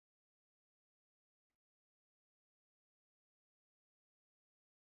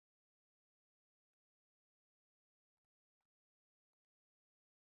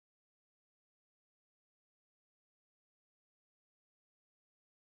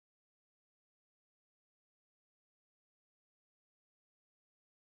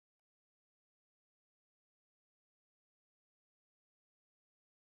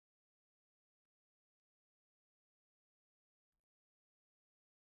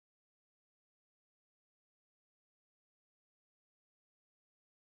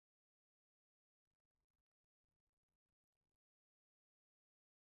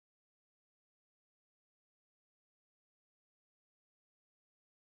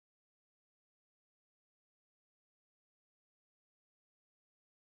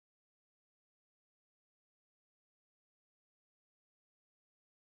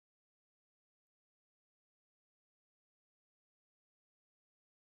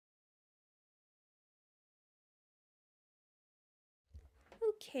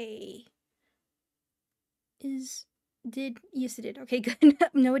okay. Yes, it did. Okay, good.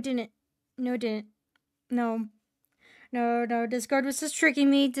 No, it didn't. No, it didn't. No. No, Discord was just tricking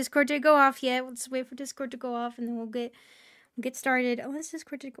me. Discord didn't go off yet. Let's wait for Discord to go off and then we'll get started. Unless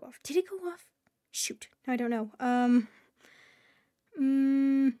Discord did go off. Did it go off? Shoot. I don't know.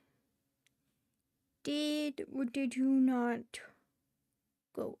 Did or did you not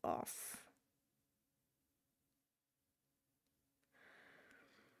go off?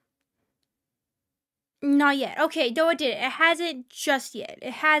 Not yet. Okay, no, it didn't. It hasn't just yet.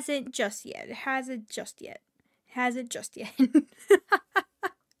 It hasn't just yet. It hasn't just yet. It hasn't just yet. You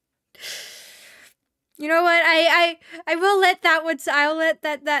know what? I will let that one. I'll let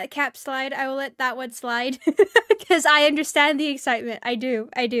that cap slide. I will let that one slide because I understand the excitement. I do.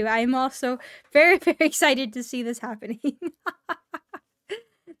 I'm also very, very excited to see this happening.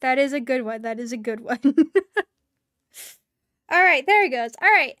 That is a good one. That is a good one. All right, there it goes. All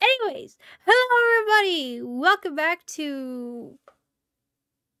right. Anyways, hello everybody. Welcome back to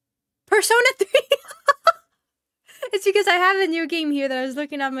Persona 3. It's because I have a new game here that I was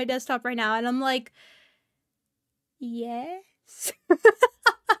looking at my desktop right now, and I'm like, yes. Hello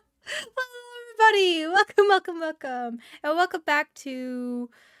everybody. Welcome. And welcome back to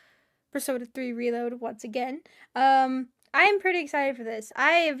Persona 3 Reload once again. I'm pretty excited for this.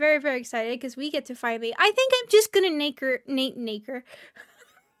 I am very, very excited because we get to finally. I think I'm just gonna Naker.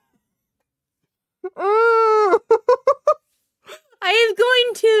 I am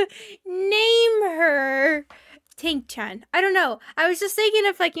going to name her Tank-chan. I don't know. I was just thinking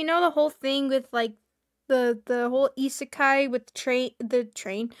of, like, you know, the whole thing with, like, the whole isekai with the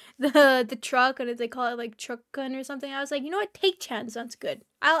truck, and they call it like truck gun or something. I was like, you know what, Take-chan sounds good.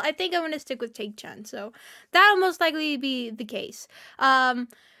 I think I'm gonna stick with Take-chan, so that'll most likely be the case. But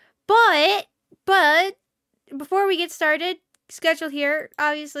before we get started, schedule here,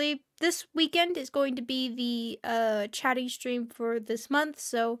 obviously this weekend is going to be the chatting stream for this month,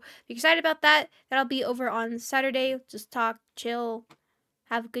 so if you're excited about that, that'll be over on Saturday. Just talk, chill,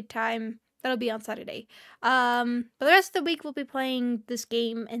 have a good time. That'll be on Saturday. But the rest of the week we'll be playing this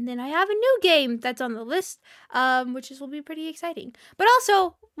game, and then I have a new game that's on the list, which will be pretty exciting. But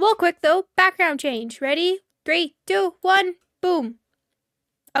also, real quick though, background change. Ready? 3, 2, 1, boom.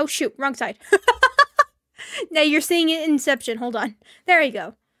 Oh shoot, wrong side. Now you're seeing it in Inception. Hold on. There you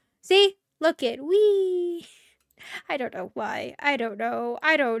go. See? Look it. Wee. I don't know why. I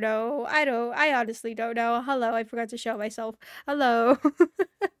honestly don't know. Hello, I forgot to show myself. Hello.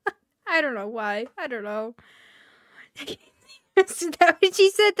 I don't know why. I don't know. Is that what she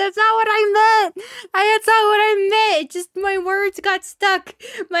said? That's not what I meant. That's not what I meant. Just my words got stuck.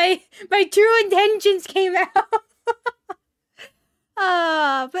 My true intentions came out.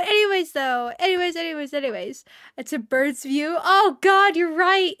 But anyways though. Anyways. It's a bird's view. Oh god, you're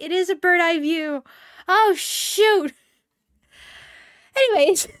right. It is a bird eye view. Oh shoot.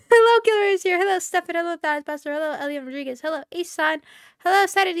 Anyways, hello Killer is here. Hello Stefan. Hello Thad Pastor. Hello Elian Rodriguez. Hello Ace-san. Hello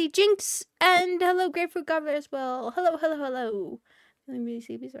Saturday Jinx. And hello Grapefruit Gobbler as well. Hello. Feeling really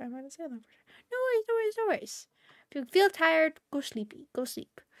sleepy, so I'm going to say that. No worries. If you feel tired, go sleepy. Go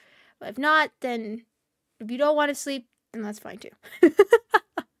sleep. But if not, then if you don't want to sleep, then that's fine too.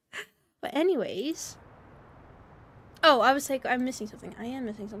 But anyways. Oh, I was like, I'm missing something. I am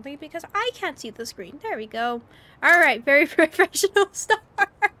missing something because I can't see the screen. There we go. Alright, very professional start.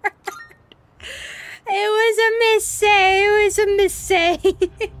 It was a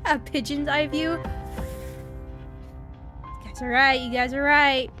mistake. A pigeon's eye view. You guys are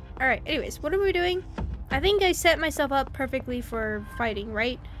right. Alright, anyways, what are we doing? I think I set myself up perfectly for fighting,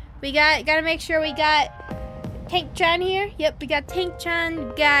 right? We gotta make sure we got Tank-chan here. Yep, we got Tank-chan,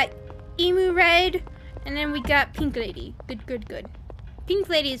 we got Emu Red, and then we got Pink Lady. Good. Pink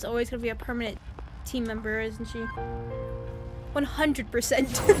Lady is always gonna be a permanent team member, isn't she?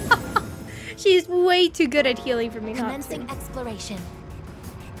 100%. She's way too good at healing for me not to. Commencing exploration.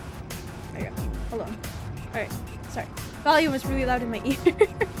 There you go. Hold on. Alright, sorry. Volume was really loud in my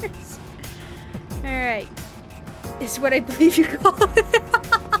ears. Alright. It's what I believe you call it.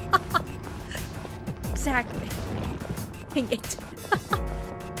 Exactly. Dang it.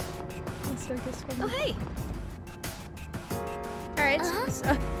 Oh, hey. Alright,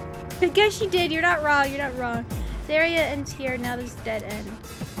 so I guess you did. You're not wrong. This area ends here. Now there's a dead end.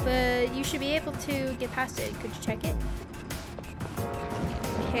 But you should be able to get past it. Could you check it?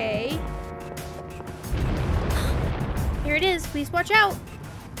 Okay. Here it is. Please watch out.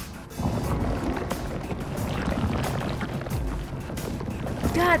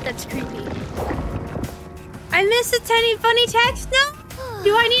 God, that's creepy. I missed a tiny funny text? No?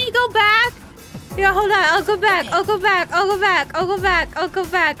 Do I need to go back? Yeah, hold on. I'll go back. I'll go back. I'll go back. I'll go back. I'll go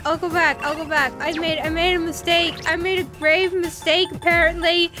back. I'll go back. I'll go back. I made a mistake. I made a grave mistake,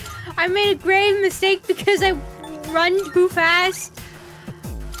 apparently. I made a grave mistake because I run too fast.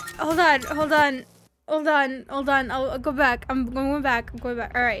 Hold on. Hold on. Hold on. Hold on. I'll go back. I'm going back. I'm going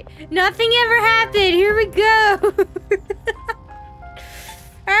back. All right. Nothing ever happened. Here we go.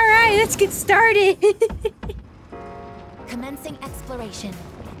 All right. Let's get started. Commencing exploration.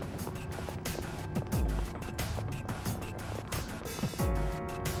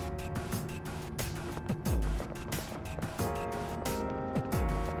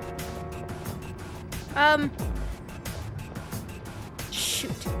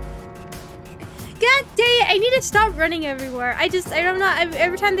 Shoot. God dang it, I need to stop running everywhere. I don't know,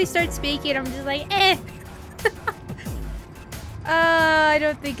 every time they start speaking, I'm just like, eh. I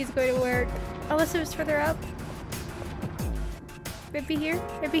don't think it's going to work. Unless it was further up. Maybe here?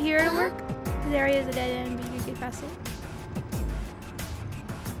 Maybe here it'll work? This area is a dead end, but you can get past it.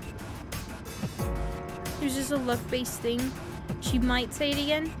 There's just a luck-based thing. She might say it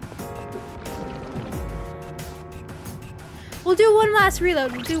again. We'll do one last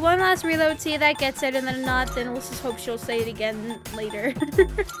reload. We'll do one last reload, see if that gets it, and then not, then we'll just hope she'll say it again later.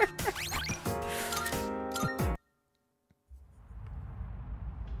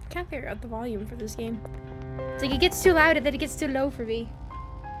 Can't figure out the volume for this game. It's like it gets too loud and then it gets too low for me.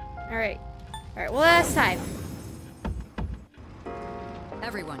 Alright. Alright, well last time.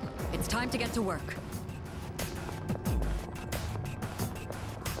 Everyone, it's time to get to work.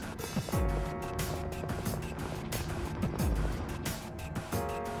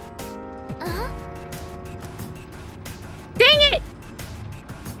 Dang it!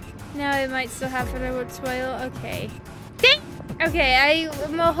 Now it might still happen. I would spoil. Okay. Dang! Okay,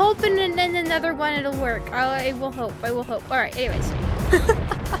 I'm hoping and then another one it'll work. I will hope. I will hope. Alright, anyways.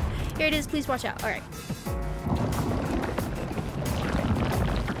 Here it is. Please watch out. Alright.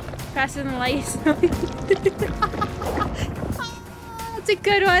 Faster than light. That's a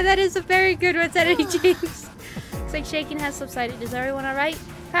good one. That is a very good one, Senator James. Looks like shaking has subsided. Is everyone alright?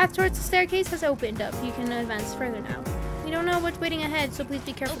 Path towards the staircase has opened up. You can advance further now. We don't know what's waiting ahead, so please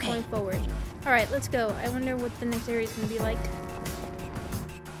be careful going forward. Alright, let's go. I wonder what the next area is going to be like.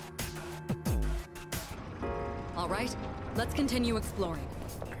 Alright, let's continue exploring.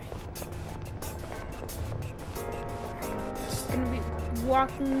 Just going to be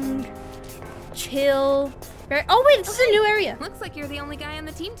walking, chill. Oh wait, this is a new area. Looks like you're the only guy on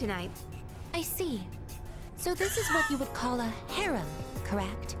the team tonight. I see. So this is what you would call a harem,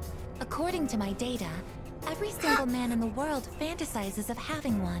 correct? According to my data, every single man in the world fantasizes of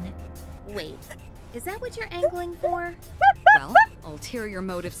having one. Wait, is that what you're angling for? Well, ulterior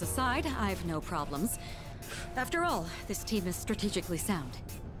motives aside, I've no problems. After all, this team is strategically sound.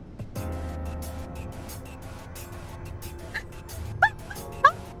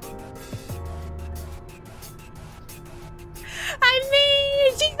 I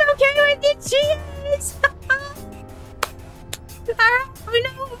mean, she's okay with it. She is. Alright, we know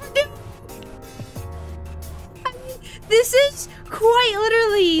what we're doing. I mean, this is quite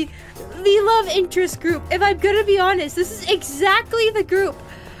literally the love interest group. If I'm gonna be honest, this is exactly the group.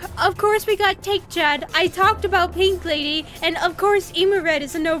 Of course, we got Take Chad. I talked about Pink Lady, and of course, Ema Red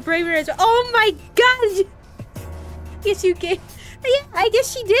is a no-brainer as well. Oh my god! Yes, you can. Yeah, I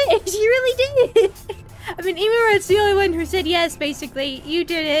guess she did. She really did. I mean, Ema Red's the only one who said yes, basically. You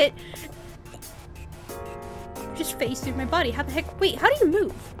did it. Just phased through my body. How the heck? Wait, how do you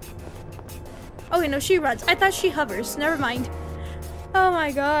move? Oh, wait, no, she runs. I thought she hovers. Never mind. Oh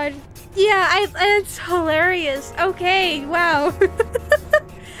my god. Yeah, it's hilarious. Okay, wow.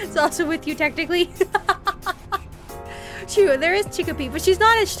 It's also with you, technically. True, there is Chicopee, but she's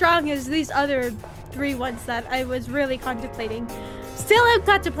not as strong as these other 3 ones that I was really contemplating. Still am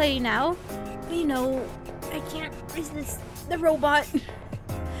contemplating now. But, you know, I can't resist the robot.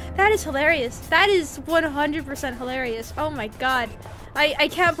 That is hilarious. That is 100% hilarious. Oh my god. I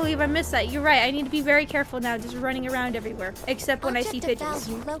can't believe I missed that. You're right. I need to be very careful now, just running around everywhere. Except when I see pigeons.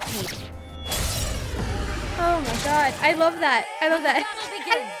 Value located. Oh my god. I love that. I love that.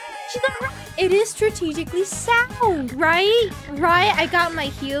 She's not right. It is strategically sound, right? Right? I got my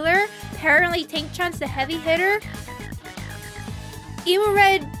healer. Apparently Tank Chan's the heavy hitter. Ema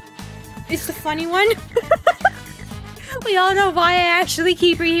Red is the funny one. We all know why I actually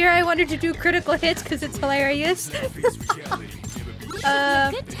keep her here. I want her to do critical hits because it's hilarious.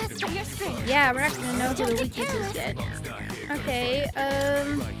 Yeah, we're not gonna know who the weakness is yet. Okay,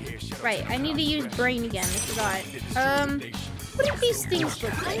 right, I need to use brain again, I forgot. what do these things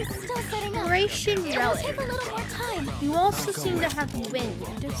look like? Still setting up. Operation Relic. Take a little more time. You also seem to have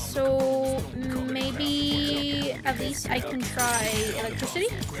wind, so maybe at least I can try electricity?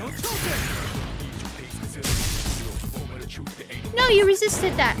 No, you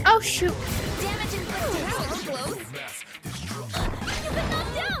resisted that. Oh, shoot. Damage inflicted. That was close. You've been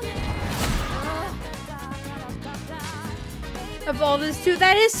knocked down. Of all this too,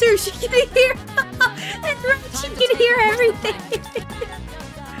 that is true. She can hear. That's right. She can hear everything.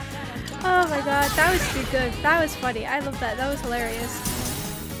 Oh my god, that was too good. That was funny. I love that. That was hilarious.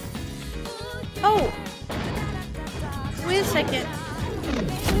 Oh, wait a second.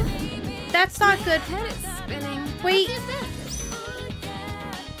 That's not good. Wait.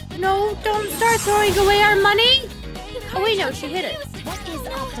 No, don't start throwing away our money. Oh wait, no, she hit it. What is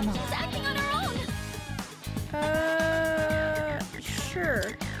optimal? Acting on her own. Sure.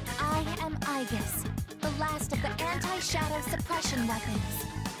 I am Aegis, the last of the anti-shadow suppression weapons.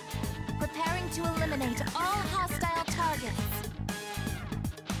 Preparing to eliminate all hostile targets.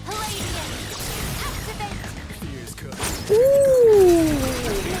 Palladium, activate! Ooh!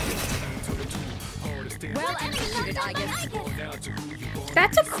 Well executed, Aegis.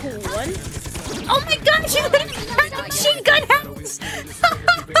 That's a cool one. Oh my god, she got a machine gun house!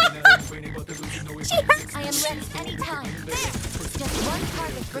 She hurts. I am ready anytime. Just one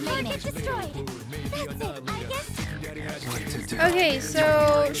target remaining. Destroyed. That's it, Aegis. Okay,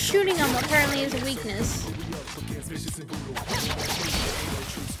 so shooting them apparently is a weakness.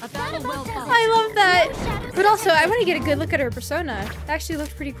 I love that. But also, I want to get a good look at her persona. It actually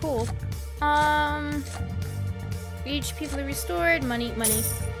looks pretty cool. Each people are restored. Money.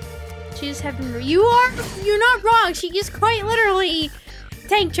 She's having. You're not wrong. She is quite literally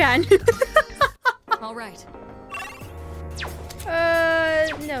Tank-chan. All right.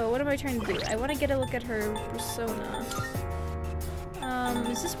 No. What am I trying to do? I want to get a look at her persona.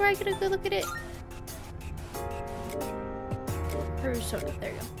 Is this where I get a good look at it? Persona.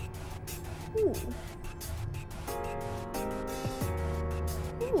 There you go.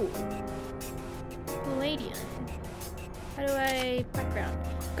 Ooh. Palladium. How do I... background.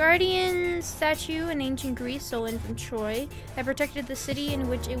 Guardian statue in ancient Greece stolen from Troy that protected the city in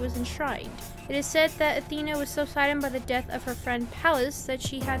which it was enshrined. It is said that Athena was so saddened by the death of her friend Pallas that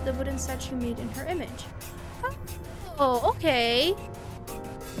she had the wooden statue made in her image. Oh, okay.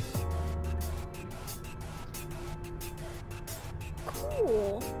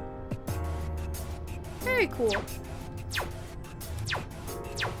 Cool. Very cool.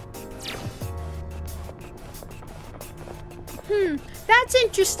 That's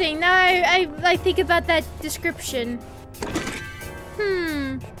interesting. Now I think about that description.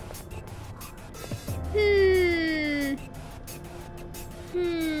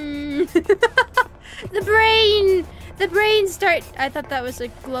 The brain start. I thought that was a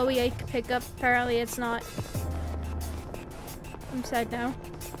glowy I could pick up. Apparently it's not. I'm sad now.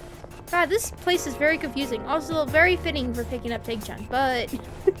 God, this place is very confusing. Also very fitting for picking up Tank-chan, but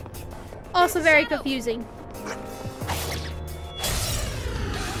also very confusing.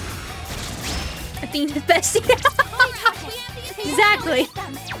 Athena's bestie. Exactly.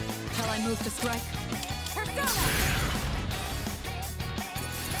 Shall I move to strike?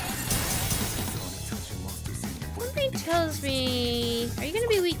 Something tells me... Are you gonna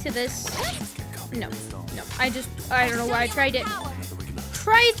be weak to this? No. I don't know why I tried it.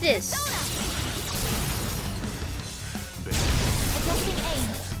 Try this!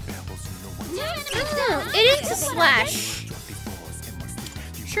 It is a slash.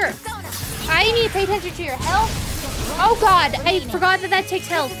 Sure. I need to pay attention to your health. Oh god, I forgot that takes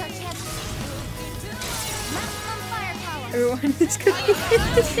health. Everyone is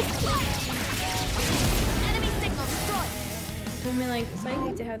confused. I mean, like, it's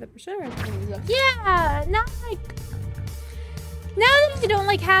likely to have the persona. Yeah, not like... Now that I don't,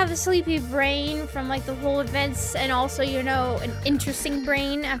 like, have a sleepy brain from, like, the whole events, and also, you know, an interesting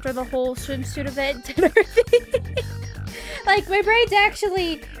brain after the whole swimsuit event and everything. Like, my brain's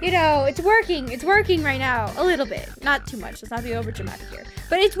actually, you know, it's working right now. A little bit. Not too much. Let's not be over dramatic here.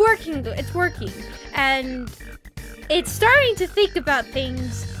 But it's working. And it's starting to think about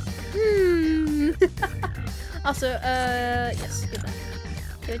things. Also, yes, give that.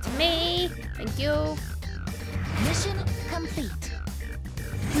 Give it to me. Thank you. Mission complete.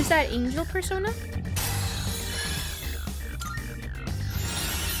 Who's that angel persona?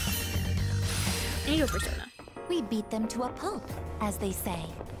 Angel persona. We beat them to a pulp, as they say.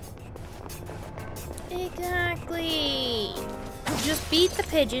 Exactly. Just beat the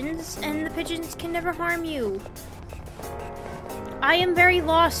pigeons, and the pigeons can never harm you. I am very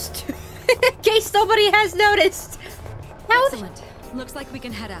lost. In case nobody has noticed. How? Excellent. Looks like we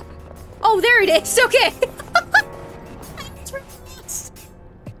can head up. Oh, there it is. Okay.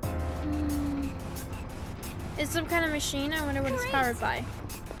 It's some kind of machine. I wonder what it's powered by.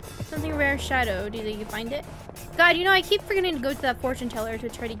 Something rare shadow. Do you think you find it? God, you know, I keep forgetting to go to that fortune teller to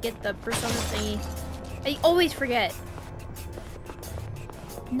try to get the persona thingy. I always forget.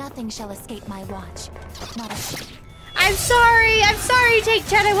 Nothing shall escape my watch. Not a... I'm sorry,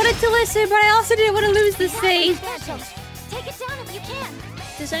 Take-chan. I wanted to listen, but I also didn't want to lose this thing. Take it down if you can.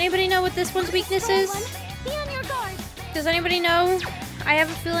 Does anybody know what this one's weakness is? Be on your guard. Does anybody know? I have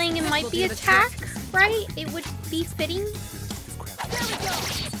a feeling it might be attack, right? It would be fitting. There we go.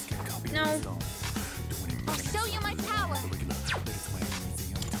 No. I'll show you my power.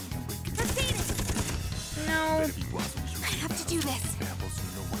 Proceed. No. I have to do this.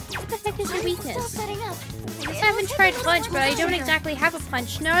 What the heck is your Still weakness? setting up. I haven't tried punch, but I don't exactly have a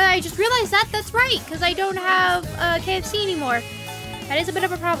punch. No, I just realized that. That's right, because I don't have KFC anymore. That is a bit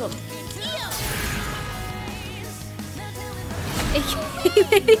of a problem.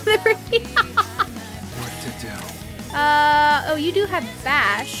 Oh, you do have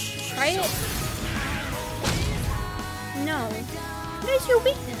bash. Try it. No. What is your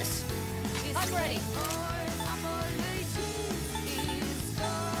weakness? I'm ready.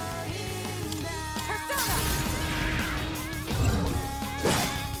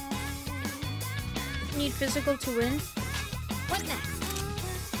 Need physical to win. What next?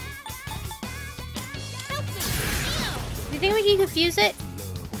 Do you think we can confuse it?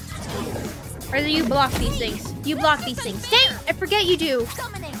 Or do you block these things? You block these things. Damn! I forget you do.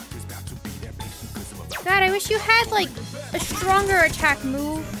 Summoning. God, I wish you had, like, a stronger attack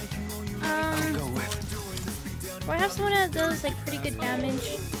move. Do I have someone that does, like, pretty good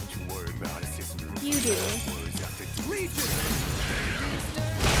damage? You do.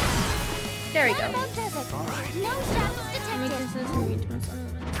 There we go.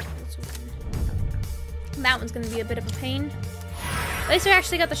 That one's gonna be a bit of a pain. At least I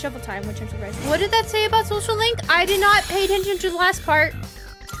actually got the shovel time, which I'm surprised. What did that say about social link? I did not pay attention to the last part.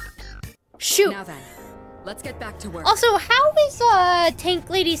 Shoot. Now then, let's get back to work. Also, how is Tank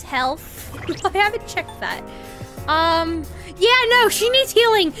Lady's health? I haven't checked that. Yeah, no, she needs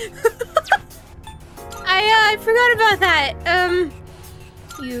healing. I forgot about that.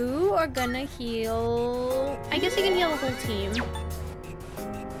 You are gonna heal. I guess you can heal the whole team.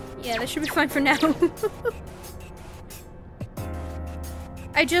 Yeah, that should be fine for now.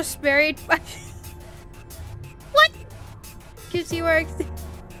 I just buried. What? Gives you works.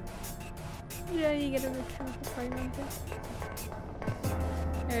 Yeah, you get a mechanical party member.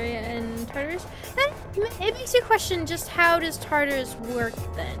 Area and Tartarus. Then it makes you question just how does Tartarus work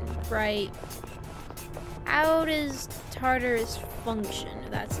then, right? How does Tartarus function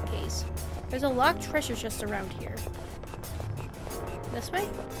if that's the case? There's a locked treasure chest around here. This way?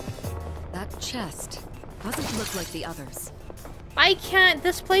 That chest doesn't look like the others. I can't.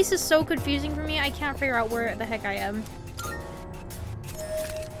 This place is so confusing for me. I can't figure out where the heck I am.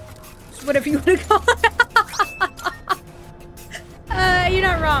 Whatever you want to call it. You're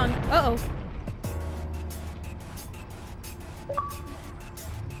not wrong. Uh-oh.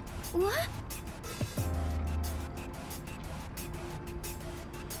 What?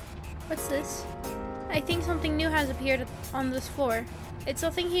 What's this? I think something new has appeared on this floor. It's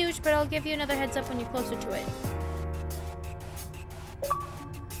nothing huge, but I'll give you another heads up when you're closer to it.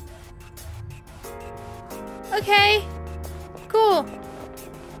 Okay. Cool.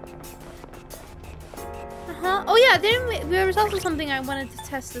 Oh yeah, there was also something I wanted to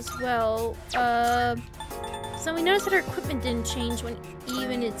test as well. So we noticed that our equipment didn't change when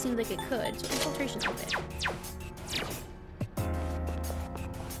even it seemed like it could. So infiltration's okay.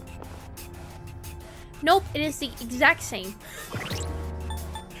 Nope, it is the exact same.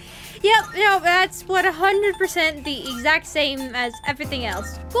 Yep, no, that's 100% the exact same as everything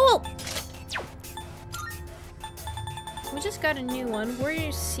else. Cool! We just got a new one.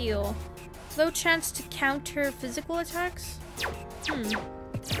 Warrior Seal. Low chance to counter physical attacks? Trying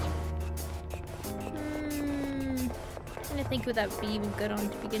to think what that would be even good on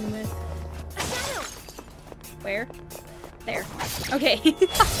to begin with. Where? There. Okay.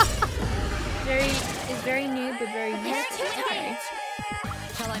 Very new, but very useful. Okay.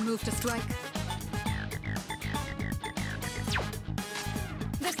 Shall I move to strike?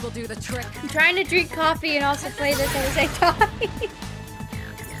 This will do the trick. I'm trying to drink coffee and also play this at the same time.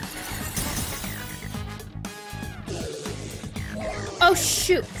 Oh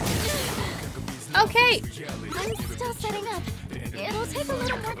shoot. Okay. I'm still setting up. It'll take a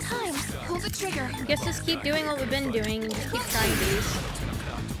little more time. Pull the trigger. I guess just keep doing what we've been doing. Just keep trying these.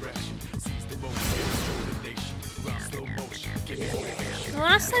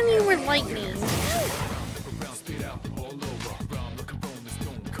 last time you were lightning.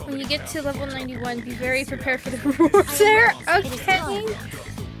 When you get to level 91, be very prepared for the rewards there. Okay.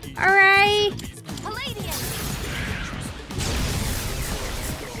 Alright.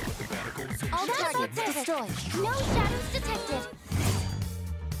 All targets destroyed. No shadows detected.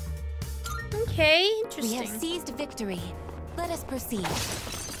 Okay, We interesting. have seized victory. Let us proceed.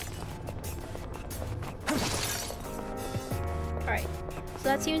 Alright. So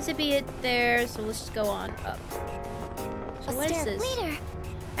that seems to be it there, so let's just go on up. So what is this? Leader.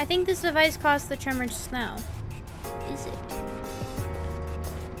 I think this device caused the tremor just now. Is it?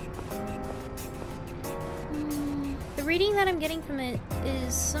 The reading that I'm getting from it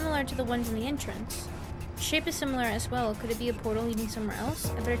is similar to the ones in the entrance. The shape is similar as well. Could it be a portal leading somewhere else?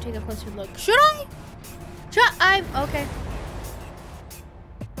 I better take a closer look. Should I? Okay.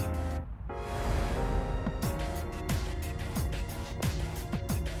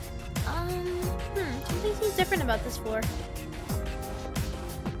 Something seems different about this floor.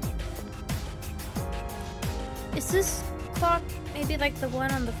 Is this clock maybe like the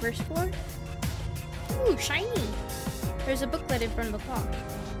one on the first floor? Ooh, shiny! There's a booklet in front of the clock.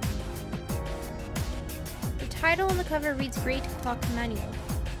 The title on the cover reads Great Clock Manual.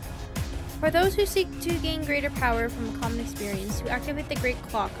 For those who seek to gain greater power from a common experience, to activate the Great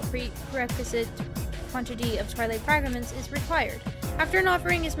Clock, a prerequisite quantity of twilight fragments is required. After an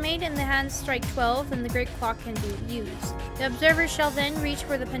offering is made and the hands strike 12, then the Great Clock can be used. The observer shall then reach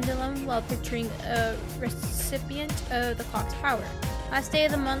for the pendulum while picturing a recipient of the clock's power. Last day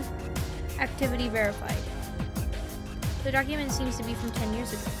of the month, activity verified. The document seems to be from 10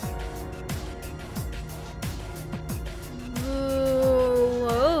 years ago.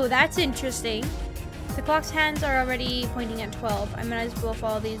 Whoa, that's interesting. The clock's hands are already pointing at 12. I might as well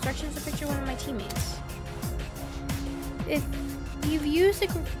follow the instructions to picture one of my teammates. If you've used a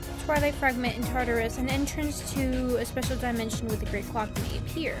twilight fragment in Tartarus, an entrance to a special dimension with the Great Clock may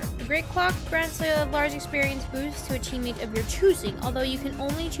appear. The Great Clock grants a large experience boost to a teammate of your choosing, although you can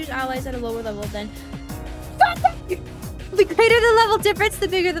only choose allies at a lower level than... The greater the level difference, the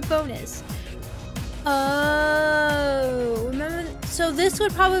bigger the bonus. Oh, remember? So this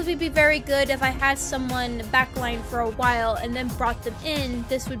would probably be very good if I had someone backline for a while and then brought them in.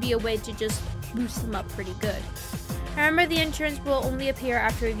 This would be a way to just boost them up pretty good. Remember, the entrance will only appear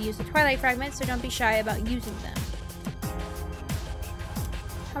after we've used the twilight fragment, so don't be shy about using them.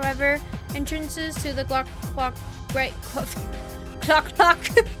 However, entrances to the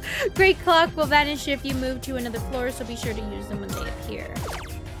Great Clock will vanish if you move to another floor, so be sure to use them when they appear.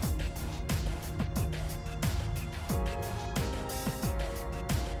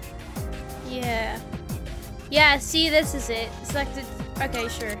 Yeah, see, this is it. Selected. Okay,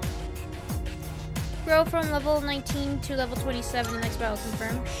 sure. Grow from level 19 to level 27 in next battle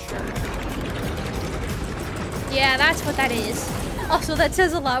confirmed. Sure. Yeah, that's what that is. Also, that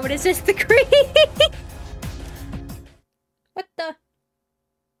says a lot when it says the green. What the?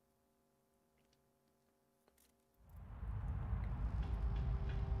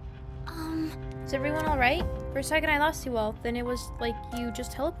 Is everyone alright? For a second I lost you all. Then it was like you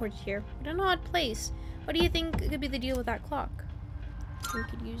just teleported here. What an odd place. What do you think could be the deal with that clock? We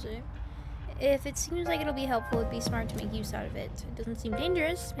could use it. If it seems like it'll be helpful, it'd be smart to make use out of it. It doesn't seem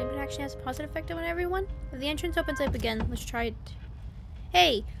dangerous. Maybe it actually has a positive effect on everyone. If the entrance opens up again, let's try it.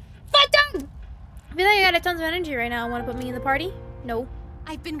 Hey! Fatum! I feel like I got tons of energy right now. Want to put me in the party? No.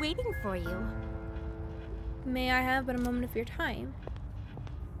 I've been waiting for you. May I have but a moment of your time?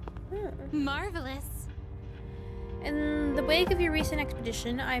 Marvelous. In the wake of your recent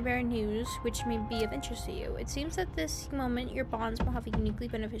expedition, I bear news which may be of interest to you. It seems that this moment your bonds will have a uniquely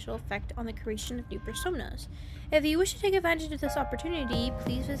beneficial effect on the creation of new personas. If you wish to take advantage of this opportunity,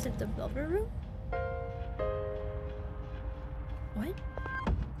 please visit the Velvet Room. What?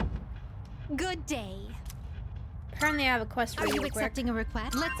 Good day. Apparently I have a quest for Are you. you real quick. accepting a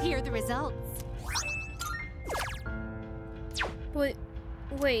request? Let's hear the results. Wait.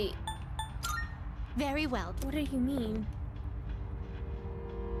 Very well. What do you mean?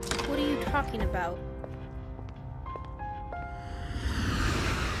 What are you talking about?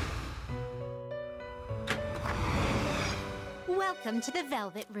 Welcome to the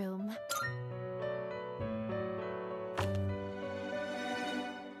Velvet Room.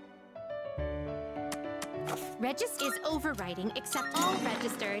 Regis is overriding except all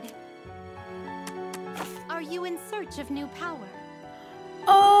registered. Are you in search of new power?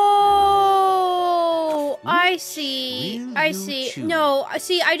 Oh, I see. I see. No,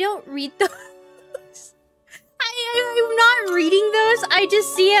 see, I don't read those. I'm not reading those. I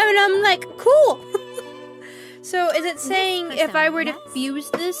just see them and I'm like, cool. So is it saying if I were to yes.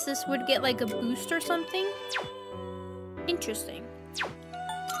 fuse this, this would get like a boost or something? Interesting.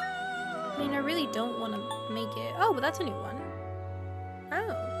 I mean, I really don't want to make it. Oh, but that's a new one.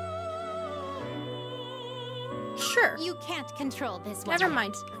 Oh. Sure. You can't control this one. Never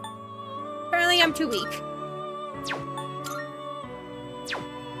mind. Apparently I'm too weak.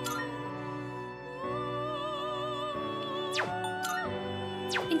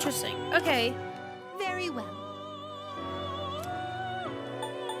 Interesting. Okay. Very well.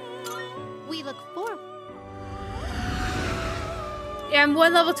 We look forward. Yeah, I'm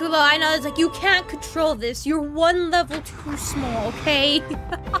one level too low. I know, it's like, you can't control this. You're one level too small, okay?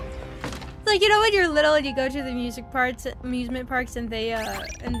 Like, you know when you're little and you go to the amusement parks and they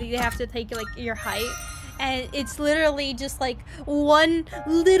have to take like your height, and it's literally just like 1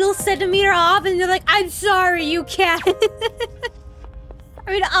 little centimeter off, and they're like, I'm sorry, you can't.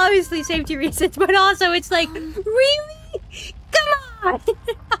 I mean, obviously safety reasons, but also it's like, really? Come on!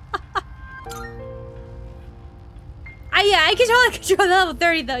 I can totally control the level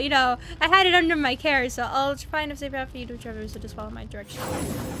 30 though, you know. I had it under my care, so I'll find a safe path for you to traverse, so just follow my direction.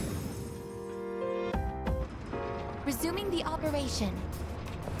 Resuming the operation.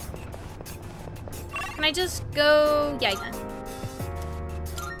 Can I just go? Yeah, I can.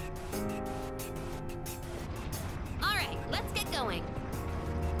 Alright, let's get going.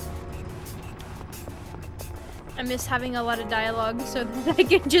 I miss having a lot of dialogue so that I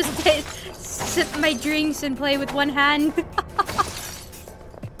can just sip my drinks and play with one hand.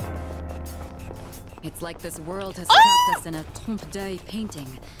 It's like this world has trapped us in a trompe d'oeil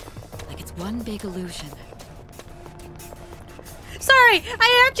painting. Like it's one big illusion. Sorry,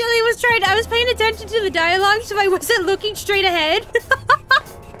 I was paying attention to the dialogue so I wasn't looking straight ahead.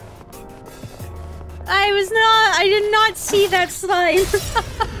 I did not see that slide.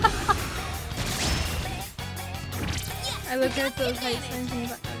 I looked at those height signs and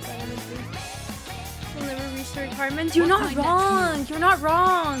we'll never reach the requirements. You're not wrong. You're not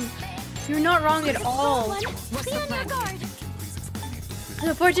wrong. You're not wrong at all. Be on your guard.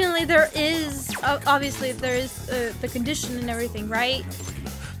 Unfortunately, there is obviously there is the condition and everything, right?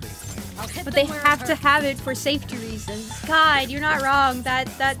 But they have to have it for safety reasons. God, you're not wrong.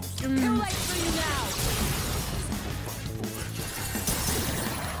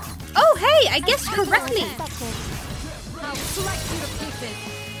 Oh, hey, I guessed correctly.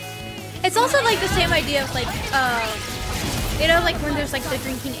 It's also like the same idea of like, you know, like when there's like the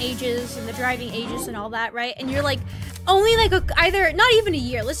drinking ages and the driving ages and all that, right? And you're like, only like either, not even a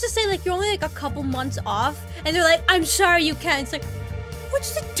year, let's just say like you're only like a couple months off, and they're like, I'm sorry you can't. It's like,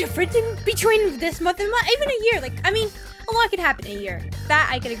 what's the difference between this month and month? Even a year, like, I mean, a lot could happen in a year. That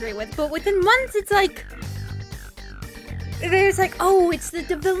I can agree with. But within months, it's like, there's like, oh, it's the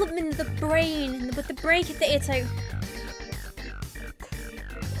development of the brain, and with the brain, it's like,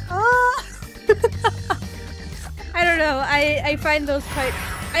 oh. I don't know. I find those quite.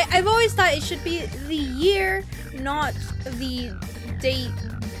 I've always thought it should be the year, not the date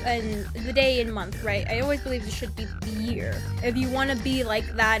and the day and month, right? I always believe it should be the year. If you want to be like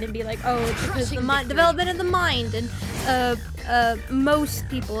that and be like, oh, it's because the development of the mind, and most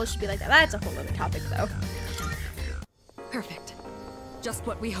people should be like that. That's a whole other topic, though. Perfect. Just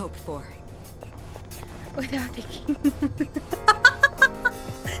what we hoped for. Without thinking.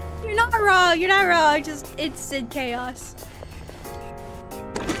 You're not wrong. You're not wrong. Just it's in chaos.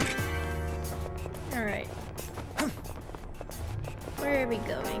 All right. Where are we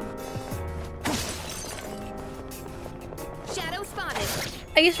going? Shadow spotted.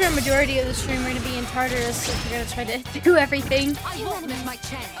 I guess for a majority of the stream, we're gonna be in Tartarus, so we're gonna try to do everything. I won't miss my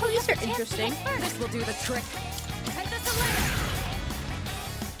chance. Oh, these are interesting. This will do the trick. That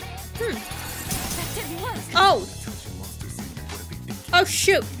didn't work. Oh! Oh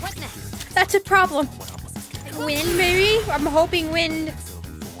shoot! What next? That's a problem. Wind, maybe? I'm hoping wind.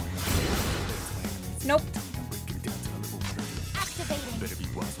 Nope. Activating.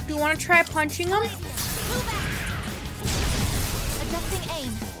 Do you want to try punching him? Move back. Adjusting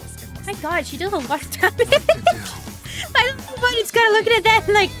aim. My god, she does a lot of damage. I don't know why it's kind of looking at that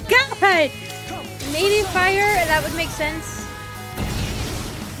and like, god! Maybe fire, that would make sense.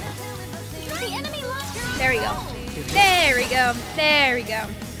 The enemy lost. There we go. There we go. There we go.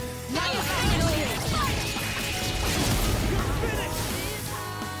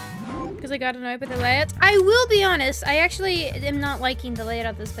 Because I got annoyed with the layout. I will be honest, I actually am not liking the layout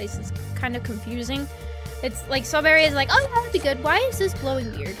of this place. It's kind of confusing. It's like some areas like, oh, that would be good. Why is this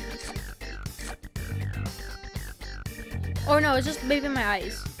glowing weird? Or no, it's just maybe my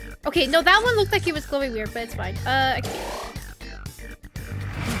eyes. Okay, no, that one looked like it was glowing weird, but it's fine. Okay.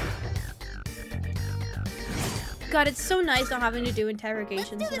 God, it's so nice not having to do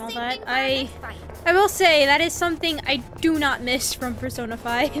interrogations and all that. I will say that is something I do not miss from Persona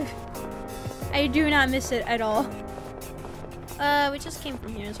 5. I do not miss it at all. We just came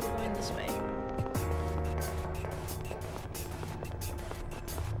from here, so we're going this way.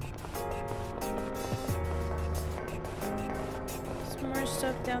 Some more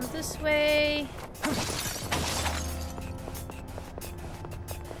stuff down this way.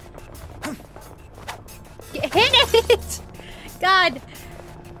 Hit it! God!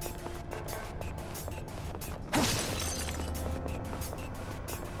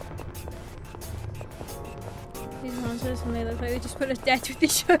 These monsters, when they look like they just put us dance with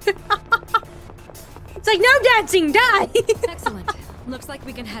each other. It's like, no dancing, die! Excellent. Looks like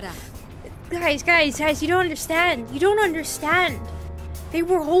we can head out. Guys, you don't understand. You don't understand. They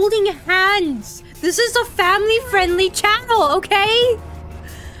were holding hands. This is a family-friendly channel, okay?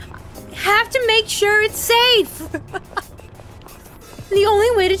 Have to make sure it's safe. The only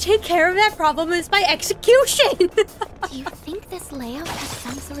way to take care of that problem is by execution. Do you think this layout has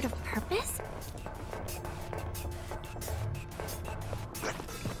some sort of purpose?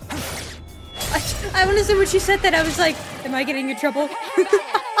 I want to say when she said that, I was like, am I getting in trouble?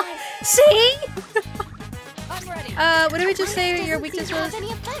 See? I'm ready. What did we just say your weakness was?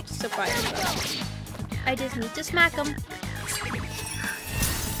 Any effect? So fire. I just need to smack him.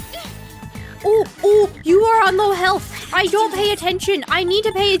 Oh, you are on low health. I don't pay attention. I need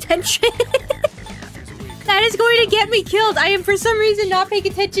to pay attention. That is going to get me killed. I am for some reason not paying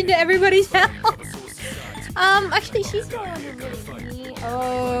attention to everybody's health. Actually, she's going on to really me.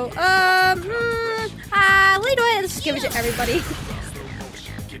 Oh, wait, let's just give it to everybody.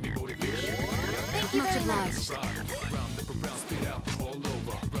 Much obliged.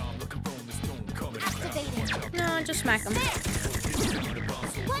 No, just smack him.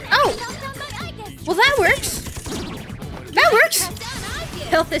 Oh! Well, that works. That works.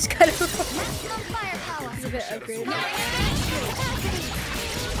 Health is kind of a bit upgraded.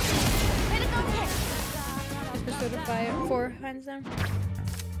 Persona 5 4 hands down.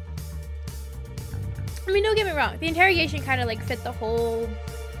 I mean, don't get me wrong. The interrogation kind of like fit the whole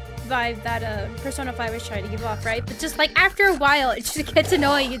vibe that Persona 5 was trying to give off, right? But just like after a while, it just gets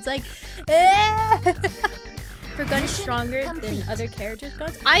annoying. It's like, her gun's stronger than other characters'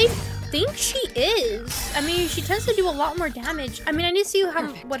 guns. I think she is. I mean, she tends to do a lot more damage. I mean, I need to see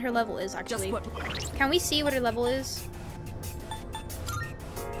what her level is actually. Can we see what her level is?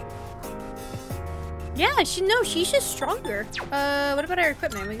 Yeah, she's just stronger. What about our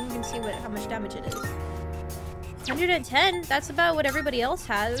equipment? We can see how much damage it is. 110. That's about what everybody else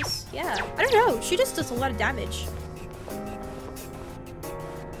has. Yeah, I don't know. She just does a lot of damage.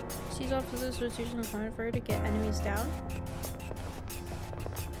 She's off to this rotation required for her to get enemies down.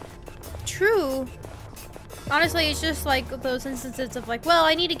 True. Honestly, it's just like those instances of like, well,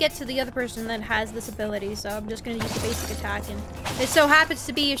 I need to get to the other person that has this ability, so I'm just gonna use the basic attack, and it so happens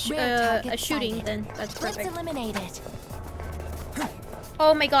to be a shooting, then that's perfect. Let's eliminate it.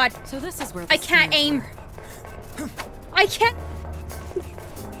 Oh my god. So this is where I can't aim. I can't.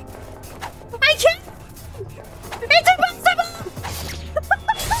 It's impossible!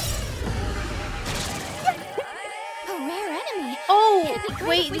 A rare enemy. Oh,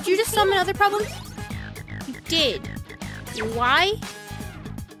 wait, did you just summon other problems? You did. Why?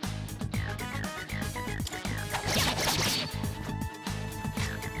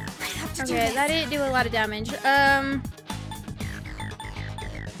 Okay, that didn't do a lot of damage. I'm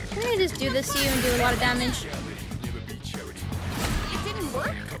gonna just do this to you and do a lot of damage. It didn't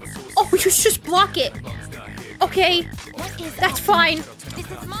work. Oh, you just block it. Okay, that's fine. This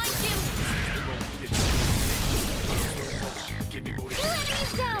is my duty.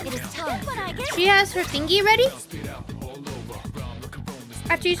 It is time. She has her thingy ready?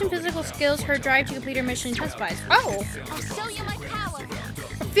 After using physical skills, her drive to complete her mission intensifies. Oh! I'll show you my power.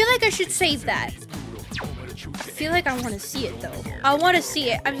 I feel like I should save that. I feel like I want to see it, though. I want to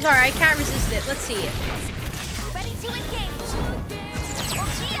see it. I'm sorry, I can't resist it. Let's see it. Ready to engage.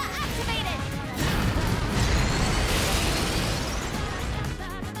 Orchia activated.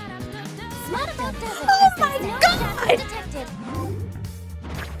 Oh my god! Detected.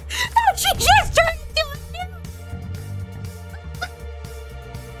 She just turned to him!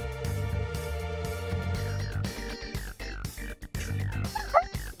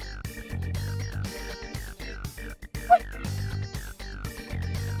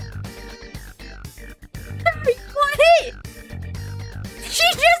 What? She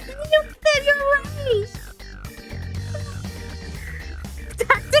just nuked at your race!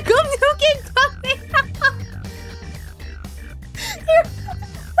 Tactical nuking coming!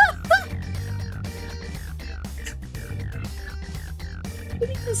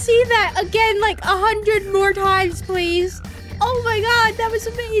 again like 100 more times, please. Oh my god, that was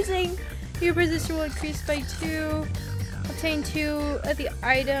amazing. Your position will increase by 2. Obtain 2 of the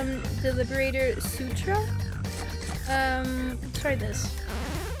item Deliberator Sutra. Let's try this.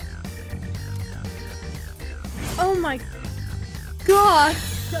 Oh my god.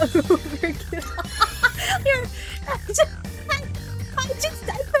 I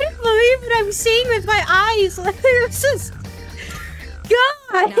couldn't believe what I'm seeing with my eyes. Like, it was just...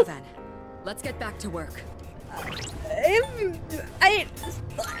 God. Now then, let's get back to work. I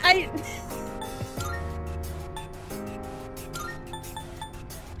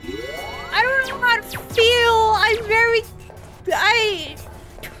don't know how to feel. I'm very...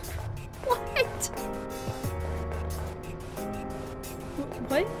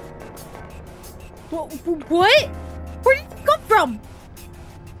 What? What? Where did you come from?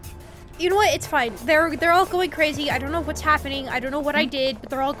 You know what? It's fine. They're all going crazy. I don't know what's happening. I don't know what I did, but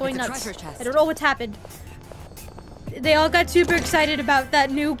they're all going nuts. I don't know what's happened. They all got super excited about that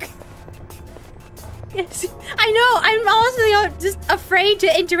nuke. Yes, I know. I'm also just afraid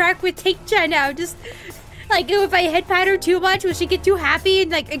to interact with Take-chan now. Just like if I head pat her too much, will she get too happy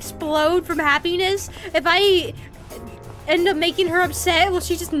and like explode from happiness? If I end up making her upset, will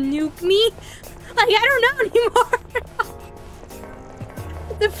she just nuke me? Like, I don't know anymore.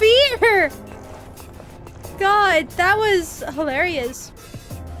 The fear. God, that was hilarious.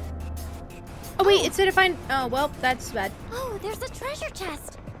 Oh wait, it said to find. Oh well, that's bad. Oh, there's a treasure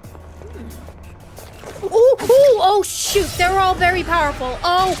chest. Oh shoot, they're all very powerful.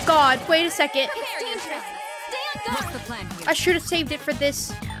 Oh god, wait a second. What's the plan here? I should have saved it for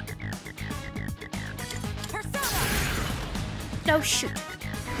this. No shoot.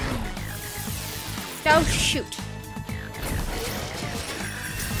 No shoot.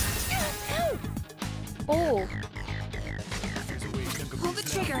 Oh. Pull the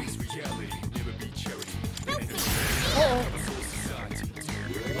trigger. Oh.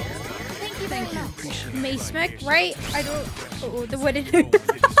 Thank you. Mace mech, right? I don't. Oh, the wooden.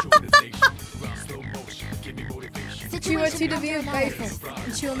 She wants you to be a waifu,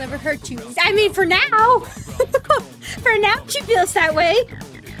 and she will never hurt you. I mean, for now. For now, she feels that way.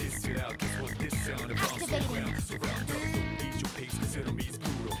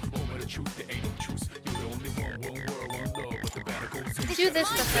 Do this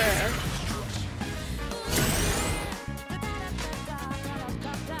to her.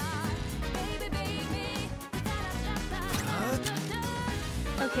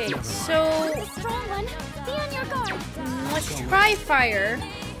 Okay, so Strong one. Be on your guard. let's try fire.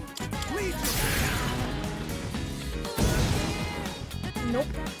 Nope.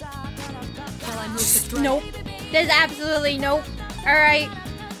 Shall I move the strike? Nope. There's absolutely nope. Alright.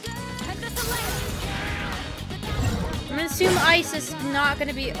 I'm gonna assume ice is not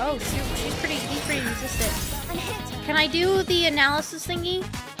gonna be. Oh shoot, he's pretty resistant. Can I do the analysis thingy?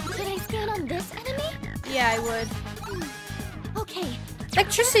 Should I scan on this enemy? Yeah, I would. Okay.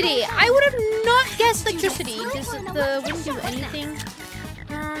 Electricity! I would have not guessed electricity. Does the wind do anything?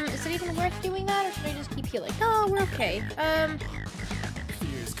 Is it even worth doing that, or should I just keep healing? No, we're okay.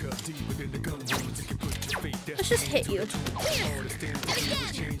 Let's just hit you.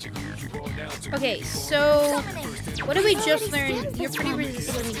 Okay, so what did we just learn? You're pretty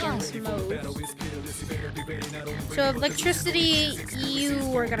resistant against modes. So electricity,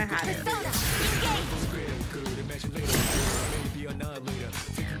 you are gonna have it.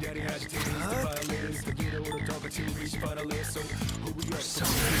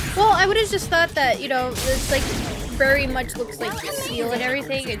 Well, I would have just thought that, you know, it's like very much looks like steel and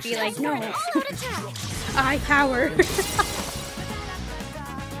everything. It'd be like, no, I power.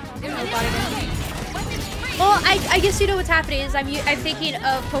 Well, I guess you know what's happening is I'm thinking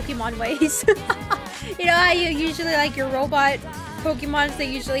of Pokemon ways. You know how you usually like your robot Pokemons, they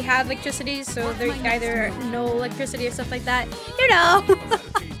usually have electricity, so they're either no electricity or stuff like that. You know.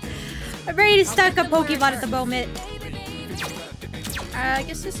 I'm very stuck on Pokemon at the moment. I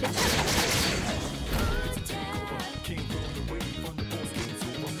guess this is.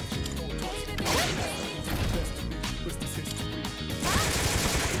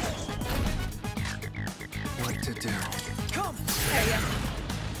 What to do? Come. There you go.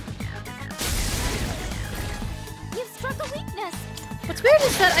 You've struck a weakness. What's weird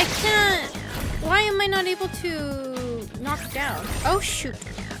is that I can't. Why am I not able to knock it down? Oh shoot.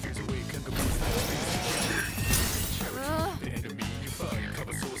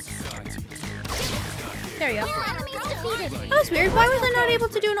 There you go. That was weird. Why was I not able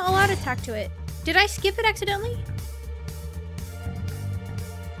to do an all-out attack to it? Did I skip it accidentally?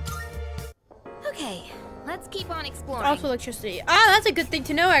 Okay, Let's keep on exploring. Also electricity. Ah, that's a good thing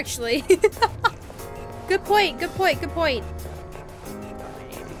to know, actually. Good point, good point, good point. I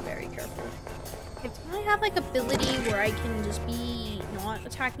need to be very careful. Do I have like ability where I can just be not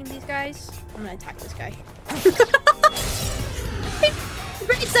attacking these guys? I'm gonna attack this guy.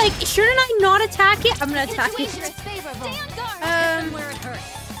 It's like, shouldn't I not attack it? I'm gonna attack it. Situation is favorable. Stay on guard. Where it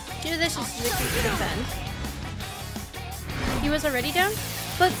hurts. Do this just to defend. He was already down?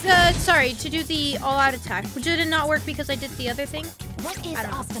 But, sorry, to do the all-out attack. Did it not work because I did the other thing? What is I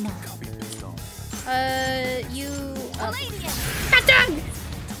don't know. optimal? You... Palladium. Fatum!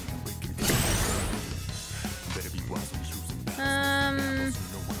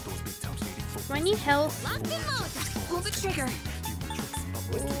 Do I need health? Locked in mode. Pull the trigger.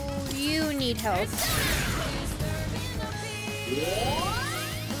 Ooh, you need health.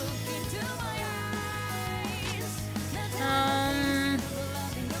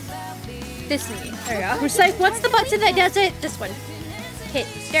 This thing. There we go. We're like, what's the button that does it? This one. Hit.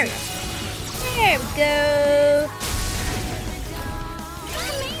 There we go. There we go.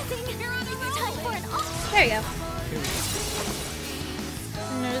 Amazing. Time for an all. There you go.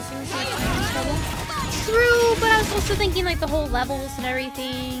 Noticing some trouble. True, but I was also thinking like the whole levels and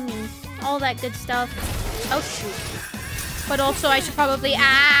everything and all that good stuff. Oh shoot. But also I should probably...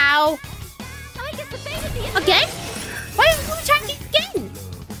 Ow! I get the bait at the end. Again? Why are you attacking again?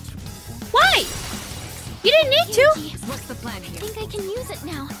 Why? You didn't need to. What's the plan I here? think I can use it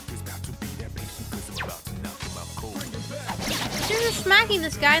now. You're just smacking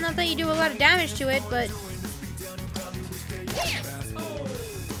this guy, not that you do a lot of damage to it, but...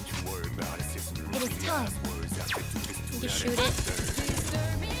 It is time. You just shoot it.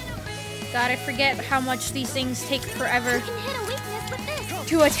 God, I forget how much these things take forever You can hit a weakness with this.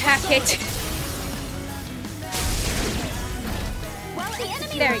 to attack it. While the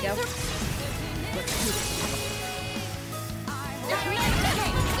enemy There we go. lines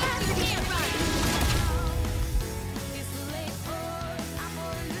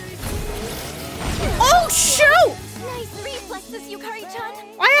Oh shoot! Nice reflexes, Yukari-chan.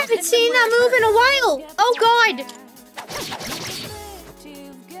 I haven't seen that move in a while! Oh god!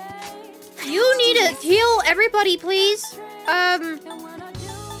 You need to heal everybody, please. Thank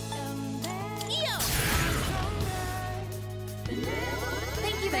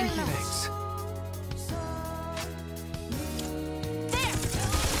you very much.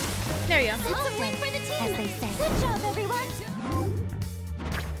 There you go. It's a win for the team. As they say. Good job, everyone.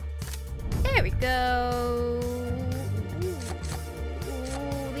 There we go.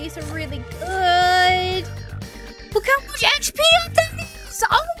 Ooh, these are really good. Look how much HP that is!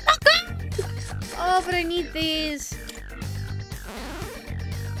 Oh my god! Oh, but I need these.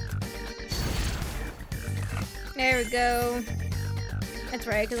 There we go. That's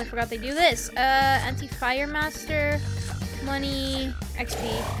right, because I forgot they do this. Anti-Fire Master, money,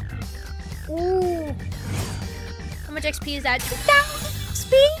 XP. Ooh. How much XP is that? 2,000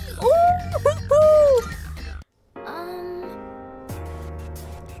 XP! Ooh!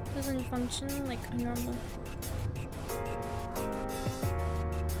 Doesn't function like normal.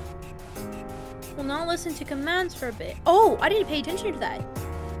 Will not listen to commands for a bit. Oh, I didn't pay attention to that.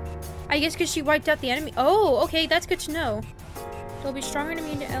 I guess because she wiped out the enemy. Oh, okay, that's good to know. They'll be stronger and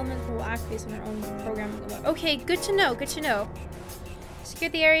immune to elements that will act based on their own programming. Okay, good to know, good to know. Secure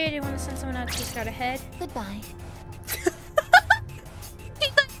the area. Do you want to send someone out to scout ahead? Goodbye.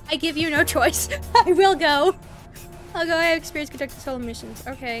 I give you no choice. I will go. I'll go. I have experience conducting solo missions.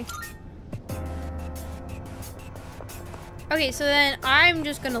 Okay. Okay, so then I'm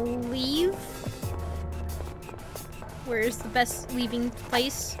just gonna leave. Where is the best leaving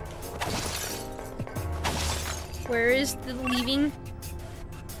place? Where is the leaving?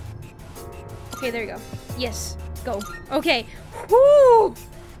 Okay, there you go. Yes, go. Okay. Woo!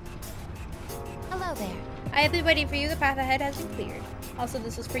 Hello there. I have been waiting for you. The path ahead has been cleared. Also,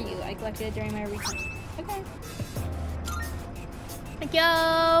 this is for you. I collected it during my recon. Okay. Thank you.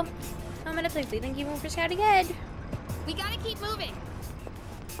 I'm gonna play. Thank you for scouting ahead. We gotta keep moving.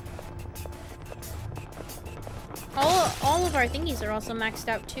 All of our thingies are also maxed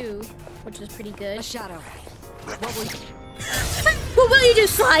out too, which is pretty A good. shadow. What will you... What will you do,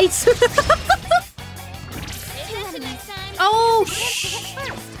 Slides? Maybe next time. Oh,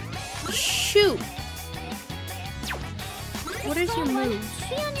 shoot. What is your move?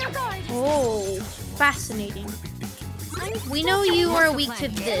 Be on your guard. Oh, fascinating. We know you are weak to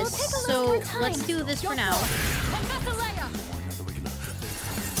this, so let's do this for now. It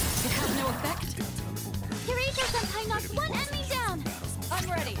has no effect? Eureka Senpai knocked one enemy down. I'm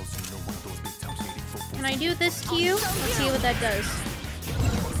ready. Can I do this to you? Let's see what that does.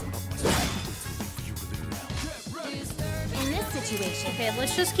 situation. Okay,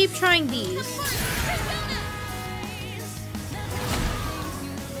 let's just keep trying these.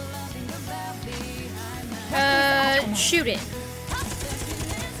 Shoot it.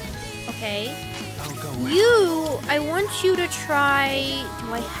 Okay. You, I want you to try...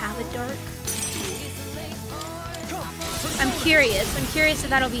 Do I have a dart? I'm curious. I'm curious if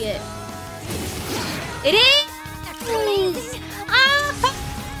that'll be it. It is!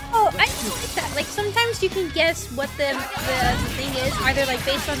 Oh, I like that. Like, sometimes you can guess what the thing is, either, like,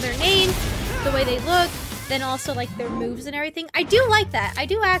 based on their name, the way they look, then also, like, their moves and everything. I do like that. I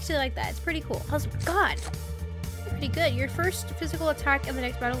do actually like that. It's pretty cool. Oh, God. Pretty good. Your first physical attack in the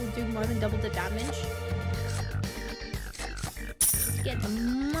next battle will do more than double the damage. Get the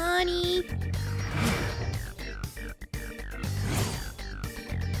money.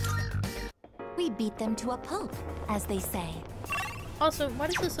 We beat them to a pulp, as they say. Also, why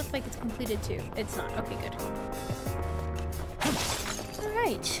does this look like it's completed too? It's not. Okay, good.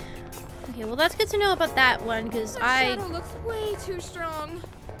 Alright. Okay, well that's good to know about that one, because I... shadow looks way too strong.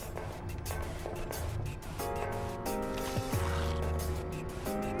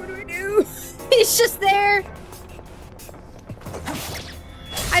 What do I do? It's just there!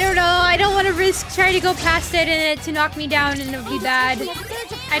 I don't know, I don't want to risk trying to go past it and it to knock me down and it'll be bad.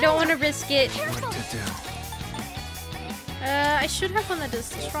 I don't want to risk it. I should have one that does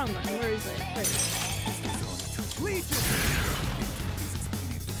the strong one. Where is it? Where is it?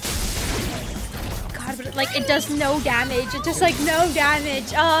 God, but it does no damage. It just, no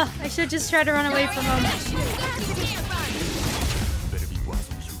damage. I should just try to run away from him.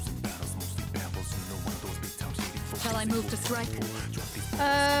 Shall I move to strike?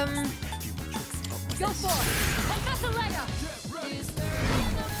 Go for it. I got the leg up.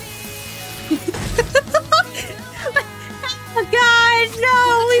 Oh God,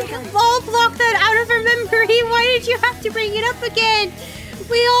 no! We all blocked that out of our memory. Why did you have to bring it up again?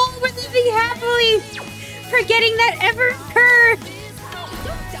 We all were living happily, forgetting that ever occurred.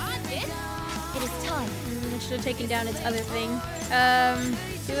 It is time. I should have taken down its other thing.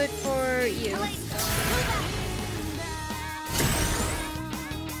 Do it for you.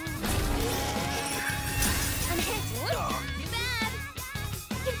 I'm hit. Too bad.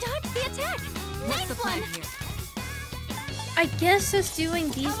 You dodged the attack. What's the plan here? I guess it's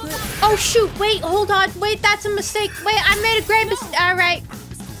doing these moves. Oh shoot! Wait, hold on. Wait, that's a mistake. Wait, I made a great mistake. All right.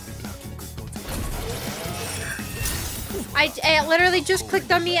 I literally just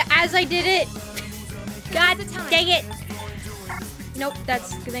clicked on me as I did it. God dang it! Nope.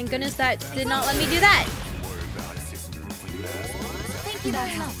 That's thank goodness that did not let me do that. Thank you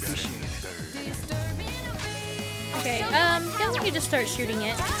very much. Okay. Yeah, let me just start shooting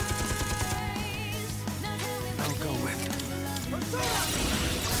it.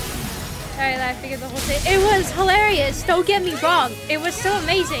 Alright, I figured the whole thing. It was hilarious, don't get me wrong. It was so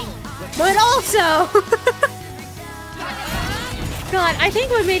amazing. But also... God, I think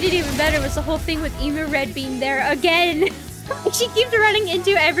what made it even better was the whole thing with Emu Red being there again. She keeps running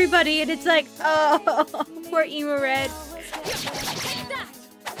into everybody and it's like, oh, poor Emu Red.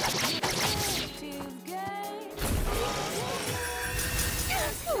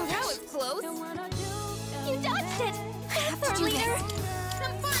 Oh, that was close. You dodged it. Faster, leader.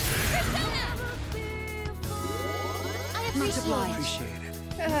 Some fun. Persona. I appreciate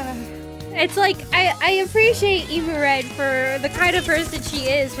it. It's like, I appreciate Emu Red for the kind of person she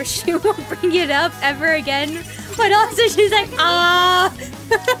is, where she won't bring it up ever again, but also she's like, ah.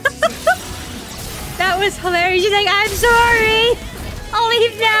 That was hilarious. She's like, I'm sorry. I'll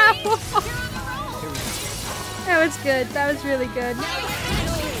leave now. That was good. That was really good.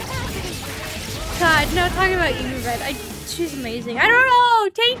 God, no, talking about Emu Red, she's amazing. I don't know.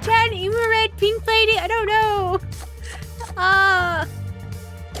 Tank-chan, Emu Red, Pink Lady, I don't know.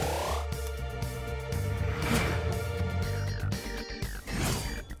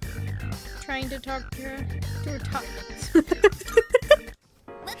 Trying to talk to her. To her talk.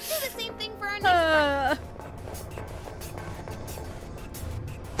 Let's do the same thing for our next one.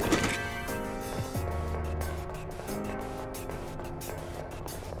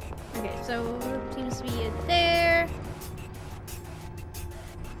 Okay, so seems to be it there.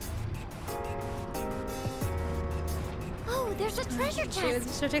 Oh, there's a treasure She was chest. a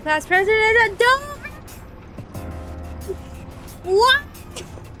social class president. Don't. What?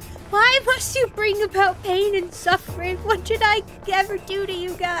 Why must you bring about pain and suffering? What did I ever do to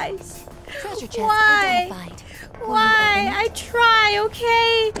you guys? Treasure chest Why? identified. Why? I try,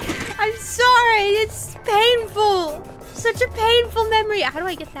 okay? I'm sorry. It's painful. Such a painful memory. How do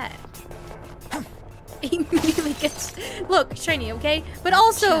I get that? He immediately gets... Look, shiny, okay? But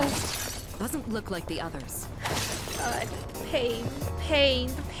also... Doesn't look like the others. pain,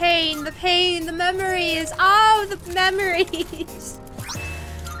 pain, the pain, the pain, the memories. Oh, the memories.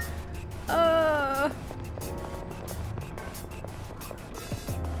 Oh.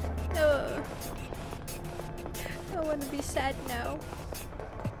 Oh. I want to be sad now.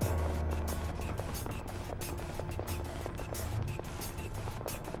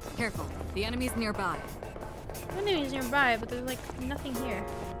 Careful, the enemy's nearby. The enemy's nearby, but there's like nothing here.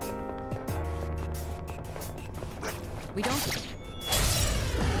 We don't.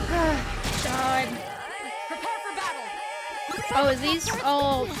 God. Prepare for battle. Oh, is these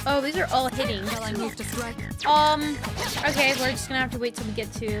all? Oh, these are all hitting. Shall I move to strike? Okay, we're just gonna have to wait till we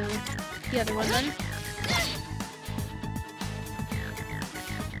get to the other one then.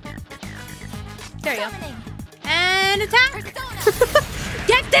 There you go. And attack!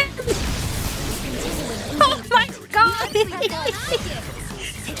 Get them! Oh my god!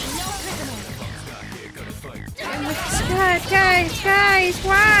 Guys,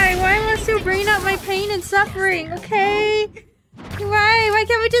 why? Why must you bring up my pain and suffering, okay? Why? Why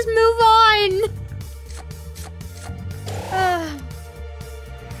can't we just move on?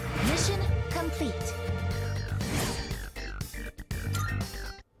 Mission complete.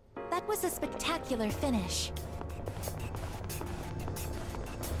 That was a spectacular finish.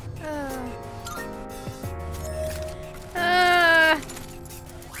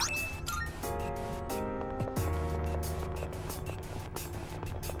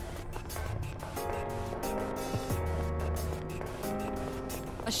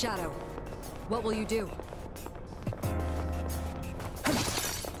 A shadow. What will you do?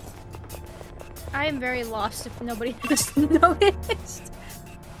 I am very lost if nobody has noticed.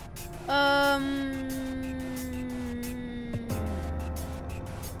 Okay,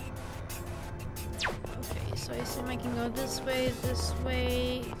 so I assume I can go this way, this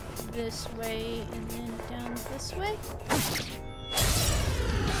way, this way, and then down this way.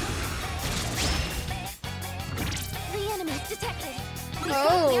 The enemy's detected.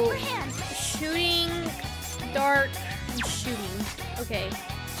 Oh, shooting, dart, and shooting. Okay.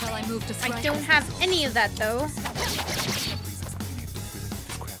 Shall I move to strike? I don't have any of that though.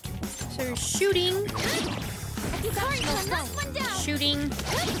 So shooting, shooting.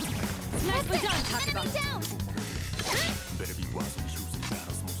 Nicely done, Fatum.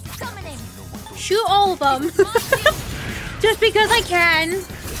 Shoot all of them. Just because I can.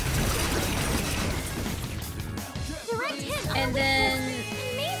 And then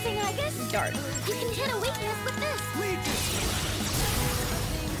Amazing, I guess. dart. You can hit a weakness with this.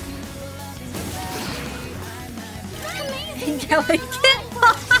 Kelly,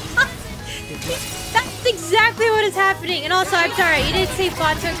 that's exactly what is happening. And also, I'm sorry, you didn't say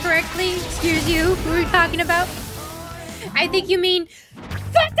Fatum correctly. Excuse you. Who are we talking about? I think you mean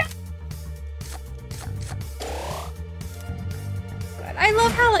Fatum. I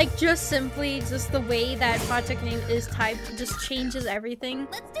love how, like, just the way that Fatum's name is typed just changes everything.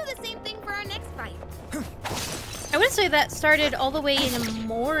 Let's do the same thing for our next fight. I would say that started all the way in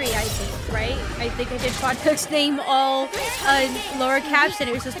Mori, I think, right? I think I did Fatum's name all lower caps and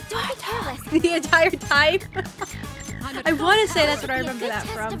it was just the entire time. I want to say that's what I remember that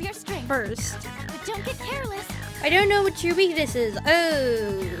from first. But don't get careless. I don't know what your weakness is.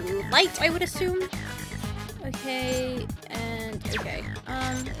 Oh, light, I would assume. Okay, and okay.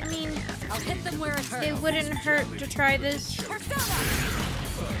 I mean, I'll hit them where it hurts. it wouldn't hurt to try this.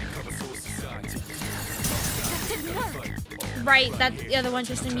 Right, that the other one's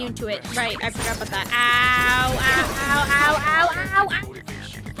just immune to it. Right, I forgot about that. Ow, ow, ow, ow, ow, ow, ow.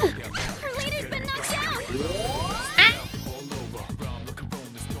 Her leader's been knocked down. Ah.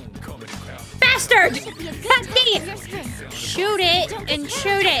 Bastard! That's me! Shoot it and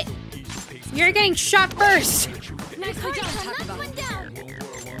shoot it. You're getting shot first. Nicely done,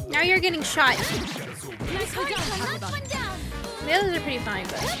 Fatum. Now you're getting shot. Nicely done, Fatum. The others are pretty fine,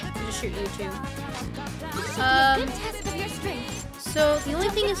 but I'll just shoot you too. So the only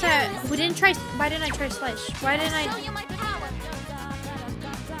thing is that we didn't try. Why didn't I try Slice? Why didn't I?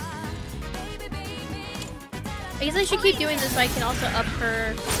 I guess I should keep doing this so I can also up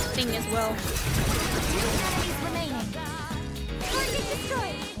her thing as well.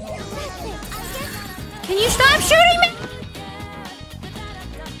 Can you stop shooting me?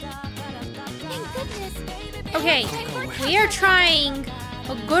 Okay, we are trying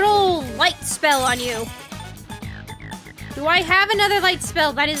a good old light spell on you. Do I have another light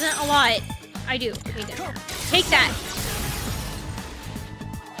spell? That isn't a lot. I do. Okay, good. Take that.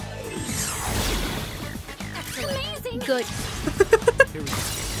 Amazing. Good.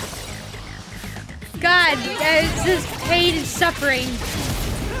 God, it's just pain and suffering.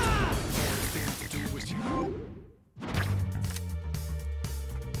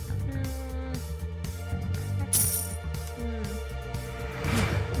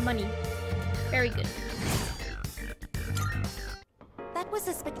 money. Very good. That was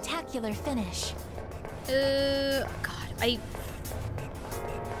a spectacular finish. God, I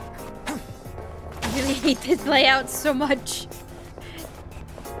really hate this layout so much.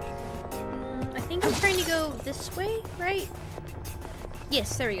 I think I'm trying to go this way, right?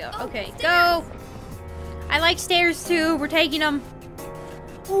 Yes, there we go. Okay, go! I like stairs too. We're taking them.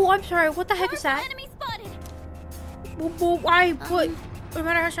 Oh, I'm sorry. What the heck is that? Enemy spotted. Well, why? What? No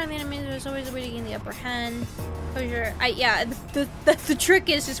matter how strong the enemy is, there's always a way to gain the upper hand. Closure. Yeah. The trick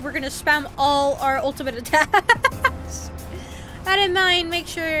is we're gonna spam all our ultimate attacks. That in mind, make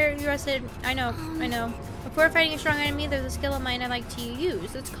sure you're rested. I know. Before fighting a strong enemy, there's a skill of mine I like to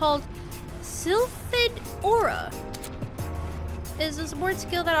use. It's called Sylphid Aura. Is a support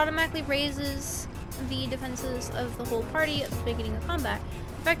skill that automatically raises the defenses of the whole party at the beginning of combat.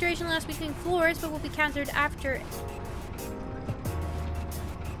 Effect duration lasts between floors, but will be countered after.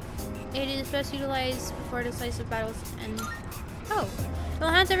 It is best utilized before decisive battles and... Oh. It will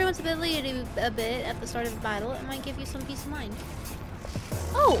enhance everyone's ability a bit at the start of the battle. It might give you some peace of mind.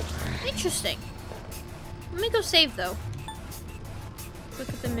 Oh! Interesting. Let me go save, though. Look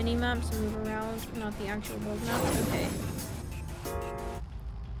at the mini-maps and move around, not the actual world map. Okay.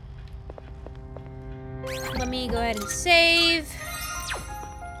 Let me go ahead and save.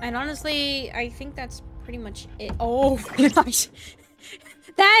 And honestly, I think that's pretty much it. Oh, gosh.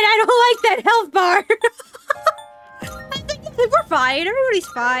 I don't like that health bar. I think we're fine. Everybody's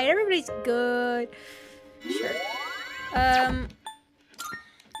fine. Everybody's good. Sure.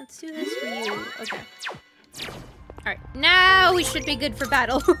 Let's do this for you. Okay. Alright. Now we should be good for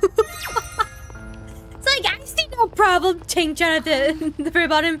battle. It's like, I see no problem. Tank Chan at the very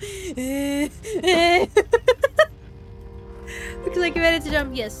bottom. Looks like you're ready to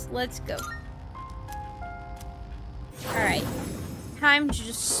jump. Yes, let's go. Alright. Time to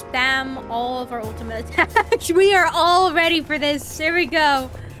just spam all of our ultimate attacks. We are all ready for this. Here we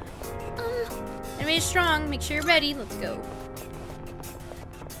go. Enemy is strong. Make sure you're ready. Let's go.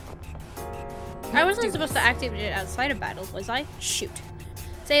 I wasn't supposed to activate it outside of battle, was I? Shoot.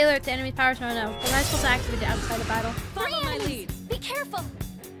 Say alert to enemy power. No. Was I supposed to activate it outside of battle? Follow my lead. Be careful.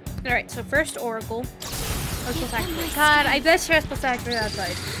 Alright, so first Oracle. God, I bet you're supposed to activate it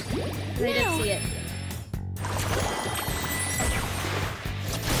outside. I didn't see it.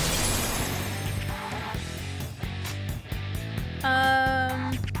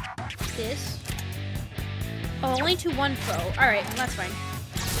 This. Oh, only to one foe. Alright, that's fine.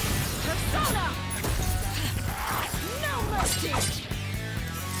 Persona. No mercy.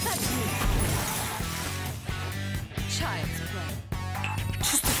 That's me. Child's play.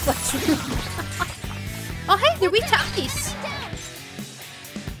 Just deflection. Oh, hey, they're weak to ice.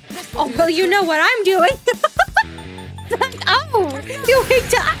 Oh, well, you know what I'm doing. Oh, you're weak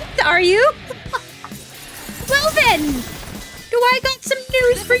to ice, are you? Well then. Do I got some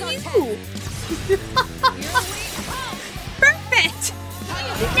news for you? Perfect!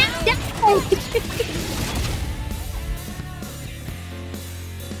 Now die!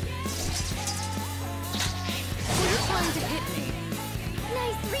 You're trying to hit me.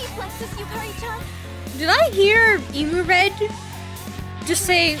 Nice reflexes, Yukari-chan. Did I hear Emu Red just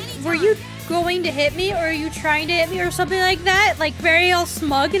say, were you going to hit me or are you trying to hit me or something like that? Like very all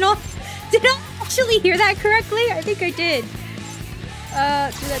smug and all? Did I actually hear that correctly? I think I did. Do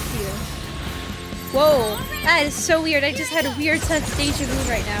that to you. Whoa, that is so weird. I just had a weird sense of deja vu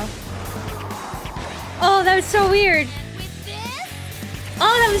right now. Oh, that was so weird.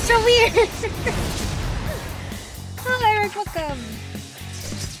 Oh, that was so weird. Oh, Eric, welcome.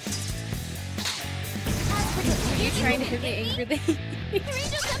 Are you trying to hit me angrily?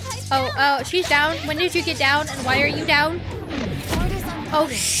 Oh, she's down. When did you get down and why are you down? Oh,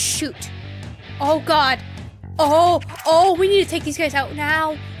 shoot. Oh, God. Oh, we need to take these guys out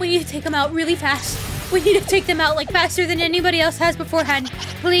now. We need to take them out really fast. We need to take them out like faster than anybody else has beforehand.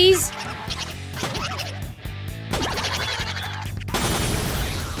 Please.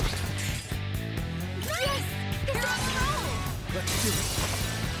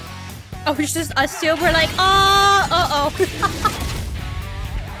 Oh, it's just us two. We're like, uh-oh.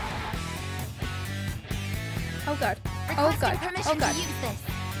 Oh, God. Oh, God. Oh, God.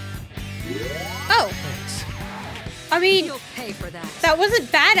 Oh. I mean, You'll pay for that. That wasn't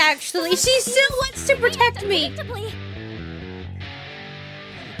bad, actually. She still wants to protect me.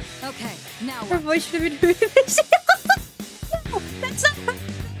 Okay, now Her what? voice should have been doing this. No, that's not her.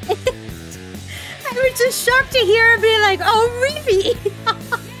 I was just shocked to hear her be like, oh, really?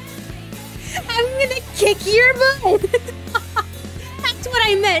 I'm gonna kick your butt. That's what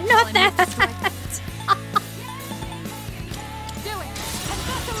I meant, not that. Do it. I've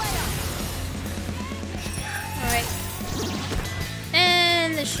got the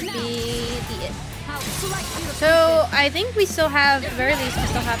this should be the it. I'll select you to So I think we still have, at the very least, we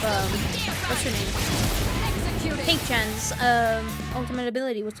still have what's her name? execute it. Tank Chen's ultimate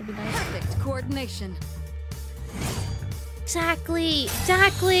ability, which will be nice. Perfect coordination. Exactly,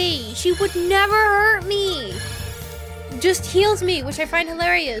 exactly. She would never hurt me. Just heals me, which I find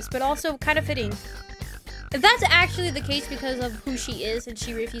hilarious, but also kind of fitting. If that's actually the case because of who she is and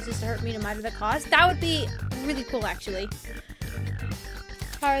she refuses to hurt me no matter the cost, that would be really cool, actually.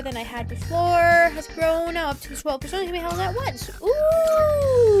 Power than I had before has grown up to 12%. Give me hell at once.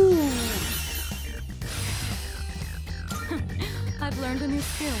 Ooh! I've learned a new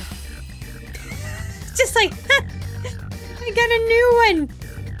skill. Just like, I got a new one.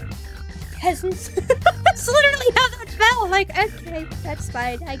 Peasants. That's literally how that felt. Like, okay, that's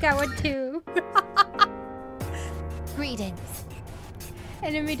fine. I got one too. Greetings.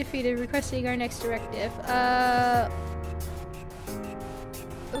 Enemy defeated. Requesting our next directive.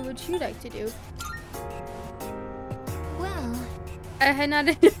 What would you like to do? Well, I had not.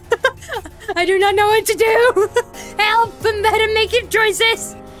 I do not know what to do. Help! I'm better making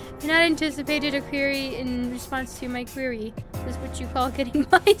choices. I not anticipated a query in response to my query. This is what you call getting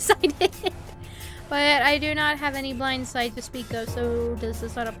blindsided. But I do not have any blind side to speak of, so does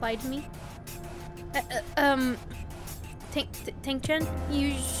this not apply to me? Tank Chen,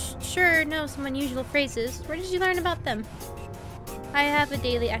 you sure know some unusual phrases. Where did you learn about them? I have a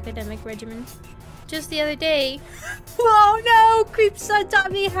daily academic regimen. Just the other day... Oh no! Creepsa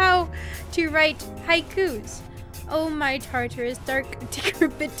taught me how to write haikus. Oh my Tartarus, dark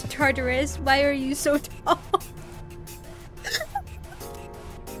decrepit Tartarus, why are you so tall?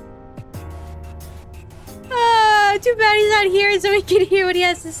 Too bad he's not here so we can hear what he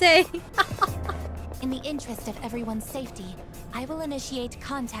has to say. in the interest of everyone's safety, I will initiate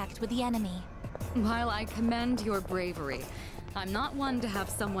contact with the enemy. While I commend your bravery, I'm not one to have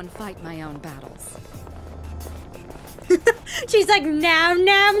someone fight my own battles. She's like, now,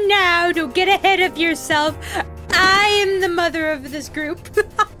 don't get ahead of yourself. I am the mother of this group.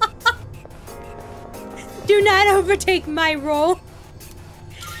 Do not overtake my role.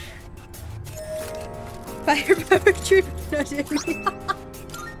 Firepower troop.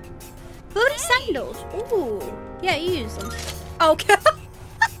 Floaty sandals. Ooh. Yeah, you use them. Okay.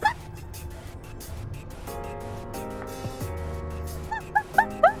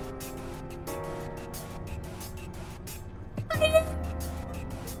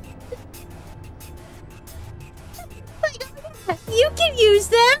 You can use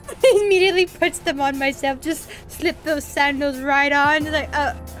them. Immediately puts them on myself. Just slip those sandals right on. Like,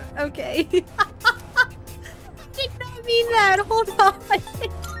 okay. I did not mean that. Hold on.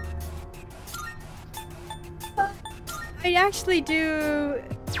 I actually do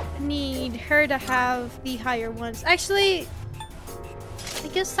need her to have the higher ones. Actually, I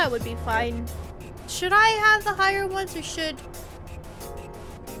guess that would be fine. Should I have the higher ones or should...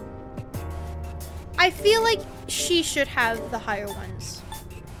 I feel like she should have the higher ones.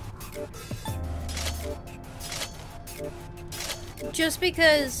 Just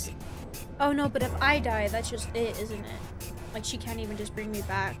because... Oh no, but if I die, that's just it, isn't it? Like, she can't even just bring me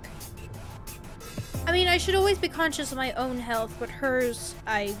back. I mean, I should always be conscious of my own health, but hers,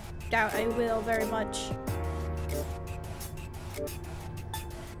 I doubt I will very much.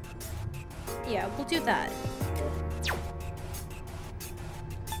 Yeah, we'll do that.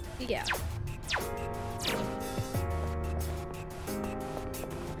 Yeah.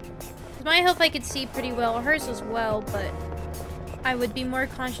 My health I could see pretty well, hers as well, but I would be more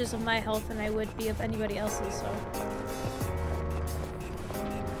conscious of my health than I would be of anybody else's, so.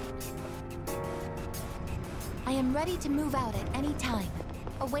 I am ready to move out at any time.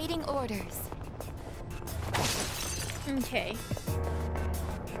 Awaiting orders. Okay.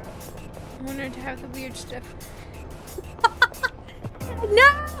 I want her to have the weird stuff. No!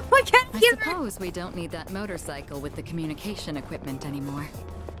 I can't I give her! suppose we don't need that motorcycle with the communication equipment anymore.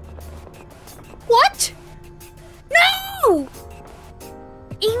 What? No!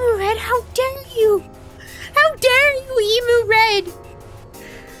 Emu Red, how dare you? How dare you, Emu Red?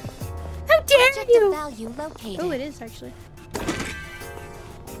 How dare Object you? of value located. Oh, it is actually.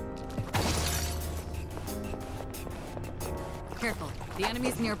 Careful, the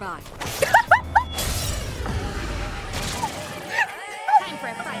enemy's nearby. Time for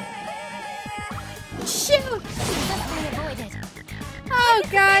a fight. Shoot! Successfully avoided. Oh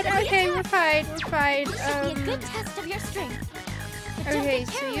god, okay, we're fine, we're fine. This should be a good test of your strength. But don't Okay, get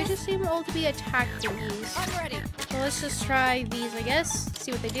so you careless. just seem all to be attacked in these. I'm ready. Well, let's just try these, I guess.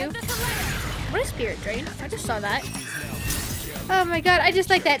 See what they do. What is Spirit Drain? I just saw that. Oh my god, I just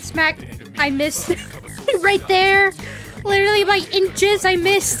like that smack. I missed right there. Literally by inches I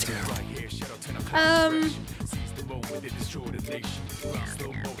missed. I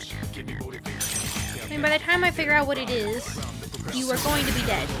mean, by the time I figure out what it is, you are going to be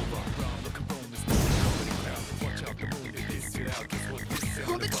dead.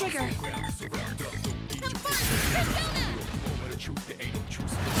 Pull the trigger.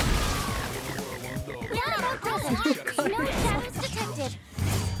 No shadows detected.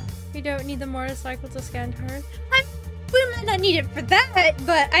 We don't need the motorcycle to scan her. We might not need it for that,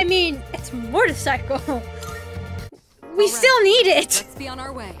 but I mean, it's a motorcycle. We still need it. Let's be on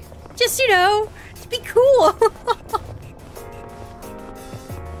our way. Just, you know, to be cool.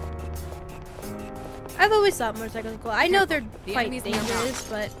 I've always thought motorcycles are cool. I know they're quite dangerous,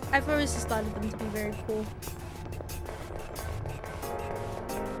 but I've always just thought of them to be very cool.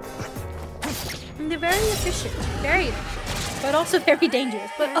 And they're very efficient, but also very dangerous,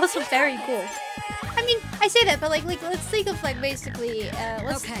 but also very cool. I mean, I say that, but like let's think of like basically,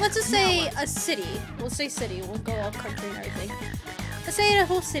 let's just say a city. We'll say city. We'll go all country and everything. Let's say in a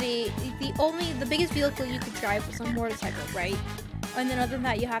whole city, the biggest vehicle you could drive was a motorcycle, right? And then other than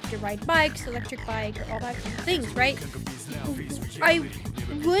that, you have to ride bikes, electric bike, or all that kind of things, right?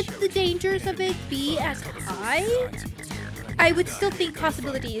 Would the dangers of it be as high? I would still think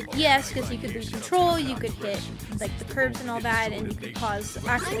possibility, yes, because you could lose control, you could hit like the curbs and all that, and you could cause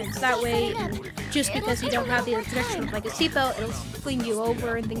accidents that way. And just because you don't have the protection of like a seatbelt, it'll fling you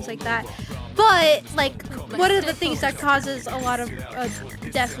over and things like that. But like, one of the things that causes a lot of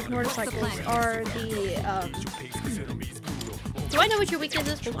deaths with motorcycles are the do I know what your weakness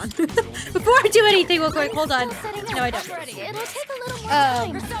is? Hold on. Before I do anything, real quick, hold on. No, I don't. It'll take a little more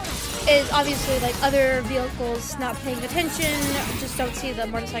time. Is obviously like other vehicles not paying attention, just don't see the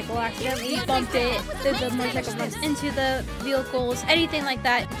motorcycle accidentally bump it, the motorcycle runs into the vehicles, anything like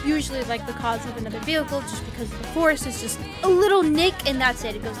that. Usually like the cause of another vehicle, just because the force is just a little nick and that's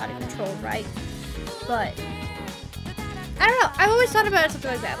it. It goes out of control, right? But I don't know. I've always thought about something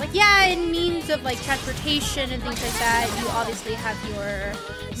like that. Like, yeah, in means of like transportation and things like that, you obviously have your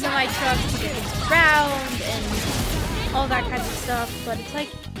semi-truck to get things around and all that kind of stuff. But it's like,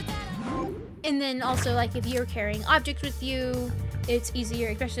 and then also like if you're carrying objects with you, it's easier,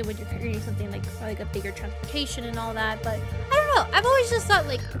 especially when you're carrying something like a bigger transportation and all that. But I don't know. I've always just thought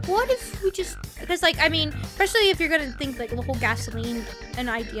like, what if we just, because like, I mean, especially if you're gonna think like the whole gasoline an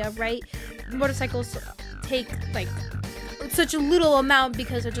idea, right? Motorcycles take like such a little amount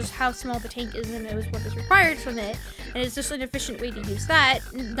because of just how small the tank is and it was what is required from it, and it's just an efficient way to use that.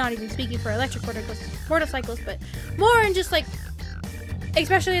 Not even speaking for electric motorcycles, but more in just like,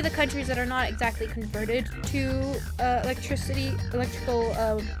 especially the countries that are not exactly converted to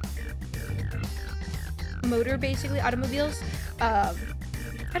electrical motor, basically automobiles. I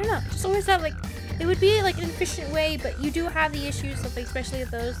don't know, just always thought like it would be like an efficient way, but you do have the issues of, especially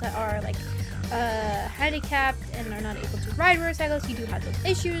those that are like handicapped and are not able to ride motorcycles. You do have those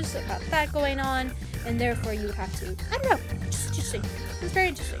issues about that going on, and therefore you would have to, I don't know, just interesting. It's very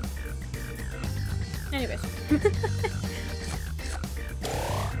interesting. Anyways.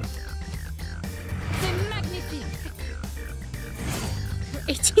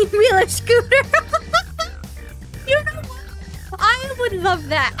 18-wheeler scooter. You know what? I would love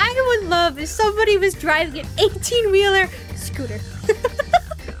that. I would love if somebody was driving an 18-wheeler scooter.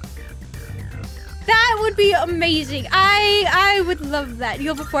 That would be amazing. I would love that.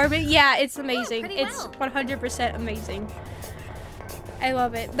 You'll perform it? Yeah, it's amazing. It's 100% amazing. I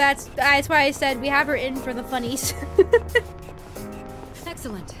love it. That's why I said we have her in for the funnies.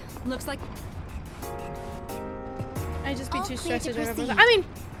 Excellent. Looks like I just be too stressed. I mean,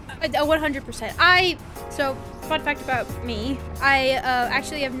 100%. So, fun fact about me, I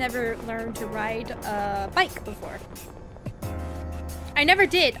actually have never learned to ride a bike before. I never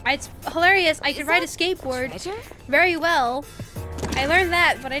did. It's hilarious. I could ride a skateboard very well. I learned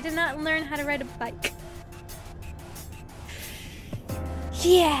that, but I did not learn how to ride a bike.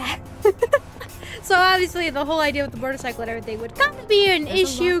 Yeah. So obviously the whole idea with the motorcycle and everything would kind of be an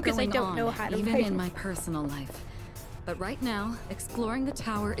issue because I don't know how to ride. Even in my personal life. But right now, exploring the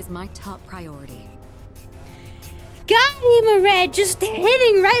tower is my top priority. God, Ema Red, just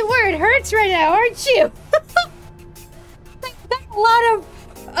hitting right where it hurts right now, aren't you? There's a lot of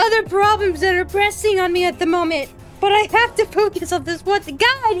other problems that are pressing on me at the moment, but I have to focus on this one.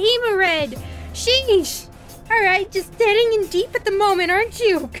 God, Ema Red, sheesh. All right, just hitting in deep at the moment, aren't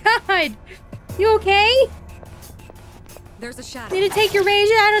you? God, you okay? There's a shadow. Need to take your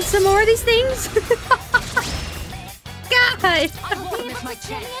rage out on some more of these things? God! I will be able to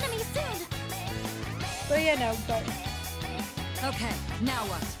kill the enemy soon. But yeah, no, but... Okay, now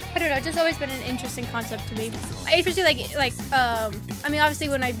what? I don't know, it's just always been an interesting concept to me. Especially I mean, obviously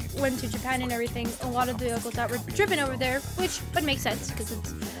when I went to Japan and everything, a lot of the vehicles that were driven over there, which would make sense because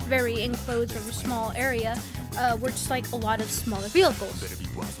it's very enclosed, very small area, were just like a lot of smaller vehicles.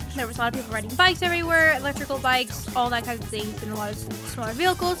 There was a lot of people riding bikes everywhere, electrical bikes, all that kind of things, and a lot of smaller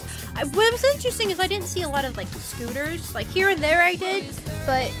vehicles. What was interesting is I didn't see a lot of like scooters. Like here and there I did,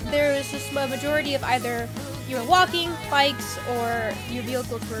 but there was just a majority of either you were walking, bikes, or your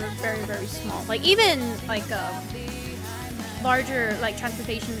vehicles were very, very small. Like even like larger like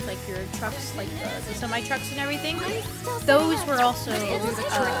transportation, like your trucks, like the semi trucks and everything. Those were also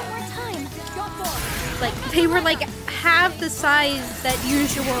like they were like half the size that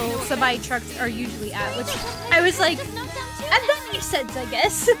usual semi trucks are usually at, which I was like, that makes sense, I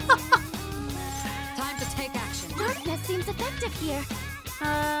guess. Time to take action. Darkness seems effective here.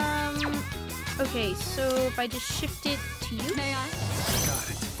 Okay, so if I just shift it to you. May I?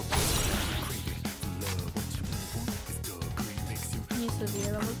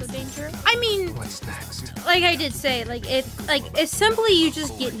 Severe levels of danger. I mean, What's next? like I did say, like if simply you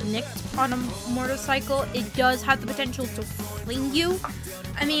just get nicked on a motorcycle, it does have the potential to fling you.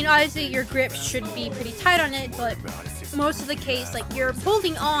 I mean, obviously your grip should be pretty tight on it, but most of the case, like you're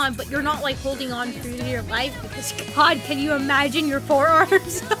holding on, but you're not like holding on through your life because God, can you imagine your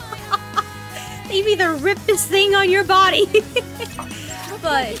forearms? They've either ripped this thing on your body.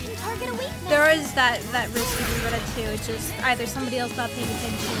 But there is that risk if you run it too. It's just either somebody else not paying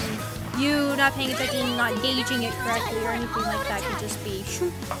attention, you not paying attention, not gauging it correctly, or anything like that could just be,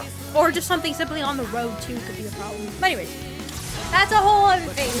 or just something simply on the road too could be a problem. But anyways, that's a whole other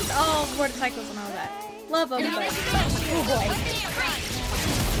thing. It's all motorcycles and all that. Love them, but oh boy.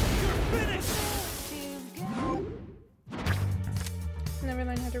 Never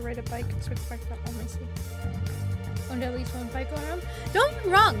learned how to ride a bike and switch back up on my sleep. Owned at least one bike going around. Don't get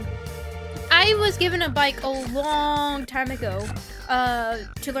me wrong. I was given a bike a long time ago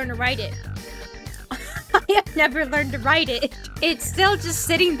to learn to ride it. I have never learned to ride it. It's still just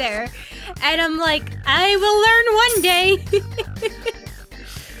sitting there. And I'm like, I will learn one day.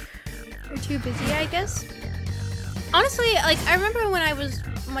 You're too busy, I guess. Honestly, like, I remember when I was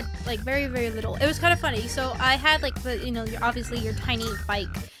very, very little. It was kind of funny. So I had like the, you know, obviously your tiny bike.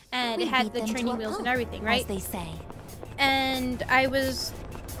 And it had the training wheels and everything, right? As they say. And I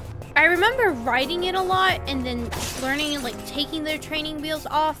remember riding it a lot and then learning and like taking the training wheels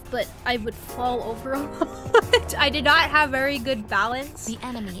off, but I would fall over a lot. I did not have very good balance. The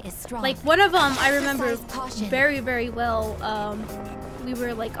enemy is strong. Like one of them I remember Exercise caution. very, very well. We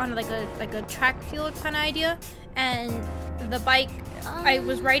were like on like a track field kind of idea, and the bike, I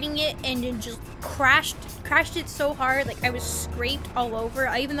was riding it and it just crashed it so hard, like I was scraped all over.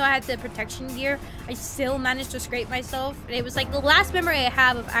 Even though I had the protection gear, I still managed to scrape myself. And it was like the last memory I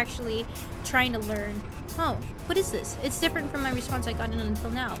have of actually trying to learn. Oh, what is this? It's different from my response I got in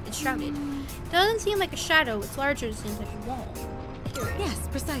until now. It's shrouded. Doesn't seem like a shadow. It's larger. It seems like a wall. Curious. Yes,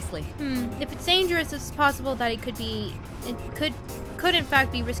 precisely. If it's dangerous, it's possible that it could in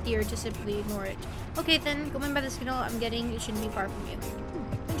fact be riskier to simply ignore it. Okay then, going by the signal I'm getting, it shouldn't be far from you.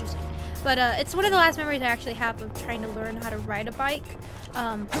 Interesting. But it's one of the last memories I actually have of trying to learn how to ride a bike.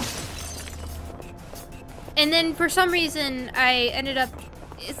 And then for some reason I ended up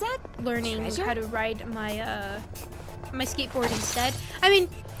learning how to ride my my skateboard instead. I mean,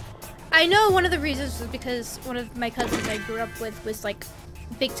 I know one of the reasons was because one of my cousins I grew up with was like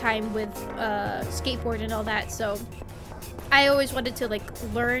big time with skateboard and all that, so I always wanted to like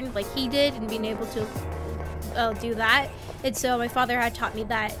learn like he did and being able to do that. And so my father had taught me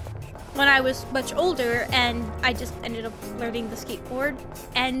that when I was much older, and I just ended up learning the skateboard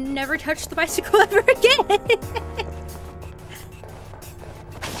and never touched the bicycle ever again.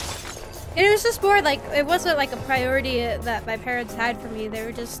 And it was just more like, it wasn't like a priority that my parents had for me. They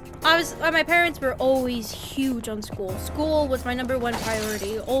were just, my parents were always huge on school. School was my #1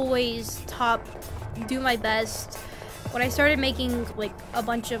 priority. Always top, do my best. When I started making like a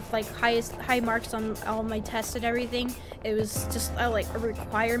bunch of like high marks on all my tests and everything, it was just like a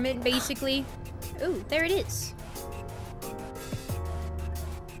requirement basically. Ooh, there it is.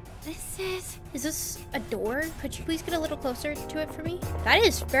 Is this a door? Could you please get a little closer to it for me? That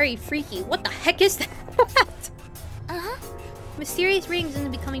is very freaky. What the heck is that? Mysterious rings seem to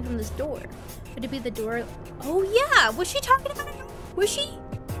be coming from this door. Could it be the door? Oh yeah, was she talking about it? Was she?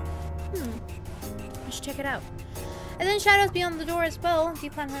 I should check it out. And then shadows beyond the door as well. If you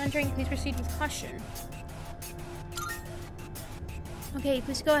plan on entering, please proceed with caution. Okay,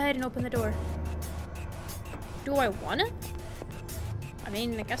 please go ahead and open the door. Do I wanna? I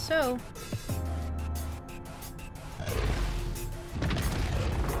mean, I guess so.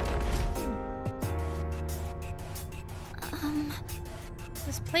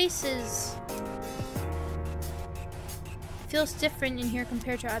 This place feels different in here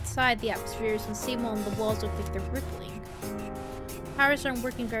compared to outside. The atmosphere is unstable and the walls look like they're rippling. Powers aren't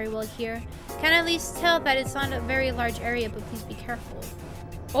working very well here. Can at least tell that it's not a very large area, but please be careful.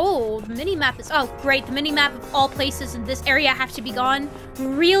 Oh, the mini-map is... Oh, great. The mini-map of all places in this area have to be gone.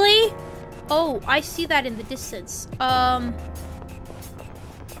 Really? Oh, I see that in the distance.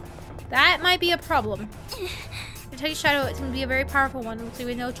 That might be a problem. Detect Shadow, it's going to be a very powerful one. Looks like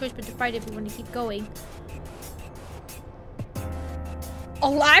we have no choice but to fight if we want to keep going.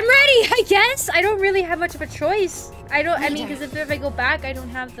 Oh, I'm ready, I guess. I don't really have much of a choice. I mean, because if I go back, I don't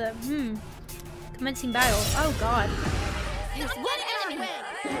have the, commencing battle. Oh, God. There's one enemy.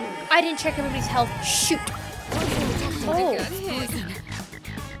 I didn't check everybody's health. Shoot. Oh.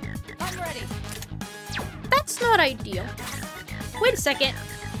 I'm ready. That's not ideal. Wait a second.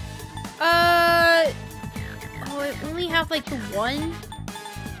 Oh, I only have, like, the one?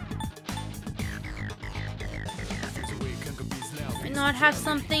 And not have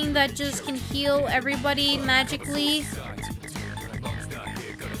something that just can heal everybody magically?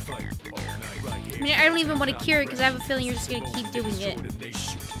 I mean, I don't even want to cure it because I have a feeling you're just going to keep doing it.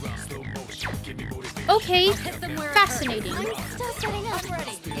 Okay, fascinating. I'm still setting up.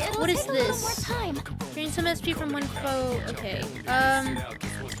 What is this? One more time. Drain some SP from one foe. Okay.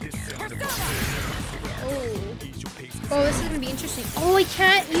 Oh, this is gonna be interesting. Oh, I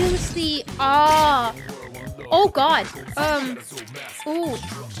can't use the Oh God.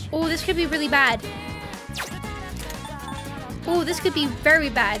 Oh, this could be really bad. Oh, this could be very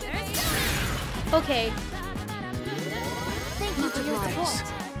bad. Okay. Thank you for your support.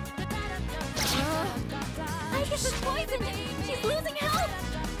 I guess it's poisoned. She's losing health.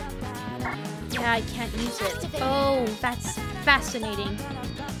 Yeah, I can't use it. Oh, that's fascinating.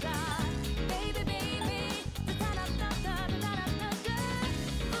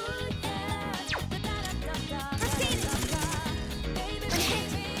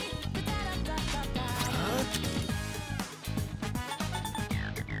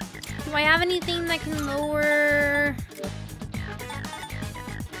 Do I have anything that can lower...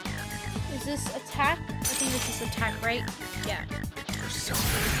 Is this attack? I think this is attack, right? Yeah.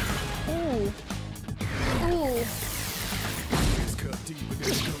 Ooh. Ooh.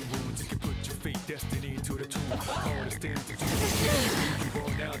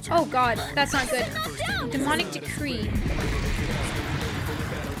 Oh God, that's not good. Demonic decree.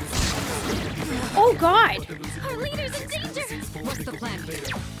 Oh God! Our leader's in danger. What's the plan? The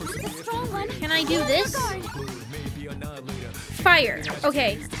strong one. Can I do this? Fire.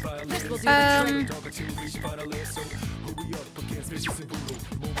 Okay. This will do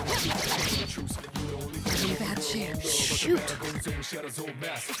bad chance. Shoot.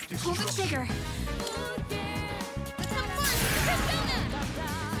 Pull the trigger.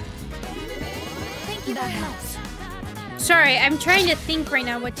 Thank you very much. Sorry, I'm trying to think right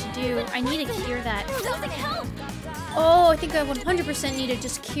now what to do. I need to cure that. We're losing health. Oh, I think I 100% need to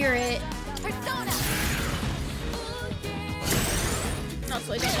just cure it. Persona.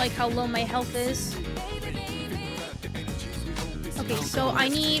 Also, I don't like how low my health is. Okay, so I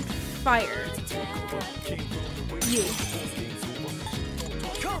need fire. You.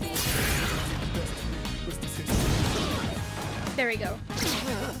 There we go.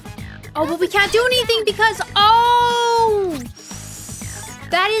 Oh, but we can't do anything because... Oh!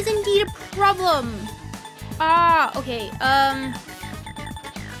 That is indeed a problem. Ah, okay. Do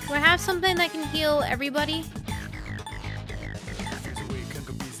I have something that can heal everybody?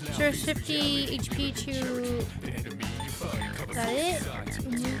 Sure, 50 HP to... Is that it?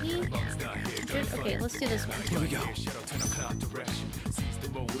 Maybe? Good. Okay, let's do this one. Here we go.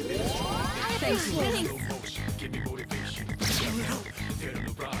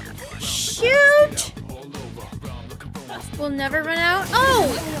 Shoot! We'll never run out.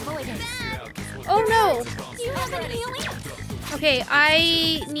 Oh! Oh no! Do you have any healing? Okay,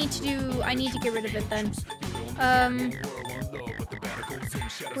 I need to get rid of it then.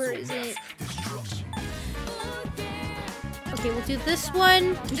 Where is it? Okay, we'll do this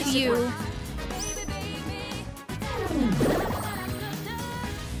one to you.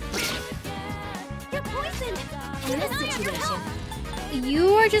 You're poisoned. In this situation.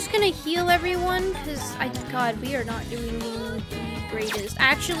 You are just gonna heal everyone, because God, we are not doing the greatest.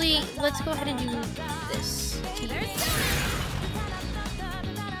 Actually, let's go ahead and do this. Thanks.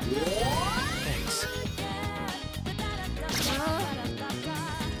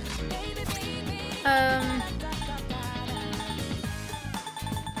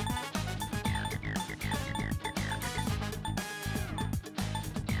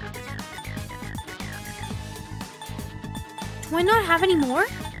 Do I not have any more?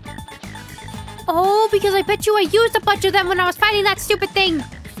 Oh, because I bet you I used a bunch of them when I was fighting that stupid thing.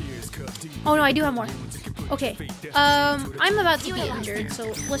 Oh no, I do have more. Okay. I'm about to be injured,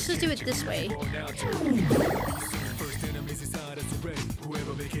 so let's just do it this way.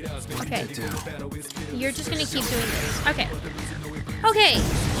 Okay. You're just gonna keep doing this. Okay. Okay.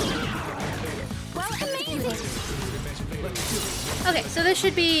 Okay, so this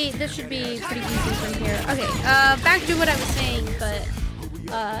should be pretty easy from here. Okay, back to what I was saying, but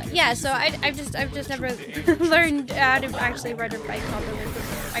yeah, so I've just never learned how to actually ride a bike properly.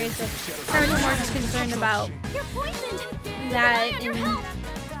 I guess I was more just concerned about that and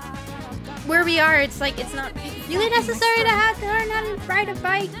where we are. It's like it's not really necessary to have to learn how to ride a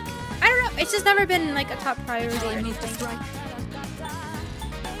bike. I don't know. It's just never been like a top priority or anything. So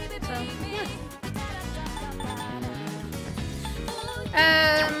yeah.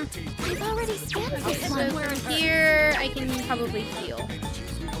 We've already scanned Okay, this so one. from here I can probably heal.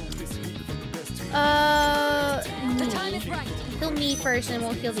 Heal me first and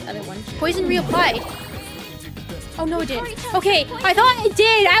we'll heal the other one. Poison reapplied. Oh no, it didn't. Okay, I thought it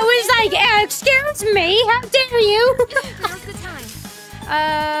did. I was like, excuse me, how dare you? Now's the time.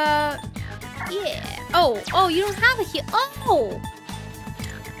 Yeah. Oh, you don't have a heal. Oh,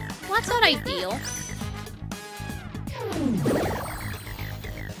 well, that's not ideal.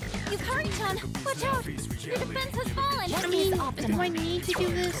 Yukari-chan, watch out! Your defense has fallen! I mean, do I need to do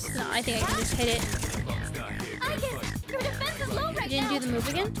this? No, I think I can just hit it. I guess your defense is low right He didn't now. do the move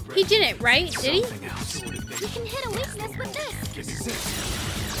again? He didn't, right? Did he? You can hit a weakness with this.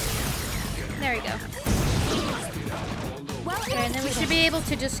 There we go. Well, Okay, and then we should be able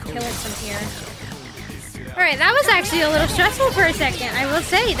to just kill it from here. Alright, that was actually a little stressful for a second. I will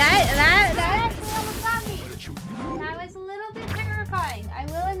say that actually almost got me. That was a little bit terrifying. I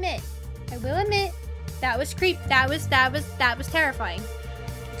will admit. That was that was terrifying.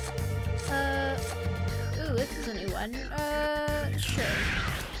 Ooh, this is a new one. Sure.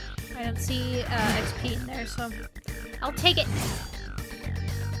 I don't see XP in there, so I'll take it.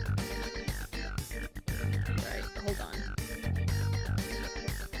 Alright, hold on.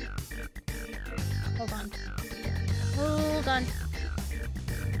 Hold on. Hold on.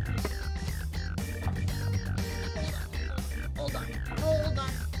 Hold on. Hold on.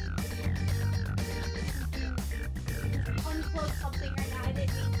 Unclose something right now. I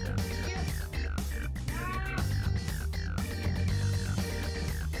didn't mean to.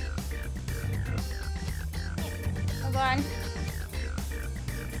 Hold on.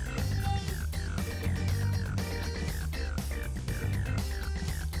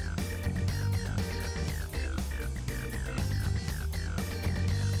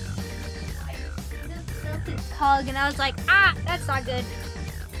 Hug and I was like, ah, that's not good.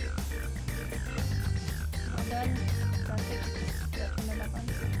 All done.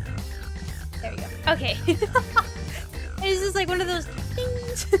 There you go. Okay. It's just like one of those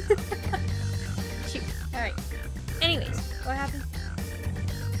things. Shoot. Alright. Anyways, what happened?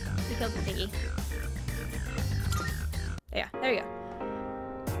 We killed the thingy. Yeah, there you go.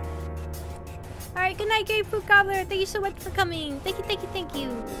 Alright, good night, Great Fruit Gobbler. Thank you so much for coming. Thank you, thank you, thank you.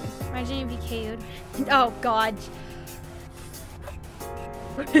 Imagine if you KO'd. Oh, God.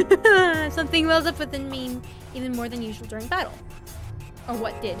 Something wells up within me even more than usual during battle. Or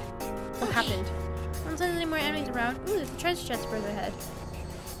what did? What happened? I don't see any more enemies around. Ooh, there's a treasure chest further ahead.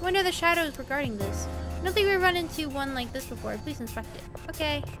 I wonder the shadows regarding this. I don't think we've run into one like this before. Please inspect it.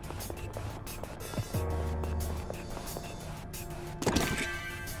 Okay.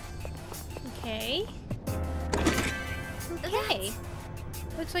 Okay. Okay.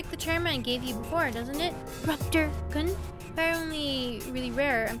 Looks like the chairman gave you before, doesn't it? Ruptor gun? Apparently really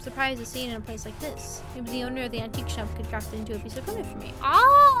rare. I'm surprised to see it in a place like this. Maybe the owner of the antique shop could craft it into a piece of equipment for me.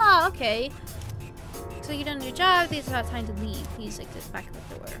 Ah, okay. So you've done your job. It's about time to leave. Please exit back of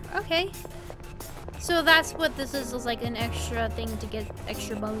the door. Okay. So that's what this is like an extra thing to get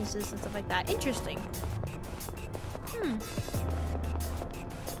extra bonuses and stuff like that. Interesting. Hmm.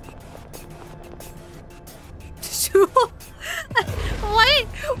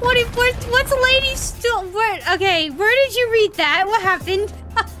 What? What's lady still? Where? Okay, where did you read that? What happened?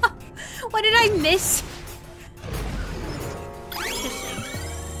 What did I miss?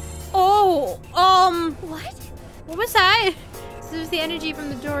 Oh, what? What was that? So there's the energy from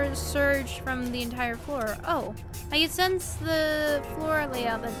the door surge from the entire floor. Oh, I can sense the floor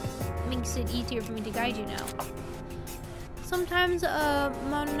layout that makes it easier for me to guide you now. Sometimes a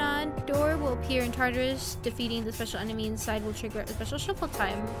monad door will appear in Tartarus. Defeating the special enemy inside will trigger a special shuffle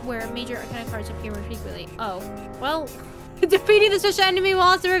time where major arcana cards appear more frequently. Oh, well, defeating the special enemy will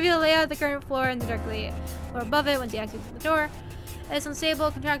also reveal the layout of the current floor and the dark layout or above it once you access the door. It's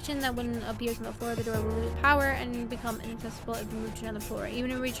unstable contraction that when appears on the floor, the door will lose power and become inaccessible if moved to another floor.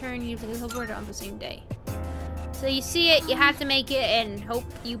 Even in return, using a teleporter on the same day. So you see it, you have to make it, and hope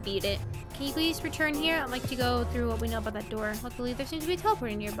you beat it. Can you please return here? I'd like to go through what we know about that door. Luckily, there seems to be a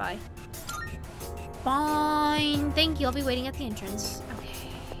teleporter nearby. Fine. Thank you. I'll be waiting at the entrance. Okay.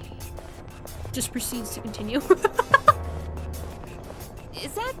 Just proceeds to continue.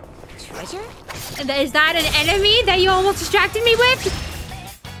 Is that treasure? And is that an enemy that you almost distracted me with?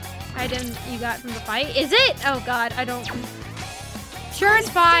 Item you got from the fight? Is it? Oh god, I don't... Sure, it's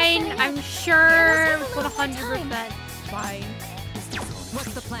fine. I'm sure 100% fine.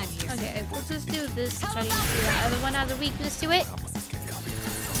 What's the plan here? Okay, let's just do this. Try to see that other one has a weakness to it.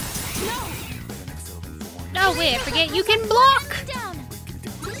 No, wait, I forget you can block!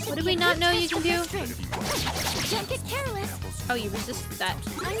 What did we not know you can do? Don't get careless. Oh, you resisted that.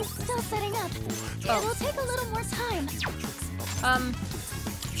 I'm still setting up. Oh. It'll take a little more time.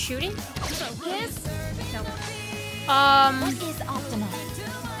 Shooting? Yes. No. What is optimal?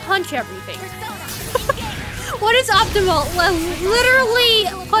 Punch everything. What is optimal? Well, literally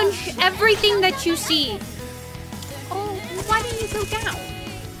punch everything that you see. Oh, why didn't you go down?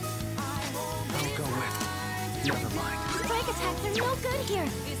 I'll go in. Never mind. Strike attacks are no good here.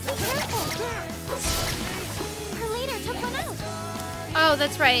 Be careful. Her leader took one out. Oh,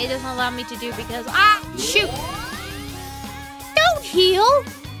 that's right. It doesn't allow me to do because... Ah! Shoot! Don't heal!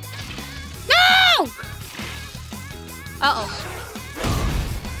 No! Uh-oh.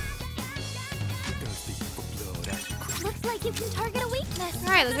 Looks like you can target a weakness.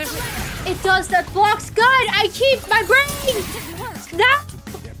 Alright, it does. That blocks good! I keep my brain! Didn't work. That...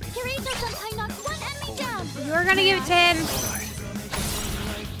 Your angel senpai knocked one enemy down. You're gonna give it to him.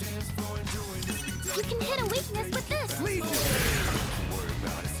 You can hit a weakness with this.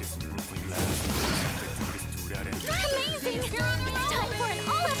 Amazing! Time for an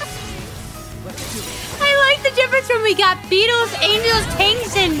all-out... I like the difference when we got beetles, angels,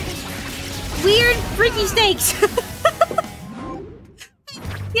 tanks, and weird freaky snakes.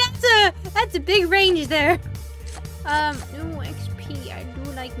 Yeah, that's a big range there. New XP. I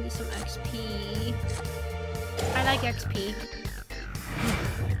do like me some XP. I like XP.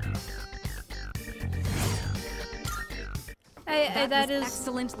 That is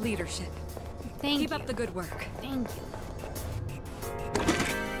excellent leadership. Thank Keep you. up the good work. Thank you.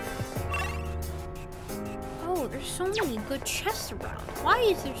 Oh, there's so many good chests around. Why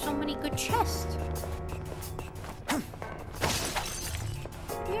is there so many good chests?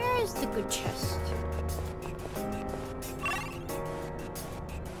 Where is the good chest?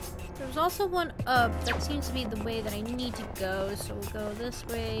 There's also one up. That seems to be the way that I need to go, so we'll go this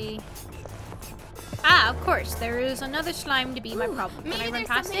way. Ah, of course. There is another slime to be my problem. Can I run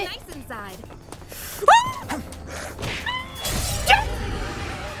past it? Nice inside.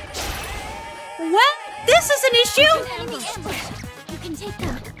 Well, this is an issue. Enemy ambush. You can take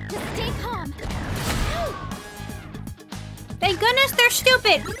them. Just stay calm. Thank goodness they're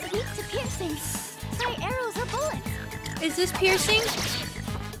stupid. It's weak to piercing. Try arrows or bullets. Is this piercing?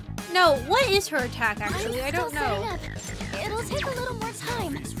 No, what is her attack actually? I don't know. It'll take a little more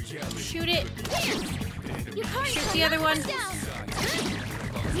time. Shoot it. You can't Shoot the other one. down.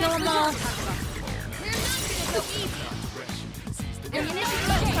 Kill them all. Ammunition.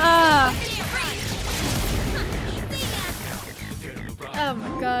 Ah. Oh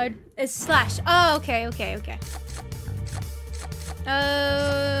my god. It's slash. Oh, okay.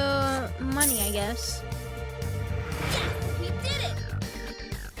 Money, I guess. We did it.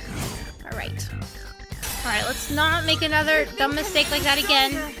 Alright, let's not make another dumb mistake like that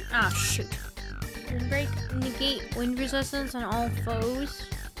again. Ah, shoot. Break, negate wind resistance on all foes.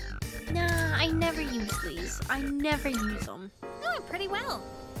 Nah, I never use these. I never use them. Doing pretty well.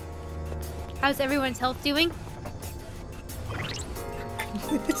 How's everyone's health doing?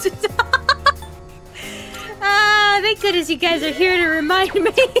 Ah, thank goodness you guys are here to remind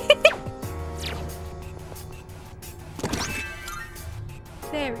me.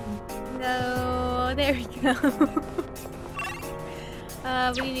 There we go. There we go.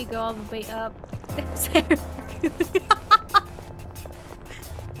 We need to go all the way up.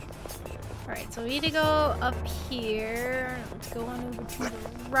 Alright, so we need to go up here. Let's go on over to the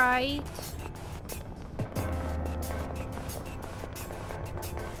right.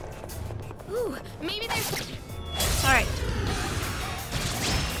 Ooh, maybe there's... Alright.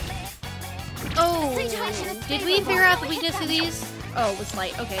 Oh, did we figure out the weakness of these? Oh, it was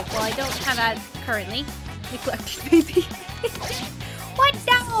light. Okay, well I don't have that currently. Neglected baby. What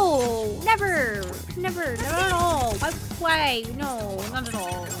now? No! Never! Never! Not at all! Why? No, not at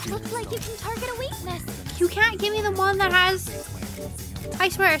all. Looks like you can target a weakness. You can't give me the one that has... I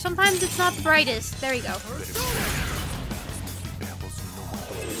swear, sometimes it's not the brightest. There we go.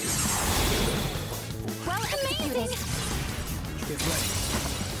 Well, amazing.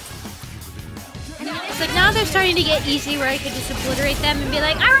 It's like now they're starting to get easy where I could just obliterate them and be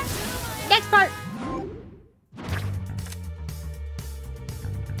like, alright, next part.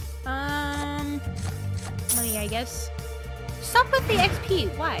 Money, I guess. Stop with the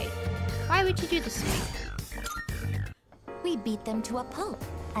XP. Why? Why would you do this to me? We beat them to a pulp,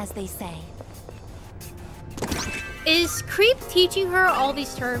 as they say. Is Creep teaching her all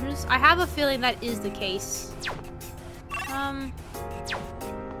these terms? I have a feeling that is the case.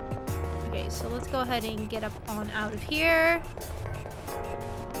 Okay, so let's go ahead and get up on out of here.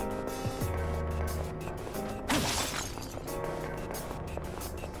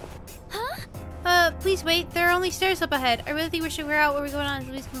 Please wait. There are only stairs up ahead. I really think we should figure out what we're going on.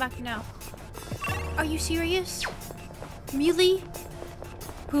 Please come back now. Are you serious? Really?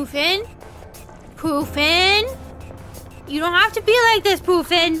 Poofin? Poofin? You don't have to be like this,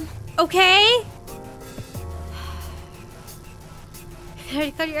 Poofin. Okay?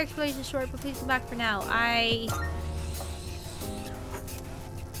 I cut your explanation short, but please come back for now.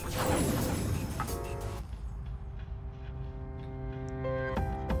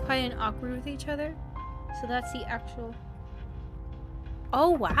 Quite awkward with each other. So that's the actual...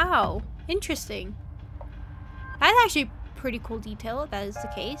 Oh, wow. Interesting. That's actually pretty cool detail if that is the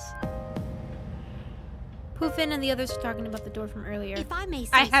case. Poofin and the others are talking about the door from earlier. If I may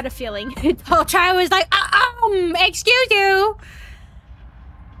say, I had a feeling. Tall Child was like, excuse you!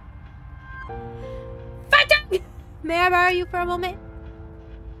 Fatum! May I borrow you for a moment?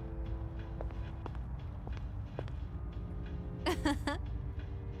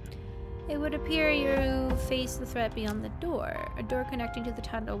 It would appear you face the threat beyond the door. A door connecting to the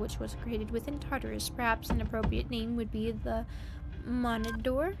tunnel which was created within Tartarus. Perhaps an appropriate name would be the Monad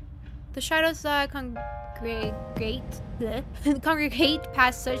Door. The shadows congregate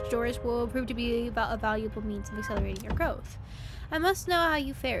past such doors will prove to be a valuable means of accelerating your growth. I must know how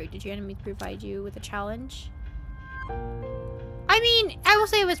you fared. Did your enemies provide you with a challenge? I mean, I will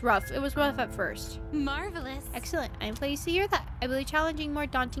say it was rough. It was rough at first. Marvelous. Excellent. I am pleased to hear that. I believe challenging more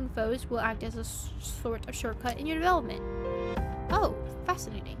daunting foes will act as a sort of shortcut in your development. Oh,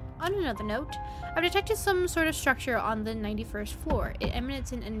 fascinating. On another note, I've detected some sort of structure on the 91st floor. It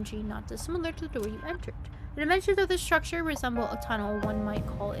emanates an energy not dissimilar to the door you entered. The dimensions of this structure resemble a tunnel. One might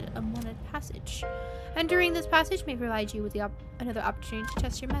call it a Monad passage. Entering this passage may provide you with another opportunity to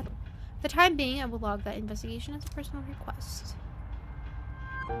test your mettle. For the time being, I will log that investigation as a personal request.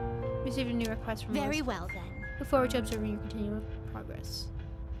 Received a new request from very well then. Look forward to observing your continual progress.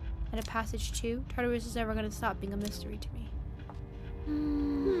 And a passage 2. Tartarus is never going to stop being a mystery to me.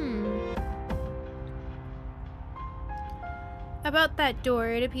 About that door,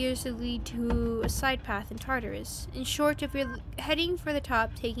 it appears to lead to a side path in Tartarus. In short, if you're heading for the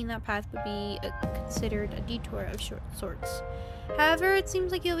top, taking that path would be considered a detour of sorts. However, it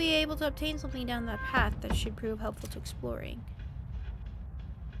seems like you'll be able to obtain something down that path that should prove helpful to exploring.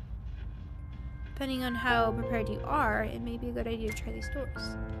 Depending on how prepared you are, it may be a good idea to try these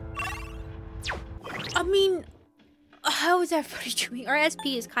doors. I mean, how is everybody doing? Our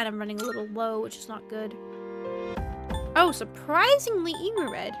SP is kind of running a little low, which is not good. Oh, surprisingly,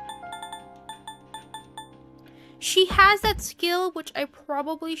 Red. She has that skill, which I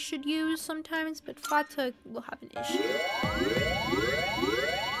probably should use sometimes, but Fatum will have an issue.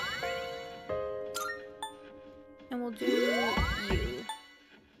 And we'll do you.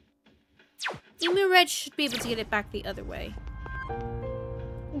 Red should be able to get it back the other way.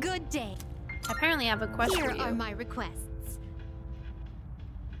 Good day. Apparently I have a quest Here for you. are my requests.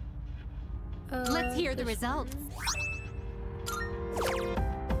 Let's hear the results.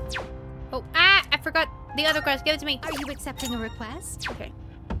 Oh, I forgot the other quest. Give it to me. Are you accepting a request? Okay.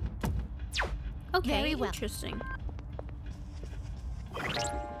 Okay, Very well. Interesting.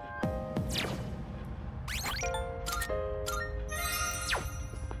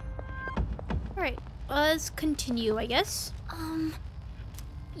 Alright, let's continue, I guess.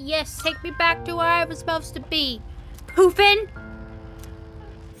 Yes, take me back to where I was supposed to be. Poofin!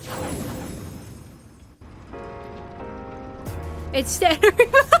 It's dead.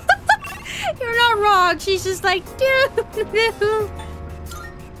 You're not wrong. She's just like, dude.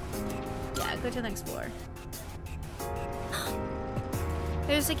 Yeah, go to the next floor.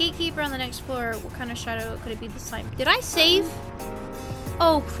 There's a gatekeeper on the next floor. What kind of shadow could it be this time? Did I save?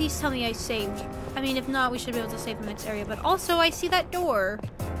 Oh, please tell me I saved. I mean, if not, we should be able to save the next area. But also, I see that door.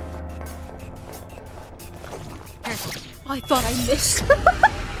 I thought I missed. I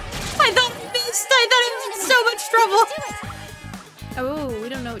thought I missed. I thought I was in so much trouble. Oh, we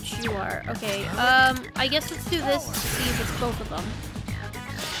don't know what you are. Okay, I guess let's do this to see if it's both of them.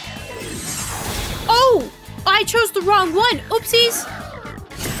 Oh! I chose the wrong one! Oopsies!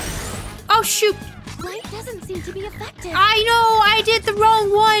 Oh, shoot! Light doesn't seem to be effective. I know! I did the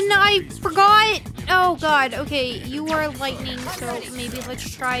wrong one! I forgot! Oh, God. Okay, you are lightning, so maybe let's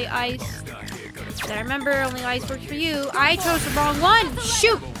try ice. Did I remember only ice works for you? I chose the wrong one!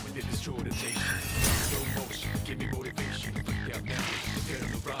 Shoot!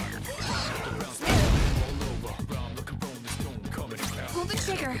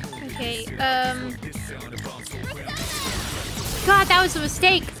 Okay, God, that was a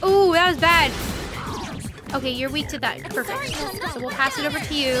mistake. Ooh, that was bad. Okay, you're weak to that. Perfect. So we'll pass it over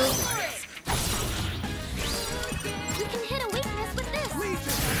to you. We can hit a weakness with this.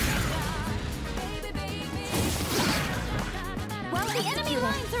 Well, the enemy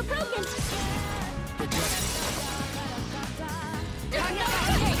lines are broken.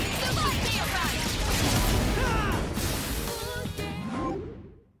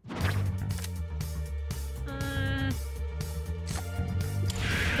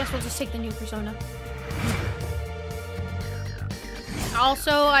 Guess we'll just take the new persona.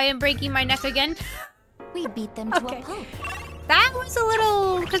 Also, I am breaking my neck again. We beat them to a pulp. That was a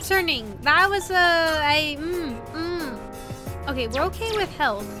little concerning. That was Okay, we're okay with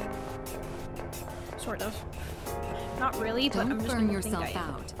health. Sort of. Not really, but Don't I'm just burn gonna think yourself I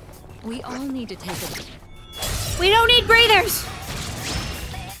am. out. We all need to take it. We don't need breathers!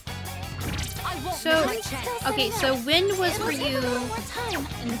 So, Still okay, setting so up. wind was for It'll take a you little more time.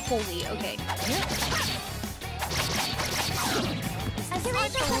 and holy, okay. As your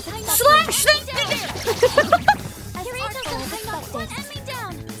angel says, I'm not Slash going them! As your angel says, I'm not one enemy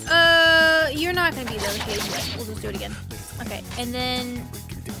down. You're not gonna be there, okay, but we'll just do it again. Okay, and then,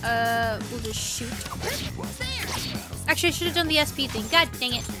 we'll just shoot. Actually, I should have done the SP thing. God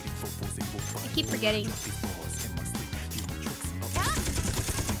dang it. I keep forgetting.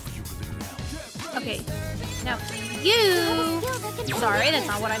 Okay, now you. Sorry, that's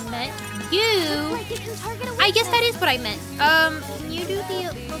not what I meant. You. Like it can target a I guess that weakness. is what I meant. Can you do the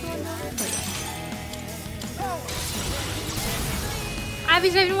other one? I've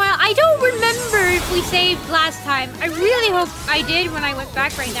been saving a while. I don't remember if we saved last time. I really hope I did when I went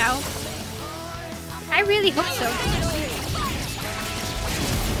back right now. I really hope so.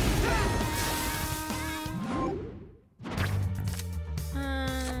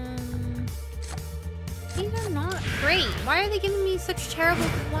 These are not great. Why are they giving me such terrible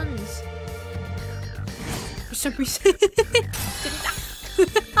ones? For some reason.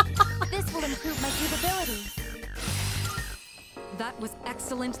 This will improve my capabilities. That was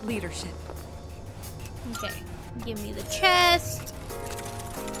excellent leadership. Okay, give me the chest.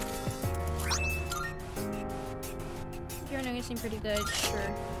 You're noticing pretty good,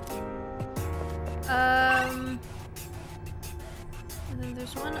 sure. And then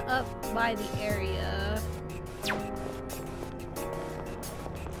there's one up by the area.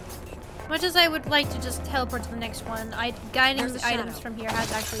 Much as I would like to just teleport to the next one, guiding There's a items shadow. from here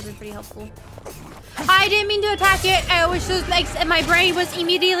has actually been pretty helpful. I didn't mean to attack it. I was just like, and my brain was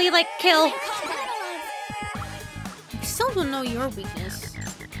immediately like, kill. I still don't know your weakness.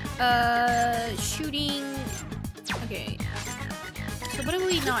 Shooting. Okay. So what do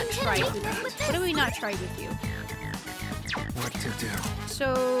we not try with you? What do we not try with you? What to do?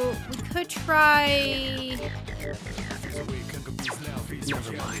 So we could try.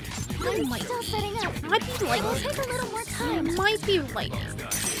 Never mind. I'm still setting up. Might be It'll lightning. take a little more time. Might be lightning.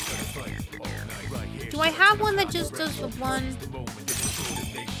 Do I have one that just does the one?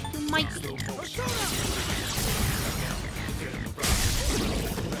 Might be.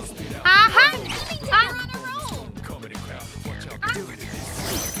 Aha!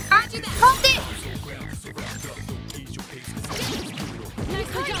 Hold it!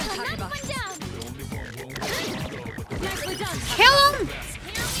 Nicely done, knock one down. Nicely done. Kill him!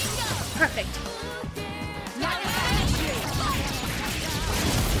 Perfect.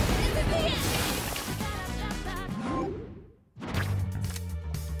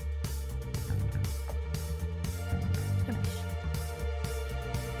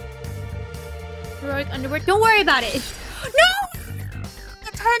 Heroic underwear. Don't worry about it. No!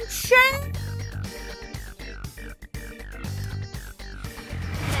 Attention!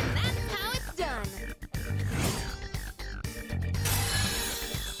 And that's how it's done.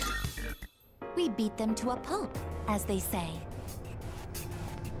 We beat them to a pulp, as they say.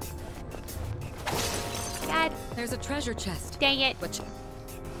 God There's a treasure chest. dang it. Which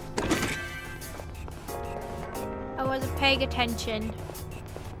Oh wasn't paying attention.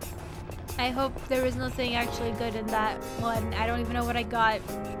 I hope there was nothing actually good in that one. I don't even know what I got.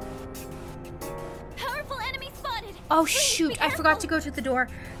 Powerful enemy spotted. Oh Please, shoot, be I forgot to careful. go to the door.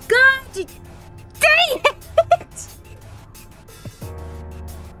 God dang it!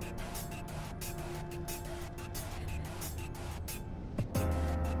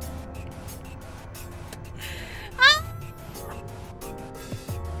 Ah!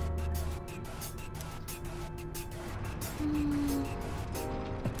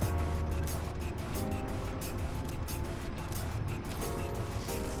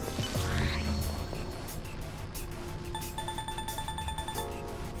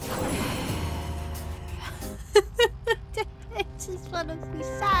 This is gonna be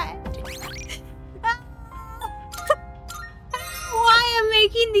sad. Why am I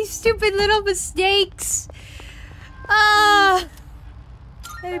making these stupid little mistakes? Ah,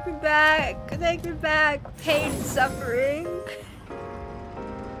 take me back. Take me back. Pain and suffering.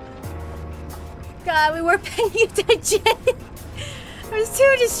 God, we weren't paying attention. I was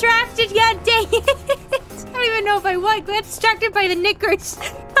too distracted. God dang it. I don't even know if I was. Got distracted by the knickers.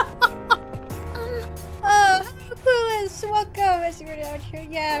 Oh, clueless. Welcome. As you're out here.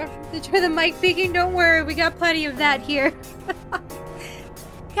 Yeah, the mic picking. Don't worry. We got plenty of that here.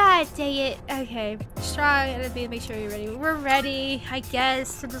 God dang it. Okay. Just try to make sure you're ready. We're ready, I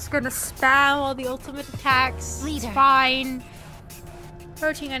guess. I'm just gonna spam all the ultimate attacks. Leader. It's fine.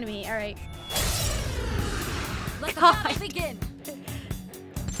 Approaching enemy. Alright. Let the battle begin.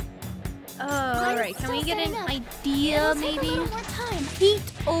 Alright, can we get an idea It'll take a maybe? little more time. Heat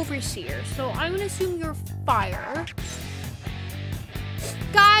Overseer. So I'm gonna assume you're fire.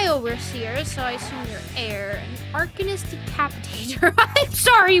 Sky Overseer, so I assume you're air. And Arcanist Decapitator. I'm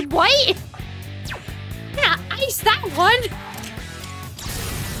sorry, what? Yeah, ice that one.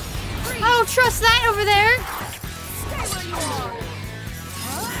 I don't trust that over there.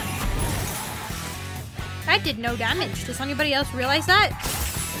 That did no damage. Does anybody else realize that?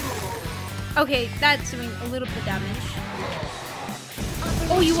 Okay, that's doing a little bit of damage.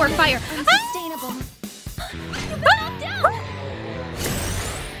 Oh, you are fire. Unsustainable.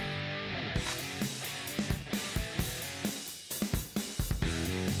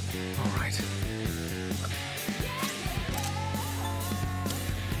 All right.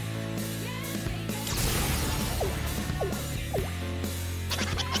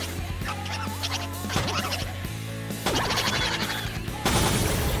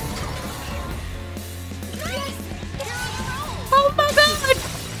 Oh my god!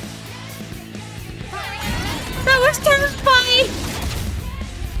 That was terrifying!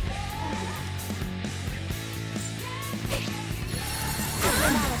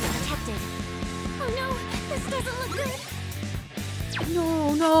 Oh no, this doesn't look good.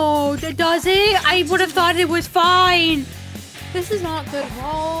 No, does it? I would have thought it was fine. This is not good at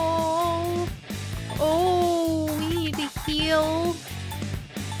all. Oh, we need to heal.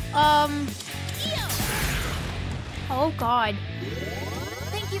 Oh god.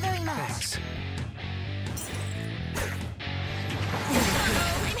 Thank you very much. Thanks.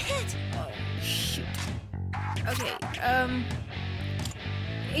 Shoot. Okay,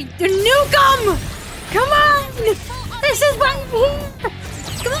 the Nukem! Come on! This is why I'm here!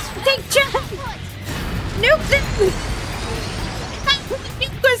 Come on, take charge! Nuke them! That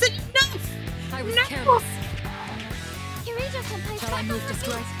wasn't enough! I was No! careless. Kirito-senpai, Shall I move to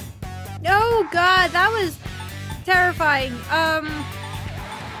strike? Oh god, that was terrifying.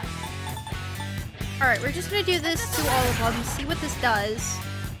 Alright, we're just gonna do this to all of them, see what this does.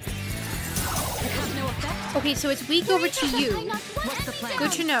 It has no effect. Okay, so it's weak over to you. What's the plan?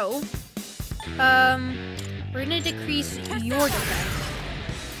 Good to know. We're gonna decrease your defense.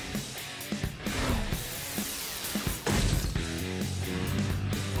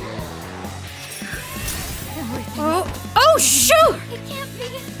 Oh shoot! It can't be!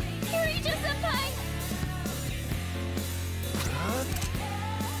 Kirito-senpai!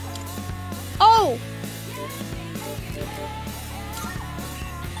 Oh!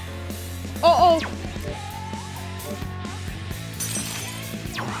 Oh!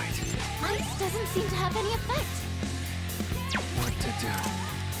 All right. Ice doesn't seem to have any effect. What to do?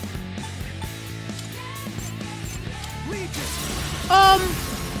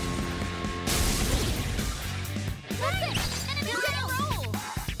 That's it! Enemy roll!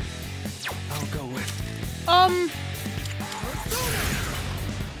 I'll go with.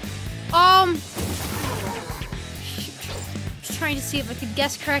 Just trying to see if I could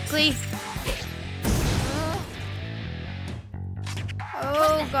guess correctly.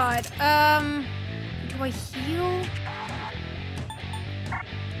 Oh god. Do I heal?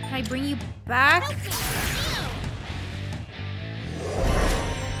 Can I bring you back?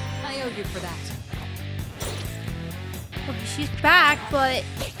 you for that. Okay, she's back, but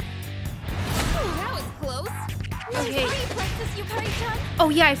Oh, that was close. okay. Yukari-chan. Oh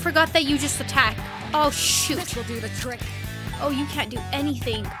yeah, I forgot that you just attack. Oh shoot. This will do the trick. Oh, you can't do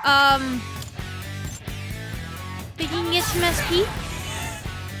anything. Think you can get some SP?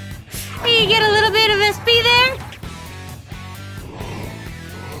 Hey, you get a little bit of SP there?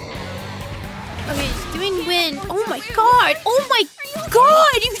 Okay, it's doing wind. Oh my god! Oh my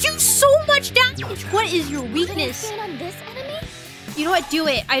god! You do so much damage! What is your weakness? Stand on this enemy? You know what? Do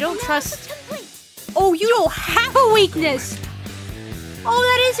it. I don't trust. Complete. Oh, you don't have a weakness! Oh,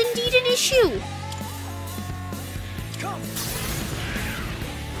 that is indeed an issue.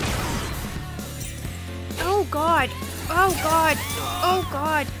 Oh god. Oh god. Oh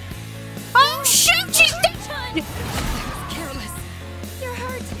god. Oh shoot! She's dead! Careless. You're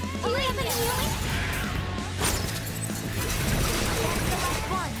hurt. Do you have any healing?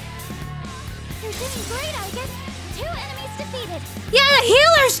 One. You're doing great, I guess. 2 enemies defeated. Yeah, the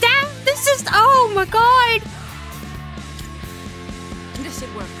healer's down! This is... Oh my god! This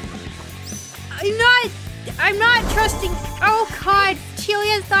should work. I'm not trusting... Oh god. She only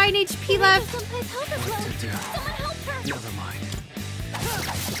has 9 HP left. Someplace help is What low. to do? Someone help her. Never mind.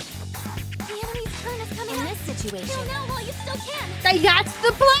 The enemy's turn is coming. In this situation. Heal now while you still can. That's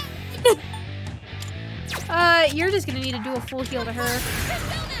the plan! You're just gonna need to do a full heal to her.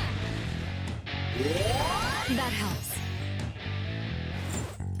 That helps.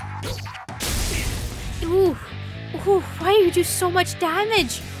 Ooh. Ooh, why do you do so much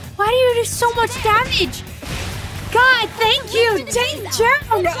damage? Why do you do so much damage? God, thank you! Take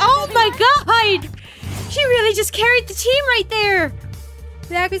down! Oh my god! She really just carried the team right there!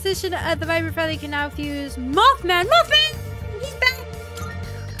 The acquisition of the Viper Feather can now fuse Mothman! Mothman! He's back!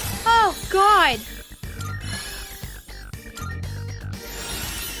 Oh god!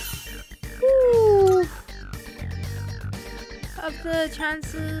 Ooh. Of the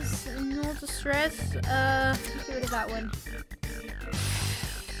chances, no distress. Let's get rid of that one.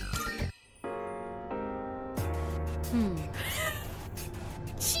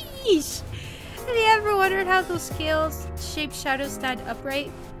 Sheesh! Have you ever wondered how those scales shape shadows stand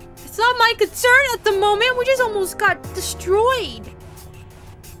upright? It's not my concern at the moment. We just almost got destroyed.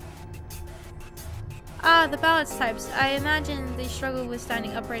 Ah, the balance types. I imagine they struggle with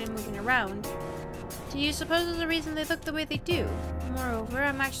standing upright and moving around. Do you suppose there's a reason they look the way they do? Moreover,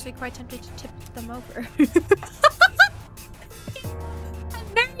 I'm actually quite tempted to tip them over. I'm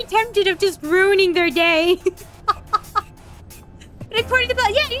very tempted of just ruining their day. But according to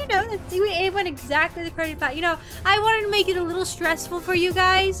that, yeah, you know, it went exactly according to that. You know, I wanted to make it a little stressful for you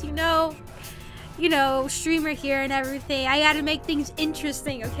guys, you know, streamer here and everything. I gotta make things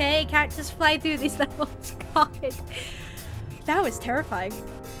interesting, okay? I can't just fly through these levels. God. That was terrifying.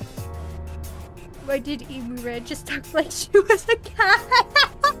 Why did Emu Red just talk like she was a cat?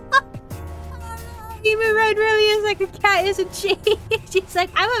 Emu Red really is like a cat, isn't she? She's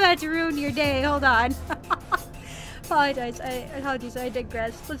like, I'm about to ruin your day. Hold on. Apologies, I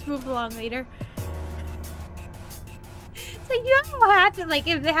digress. Let's move along later. It's like, you know what happens, like,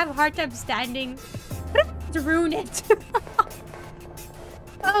 if they have a hard time standing, what if I have to ruin it?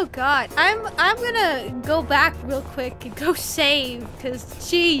 Oh god, I'm gonna go back real quick and go save, because,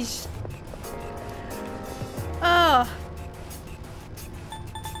 jeez. Oh,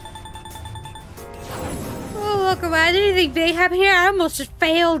 look around. Anything big happen here? I almost just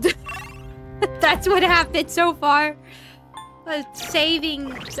failed. That's what happened so far.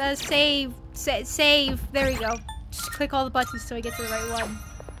 Save. There we go. Just click all the buttons till I get to the right one.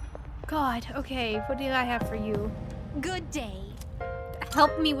 God, okay. What do I have for you? Good day.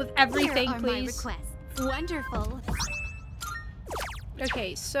 Help me with everything, Here are please. my requests. Wonderful.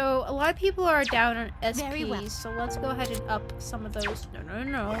 Okay, so a lot of people are down on Very SP, well. so let's go ahead and up some of those.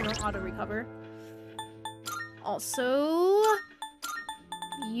 No, auto recover. Also,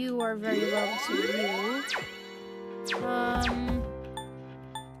 you are very low, so you.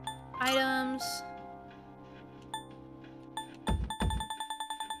 Items.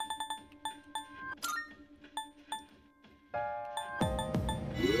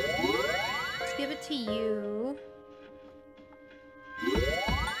 Let's give it to you.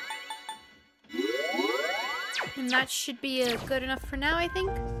 And that should be good enough for now, I think.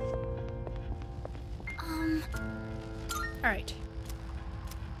 Alright.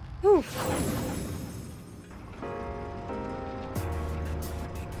 Oof.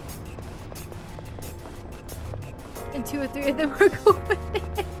 And 2 or 3 of them were going.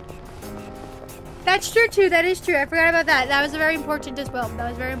 That's true too, that is true. I forgot about that. That was very important as well. That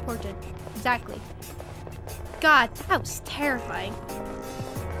was very important. Exactly. God, that was terrifying.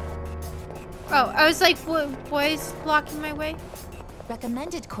 Oh, I was like, what is blocking my way?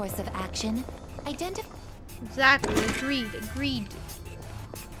 Recommended course of action. Identify. Exactly. Agreed.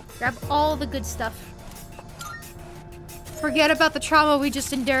 Grab all the good stuff. Forget about the trauma we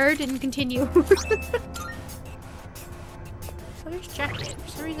just endured and continue. So there's jacket.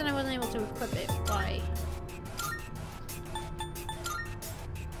 For some reason I wasn't able to equip it. Why?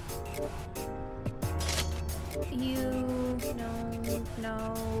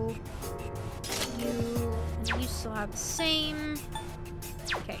 No. You still have the same.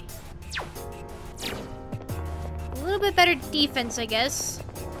 Okay. A little bit better defense, I guess.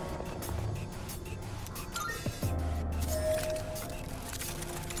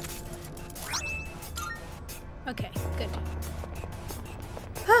 Okay, good.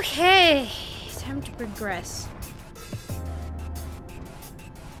 Okay, time to progress.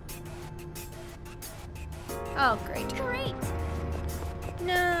 Oh, great. Great.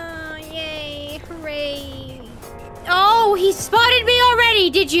 No, yay, hooray. Oh, he spotted me already,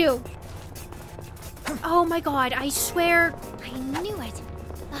 did you? Oh my god, I swear. I knew it.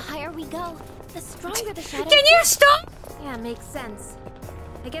 The higher we go, the stronger the shadow. Can you stop? Yeah, makes sense.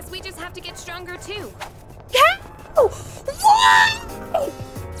 I guess we just have to get stronger too. How? Why?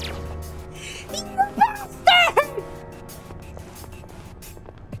 You bastard!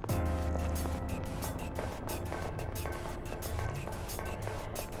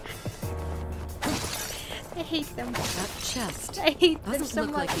 I hate them. That chest I hate them doesn't so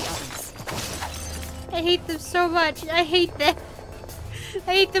look much. like the others. I hate them so much. I hate them.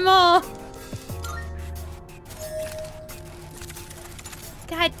 I hate them all.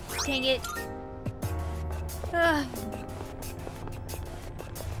 God dang it. Ugh.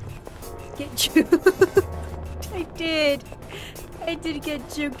 Get juked. I did. I did get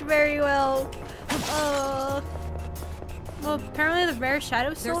juked very well. Oh. Well, apparently the rare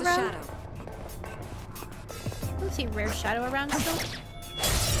shadow's still There's a around. shadow. I don't see rare shadow around still.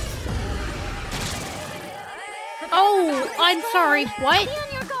 Oh, I'm sorry. What? Be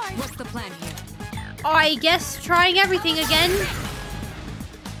on your guard. What's the plan here? I guess trying everything again.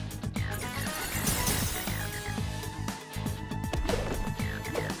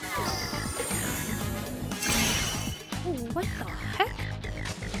 Oh, what the heck?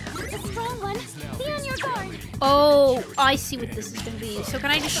 It's a strong one. Be on your guard. Oh, I see what this is gonna be. So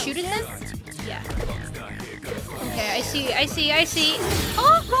can I just shoot it then? Yeah. Okay, I see.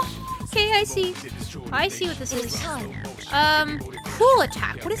 Oh, okay, I see. I see what this is. Cool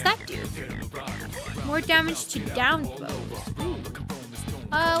attack. What does that do? More damage to down foes. Ooh.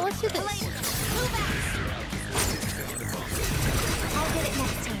 Let's do this. I'll get it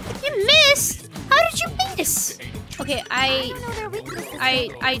next time. You missed? How did you miss? Okay, I know their weaknesses.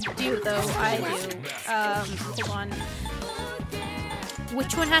 I do though. I do. Hold on.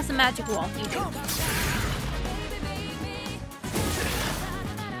 Which one has the magic wall? You do.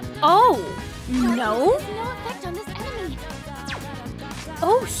 Oh no! There's no effect on this enemy.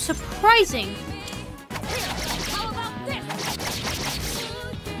 Oh, surprising. How about this?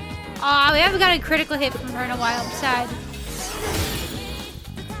 We haven't got a critical hit from her in a while. I'm sad.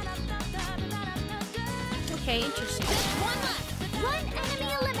 Okay, interesting. One left. One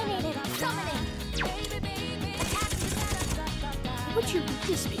enemy eliminated. Summoning. What would your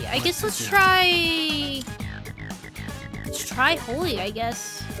weakness be? I guess let's try. Let's try holy, I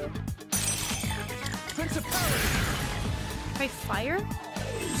guess. Try fire?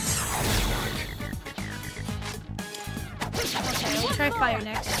 Okay, we'll try fire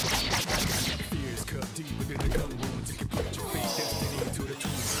next.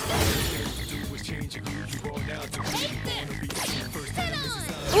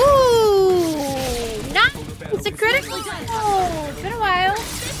 Ooh! Nice! It's a critical! Oh, it's been a while.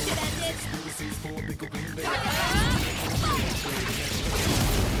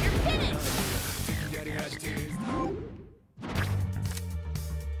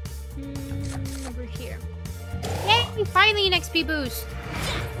 Over here. Yay! Finally an XP boost.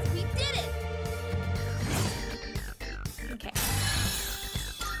 We did it. Okay.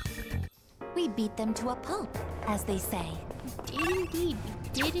 We beat them to a pulp, as they say. Did indeed. We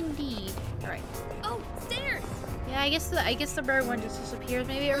did indeed. Alright. Oh, stairs. Yeah, I guess the rare one just disappears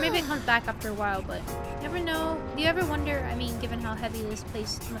maybe, or maybe it comes back after a while, but you never know. Do you ever wonder, I mean, given how heavy this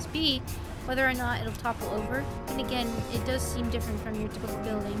place must be, whether or not it'll topple over? And again, it does seem different from your typical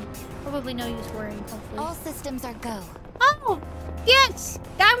building. Probably no use worrying, hopefully. All systems are go. Oh, yes!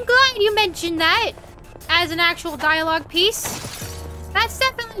 I'm glad you mentioned that as an actual dialogue piece. That's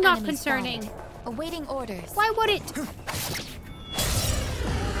definitely not Enemy concerning. spotted. Awaiting orders. Why would it?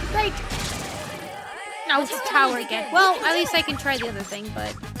 Great. Now it's a tower again. Well, at least I can try the other thing,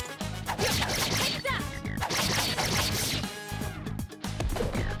 but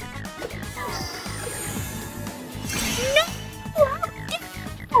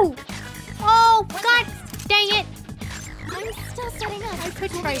No! Oh, God dang it! I'm still setting up. I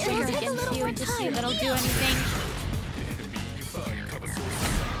could try It'll figure take a against little you more and just see if time. that'll do anything.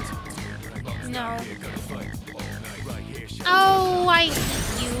 No. Oh, I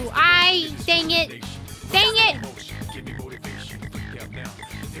hate you. Dang it. Dang it!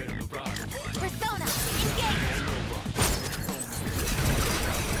 Persona, engage.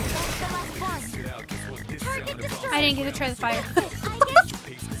 That's the last one. Target destroyed. I didn't get to try the fire. I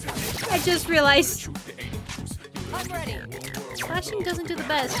guess I just realized. I'm ready. Slashing doesn't do the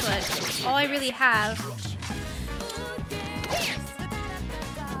best, but all I really have.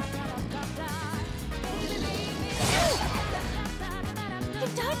 You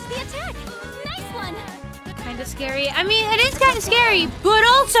dodged the attack. Nice one. Kinda scary. I mean, it is kinda scary, but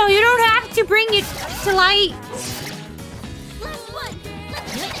also you don't have to bring it to light. Last one.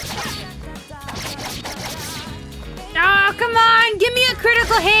 Oh, come on! Give me a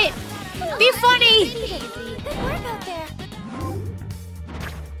critical hit! Be funny! Good work out there.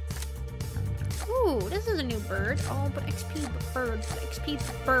 Ooh, this is a new bird. Oh, but XP bird. XP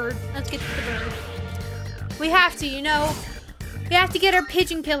bird. Let's get to the bird. We have to, you know. We have to get our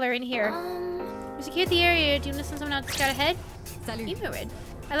pigeon killer in here. Secure the area. Do you listen to someone else got ahead? Salut. You know it.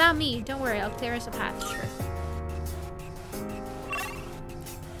 Allow me. Don't worry. I'll clear us a path. Sure.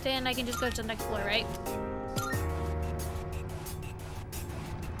 Then I can just go to the next floor, right?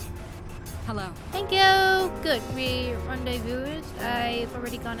 Hello. Thank you. Good. We rendezvous. I've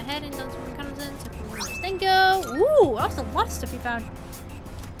already gone ahead and done some reconnaissance. Thank you. Ooh, that was a lot of stuff you found.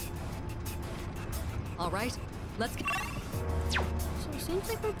 All right. Let's get. So it seems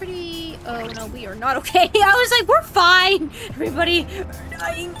like we're pretty... Oh, no, we are not okay. I was like, we're fine. Everybody, we're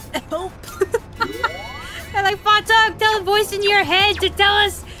dying. Help. I like, Fatum, tell a voice in your head to tell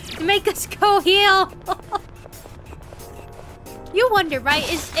us, to make us go heal. You wonder, right?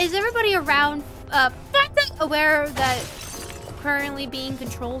 Is everybody around aware that currently being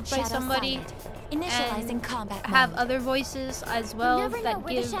controlled by Shadow somebody sighted. Initializing combat have mode. other voices as well never know that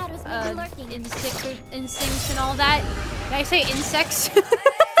where the give shadows may be lurking. instincts and all that? Did I say insects?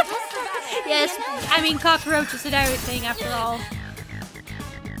 Yes, I mean cockroaches and everything after all.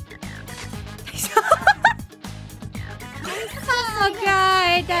 Oh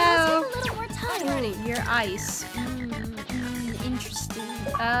god, no. It'll take a little more time. Ooh, your ice. Interesting.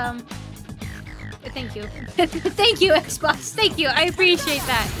 Thank you. Thank you, Xbox. Thank you. I appreciate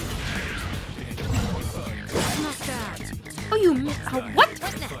that. Not bad. Oh, you. What?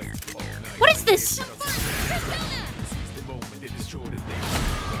 What is this?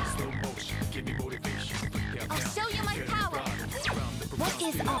 I'll show you my power. What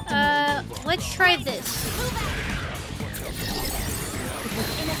is optimal? Let's try this.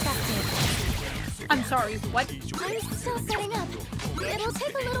 Ineffective. I'm sorry, what? I'm still setting up. It'll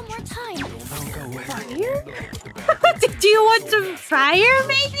take a little more time. I'll go with Fire? Do you want some fire,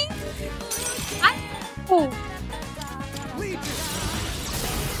 maybe? Oh.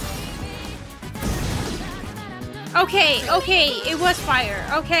 Okay, it was fire.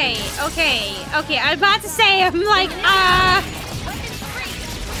 Okay. I was about to say, I'm like,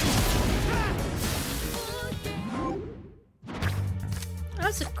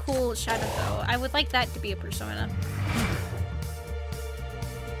 That's a cool shadow, though. I would like that to be a persona.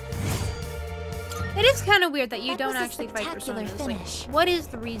 It is kind of weird that you That don't was a actually fight spectacular personas. Like, finish. what is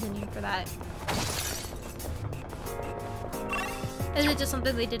the reasoning for that? Is it just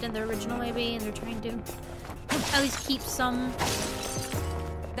something they did in the original, maybe, and they're trying to at least keep some?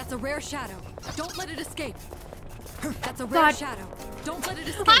 That's a rare shadow. Don't let it escape. That's a God. rare shadow. Don't let it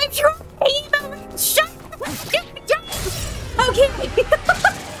escape. I'm trying. Shut up. Okay.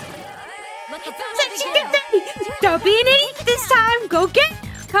 Let the Don't be an idiot this time. Go get.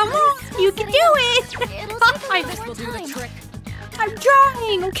 Come on, you can do it. It'll take a I'm, little will do more the time. trick. I'm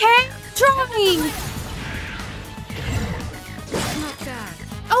trying. Okay, trying. Not bad.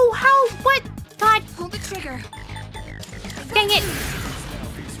 Oh, how? What? God. Pull the trigger. Dang it.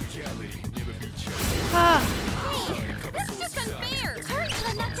 Ah. This is just unfair. Hurry,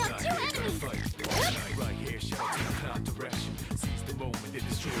 I knocked out 2 enemies.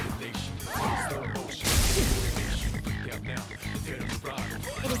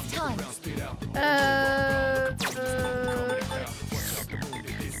 It is time.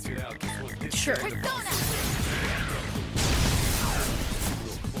 Sure.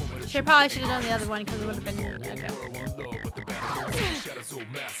 Probably should have done the other one because it would have been okay.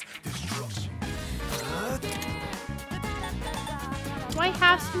 I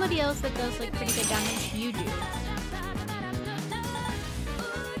have somebody else that does like pretty good damage? You do.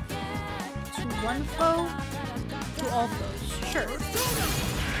 To one foe, to all foes. Sure.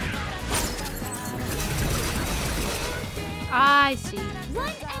 I see.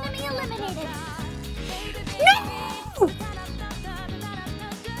 One enemy eliminated. No!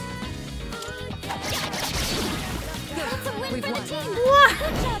 That's a win We've for the won. team. What?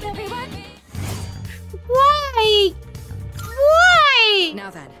 Good job, everyone. Why? Why? Now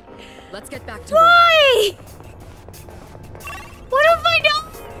then, let's get back to work. Why? What have I done?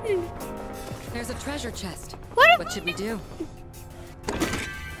 There's a treasure chest. What should we do?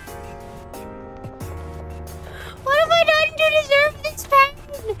 What have I done to deserve this pain?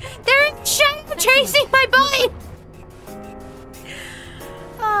 There's a shadow chasing my body.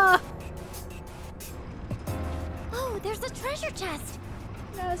 Oh, there's a treasure chest.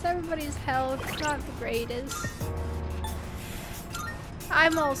 That's everybody's health. Not the greatest.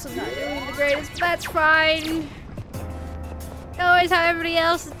 I'm also not doing the greatest, but that's fine. Always how everybody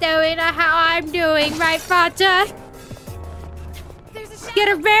else is doing, not how I'm doing, right, Fatum? There's a shadow. Get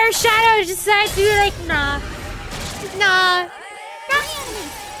a rare shadow, just decide to be like, nah. Nah.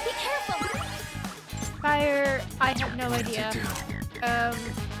 Enemies. Be careful. Fire, I have no idea. to do.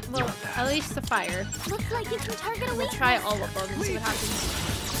 Well, at least the fire. Looks like you can target a We'll weakness. try all of them and see what happens.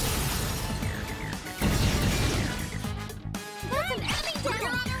 That's an enemy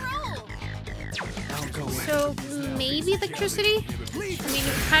down. I'll go with So, maybe electricity? I mean,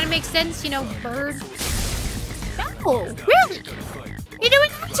 it kind of makes sense, you know, bird. Oh, really? You're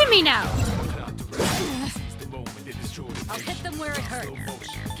doing that to me now. I'll hit them where it hurts.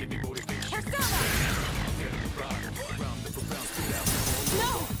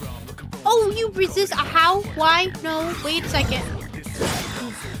 Oh, you resist? How? Why? No, wait a second.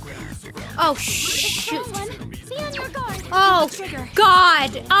 Oh, shoot. Someone, be on your guard. Oh,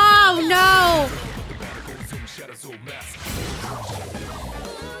 God. Oh, no.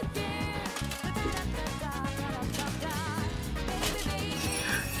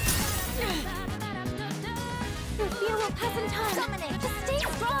 Your fear will pass in time. Summoning. Just stay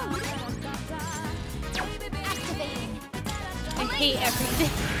strong. Activating. I hate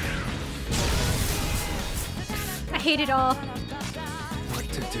everything. I hate it all. what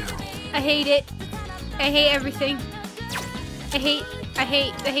to do. I hate it. I hate everything. I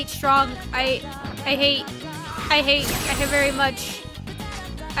hate strong. I hate very much.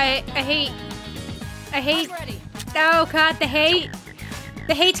 I hate. Oh God, the hate.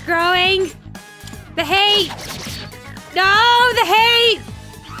 The hate's growing. The hate. No, the hate.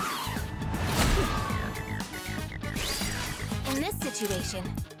 In this situation,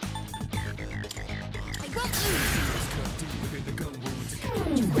 I got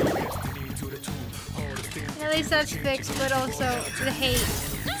At least that's fixed, but also the hate.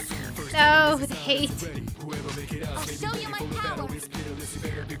 No, the hate. I'll show you my power.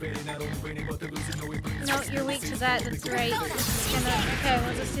 No, you're weak to that. That's right. Just gonna. Okay,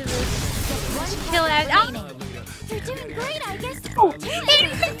 we'll just do this. One Kill it. remaining. Oh! You're doing great, I guess. Oh,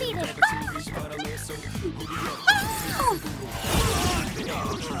 defeated.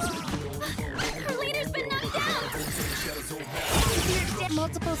 Her leader's been knocked down.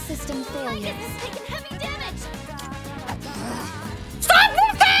 Multiple system failures. Has taken heavy damage. Stop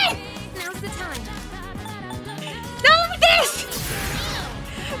moving! Now's the time. No, this!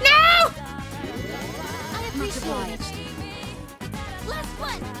 No! I appreciate it. Last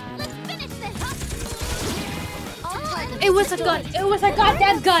one. Let's finish this. All targets It was a gun. It was a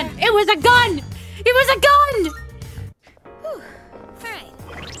goddamn gun. It was a gun. It was a gun. All right.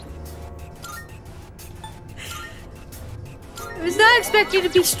 I was not expecting to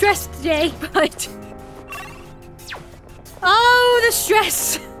be stressed today, but oh, the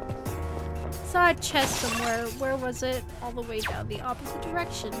stress. Saw a chest somewhere. Where was it? All the way down the opposite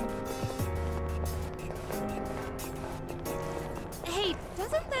direction. Hey,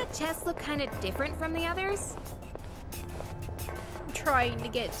 doesn't that chest look kind of different from the others? I'm trying to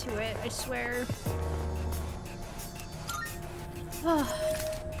get to it, I swear. Oh,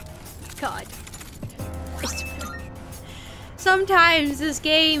 God. I swear. Sometimes this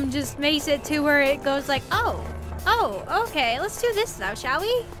game just makes it to where it goes like, oh, okay, let's do this now, shall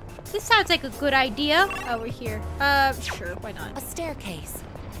we? This sounds like a good idea. Oh, we're here. Sure, why not? A staircase.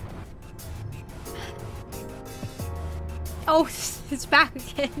 Oh, it's back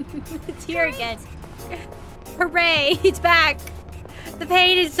again. It's here again. Hooray, it's back. The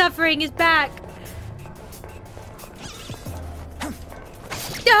pain and suffering is back.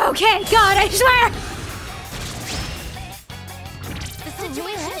 Okay, God, I swear. The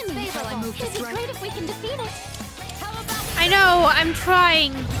situation is favorable. It'd be great if we can defeat it. How about I know, I'm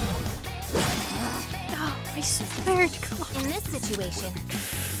trying. Oh, I swear to God. In this situation,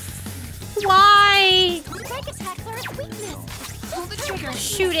 Why? Strike attacks are its weakness. Pull the trigger.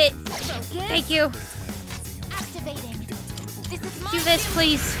 Shoot it. Thank you. Activating. This is my Do this,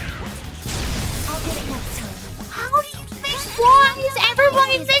 please. I'll get it next time. How do you miss? Why is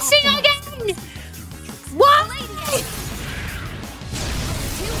everybody missing again? What? 2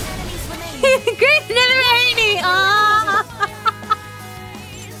 enemies remain. Great, another enemy.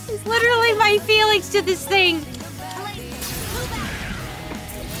 It's literally my feelings to this thing.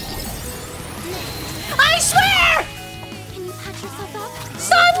 I swear! Can you patch yourself up?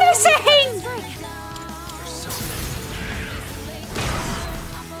 Stop missing!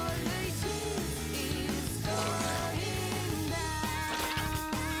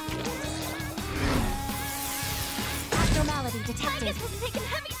 Abnormality detected. Tigus has taken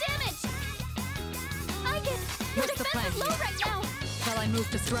heavy damage. Tigus, your What's the defense plan is low here? right now. Shall I move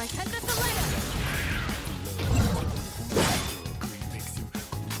to strike? Head this later.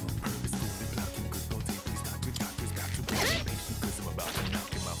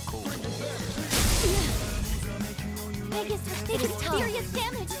 Tigus has taken serious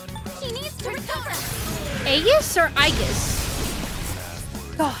damage. He needs to recover. Aegis or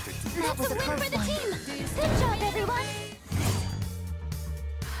Aegis? God. That was a Win close for the one. team. Good job, everyone.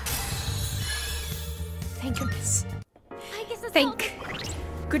 Thank goodness. Tigus is Thank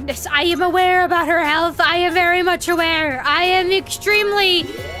goodness. I am aware about her health. I am very much aware. I am extremely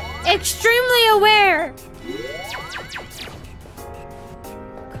aware.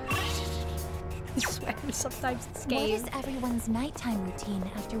 I swear, sometimes this What game. is everyone's nighttime routine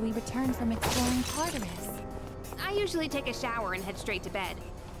after we return from exploring Tartarus? I usually take a shower and head straight to bed.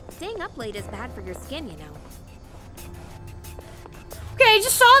 Staying up late is bad for your skin, you know. Okay, I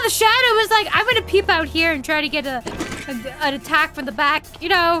just saw the shadow. Was like, I'm gonna peep out here and try to get an attack from the back. You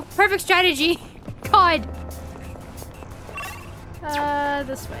know, perfect strategy. God.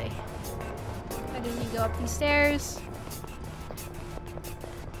 This way. I didn't need to go up these stairs.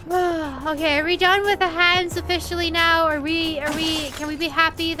 Okay, are we done with the hands officially now? Can we be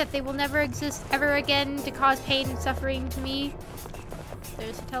happy that they will never exist ever again to cause pain and suffering to me?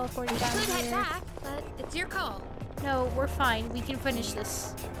 There's a teleporting down Could head here. back, but it's your call. No, we're fine. We can finish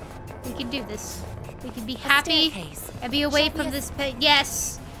this. We can do this. We can be happy Staircase. and be away Shall we from this pit.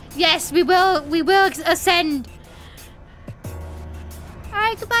 Yes! Yes, we will ascend!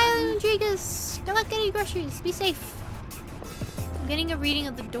 Alright, goodbye, Rodriguez. Good luck getting groceries. Be safe. I'm getting a reading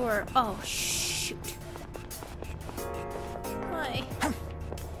of the door. Oh, shoot. Why?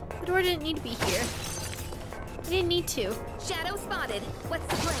 The door didn't need to be here. I didn't need to. Shadow spotted. What's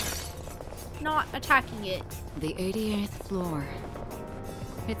the plan? Not attacking it. The 88th floor.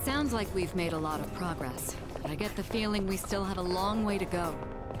 It sounds like we've made a lot of progress, but I get the feeling we still have a long way to go.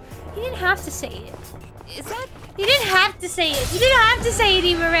 You didn't have to say it. Is that You didn't have to say it. You didn't have to say it,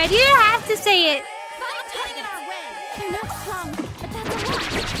 Eva Red. You didn't have to say it. You're not strong, but that's a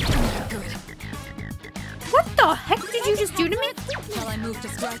lot. What the heck did you just do to me? Shall I move to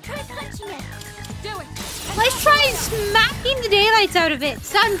strike? Try punching it. do it? Let's try smacking the daylights out of it.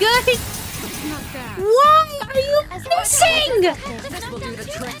 Sound good? Not bad. Why are you missing? This will do the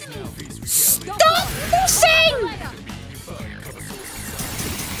trick. Stop missing!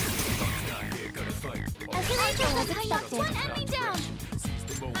 As an angel as expected. One enemy down.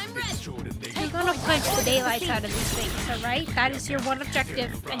 I'm ready. You're gonna punch the daylights out of these things, alright? That is your one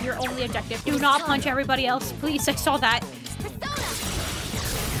objective and your only objective. Do not punch everybody else, please. I saw that.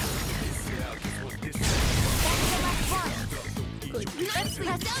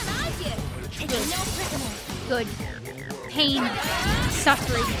 Good. Pain.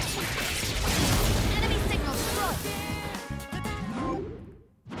 Suffering.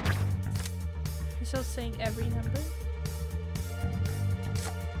 You're still saying every number?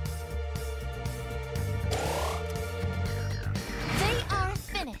 They are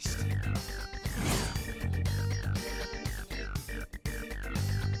finished.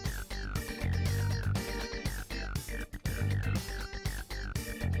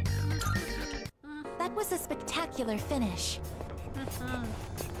 That was a spectacular finish.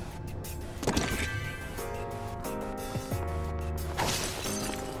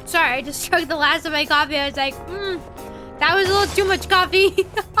 Sorry, I just chugged the last of my coffee. I was like, that was a little too much coffee.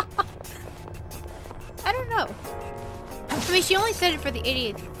 I don't know. I mean, she only said it for the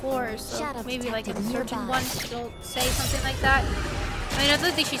 88th floor, so Shadow maybe like in detected certain nearby. ones she'll say something like that. I mean, I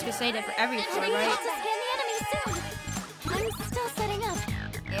don't think she's been saying it for every floor, We'll right? have to scan the enemy soon. I'm still setting up.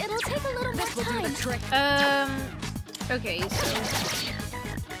 It'll take a little more time. Okay, so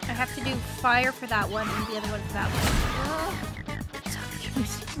I have to do fire for that one and the other one for that one.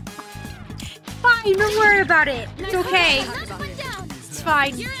 Fine, don't worry about it. It's okay. It's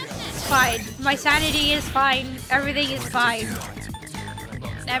fine. It's fine. My sanity is fine. Everything is fine.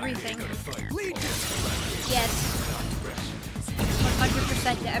 Everything. Yes.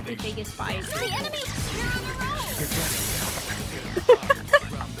 100% everything is fine. The enemy!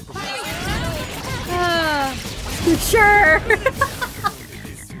 Sure.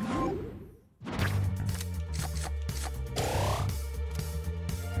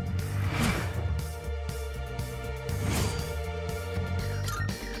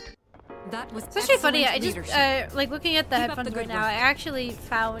 That was It's actually funny. I excellent just leadership. like looking at the Keep up headphones the right good now. work. I actually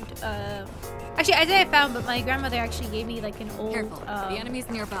found actually I say I found, but my grandmother actually gave me like an old Careful, the enemy's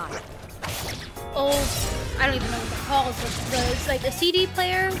nearby. old, I don't even know what they're called, but it's like a CD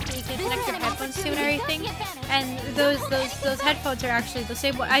player that you can connect your headphones to and everything. And those headphones are actually the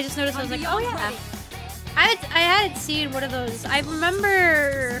same one. I just noticed, I was like, oh yeah. I had seen one of those. I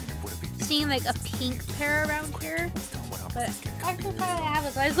remember seeing like a pink pair around here, but I don't know how I have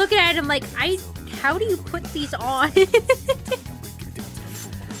it. So I was looking at it, I'm like, how do you put these on?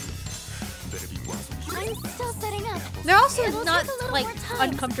 I'm still setting up. They're also It'll not take a little like more time.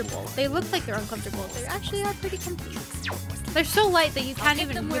 uncomfortable. They look like they're uncomfortable. They actually are pretty comfy. They're so light that you can't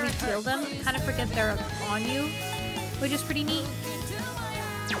even really feel them. You kind of forget they're on you, which is pretty neat.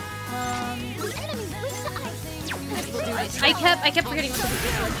 The enemy's weak to ice. I kept forgetting what to do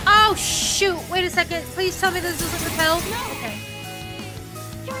this one. Oh shoot! Wait a second. Please tell me this doesn't repel. Okay.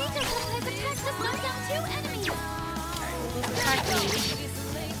 Your agent has attacked us, knocked down 2 enemies. We'll attack these.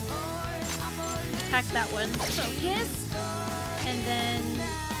 Attack that one. Focus. And then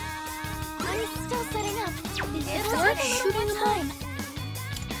I'm still setting up. It'll worth take a shooting little more them time.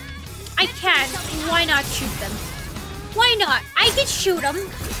 I can. Why not shoot them? Why not? I can shoot them. Only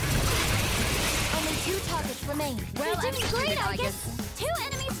 2 targets remain. Well, you're doing great, I guess. 2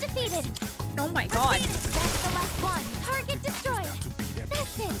 enemies defeated. Oh my god. That's the last one. Target destroyed.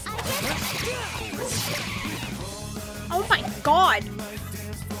 That's it. I guess. Oh my god.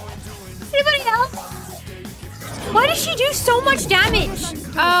 Anybody else? Why does she do so much damage?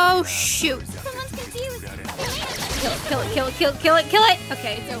 Oh shoot. Someone's confused. Kill it, kill it, kill it, kill it, kill it.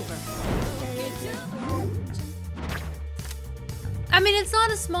 Okay, it's over. I mean, it's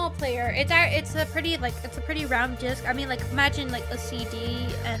not a small player. It's a pretty round disc. I mean, like imagine like a CD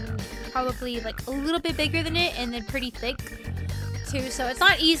and probably like a little bit bigger than it, and then pretty thick too. So it's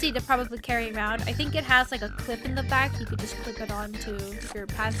not easy to probably carry around. I think it has like a clip in the back. You could just clip it onto your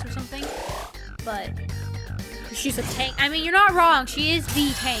pants or something. But she's a tank. I mean, you're not wrong. She is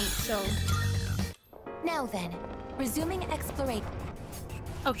the tank. So Now then, resuming exploration.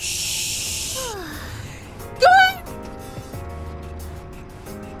 oh shh.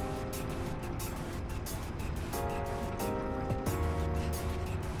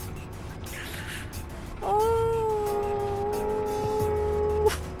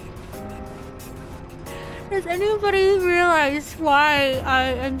 Oh. Does anybody realize why I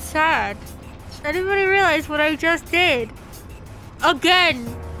am sad? Does anybody realize what I just did?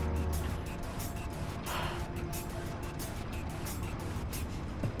 Again!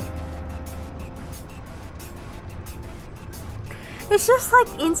 It's just like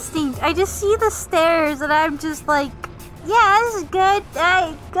instinct. I just see the stairs and I'm just like, yeah, this is good.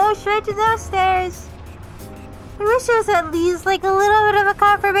 I go straight to those stairs. I wish there was at least like a little bit of a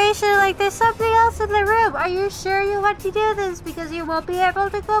confirmation, like there's something else in the room. Are you sure you want to do this? Because you won't be able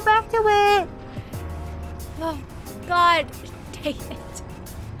to go back to it. Oh, God. Dang it.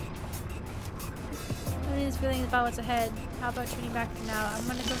 What are these feelings about what's ahead? How about turning back for now? I'm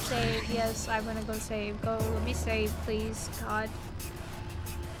gonna go save. Yes, I'm gonna go save. Go, let me save, please. God.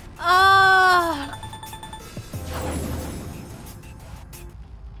 Ah!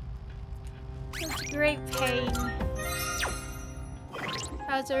 It's great pain.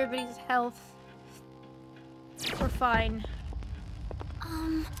 How's everybody's health? We're fine.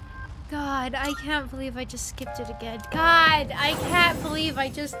 God, I can't believe I just skipped it again. God, I can't believe I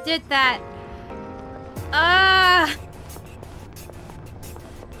just did that. Ah!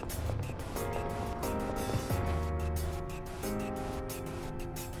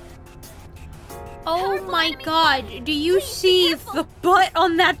 Oh my god, do you see the butt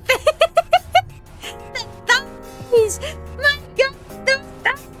on that thing? The thighs! My god, those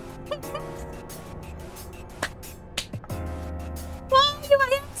thighs! Why do I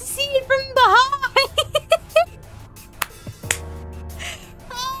have to see it from behind?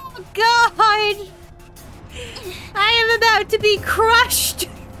 Oh god! I am about to be crushed!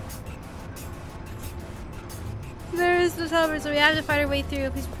 There's the teleporter, so we have to fight our way through.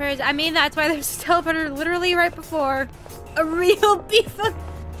 Please prepare. I mean, that's why there's a teleporter literally right before. A real beef.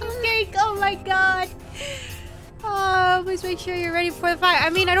 Okay, oh my god. Oh, please make sure you're ready for the fight. I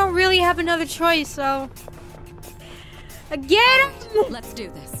mean, I don't really have another choice, so. Again! Let's do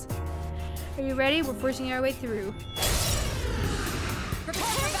this. Are you ready? We're forcing our way through.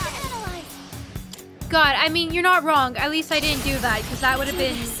 God, I mean, you're not wrong. At least I didn't do that, because that would have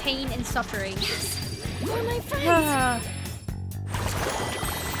been pain and suffering. You're my friends.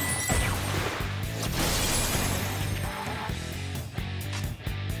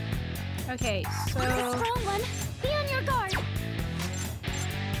 Okay, so... Strong one. Be on your guard.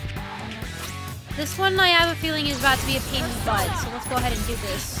 This one I have a feeling is about to be a pain in the butt, so let's go ahead and do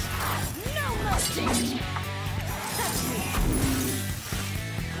this. No mercy.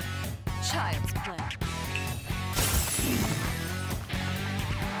 Child's play.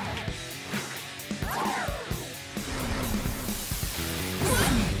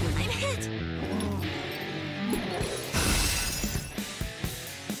 I'm hit.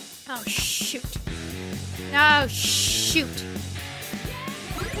 Oh, shoot. Oh, shoot.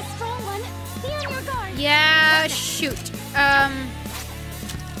 The strong one. Be on your guard. Yeah, shoot.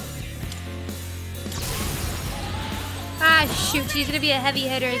 Ah, shoot. He's gonna be a heavy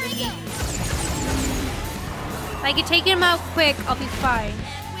hitter than me. If I can take him out quick, I'll be fine.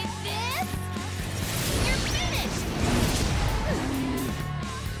 And with this, you're finished.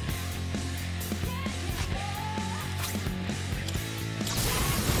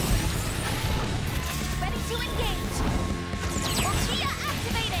 Ready to engage. Ultia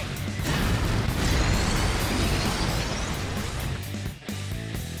activated.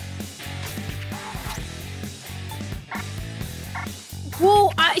 Whoa,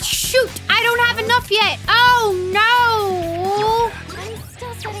 shoot! I don't have enough yet! Oh, no! I'm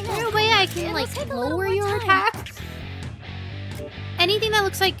still setting Is up. there a way I can, It'll like, take a little lower more your time. attack? Anything that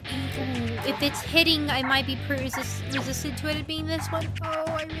looks like, ooh, if it's hitting, I might be resistant to it being this one. Oh,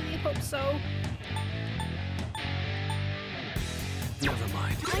 I really hope so. Never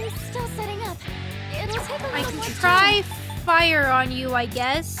mind. I'm still setting up. It'll take a little I more can time. try fire on you, I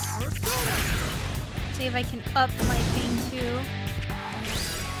guess. See if I can up my thing too.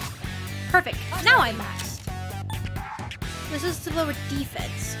 Perfect. Now I'm maxed. This is to lower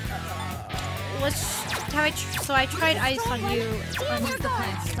defense. Let's have so I tried ice on you. On the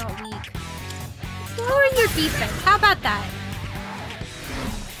defense, it's not weak. Lower your defense. How about that?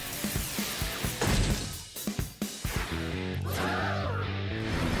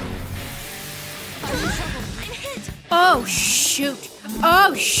 I'm hit. Oh shoot!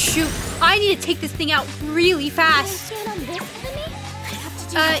 Oh shoot! I need to take this thing out really Can I fast. stand on this enemy? I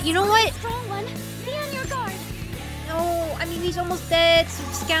have to do You know what? strong one. Be on your guard. No, I mean he's almost dead. So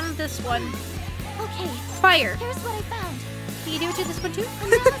scan this one. Okay, Fire. here's what I found. Can you do it to this one too?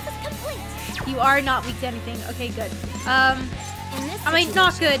 Analysis complete. You are not weak to anything. Okay, good. In this I mean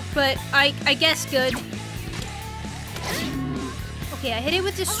not situation- good, but I guess good. Okay, I hit it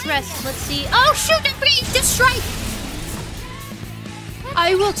with distress. Let's see. Oh shoot! I'm getting distress.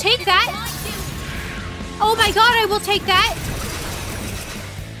 I will take that. Oh my god, I will take that.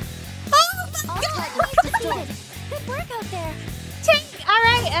 Oh All my targets god. defeated. Good work out there. Tank. All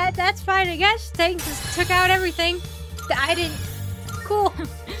right, that's fine, I guess. Tank just took out everything. I didn't. Cool.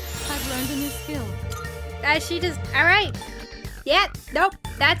 I've learned a new skill. She just. All right. Yep. Nope.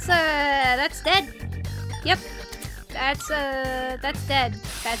 That's dead. Yep. That's dead.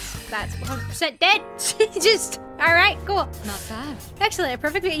 That's 100% dead. She just. All right. Cool. Not bad. Excellent.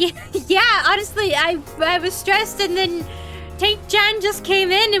 Perfectly. Yeah. Honestly, I was stressed, and then Tank-chan just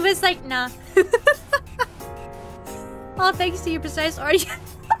came in and was like, nah. All thanks to your precise origin.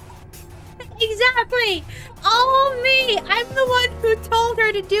 Exactly. All me. I'm the one who told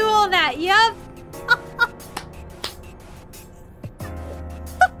her to do all that. Yep.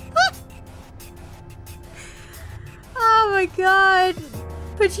 Oh my god.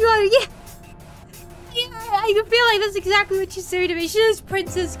 Put you on. Yeah. I can feel like that's exactly what she's doing to me. She's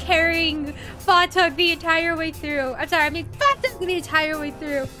Princess carrying Fatum the entire way through. I'm sorry, I mean Fatum the entire way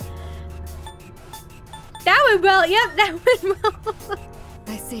through. That went well. Yep, that went well.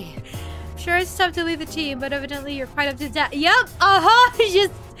 I see. Sure, it's tough to leave the team, but evidently you're quite up to that. Yep,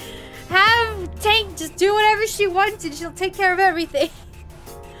 just have Tank just do whatever she wants and she'll take care of everything.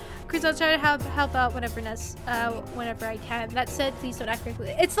 Because I'll try to help out whenever I can. That said, please don't act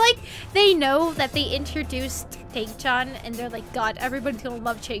quickly. It's like they know that they introduced Tank-chan and they're like, God, everybody's gonna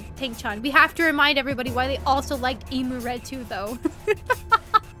love Tank-chan. We have to remind everybody why they also liked Emu Red too, though.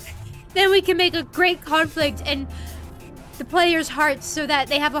 Then we can make a great conflict and the player's hearts so that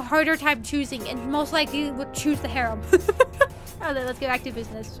they have a harder time choosing and most likely would choose the harem. Alright, let's get back to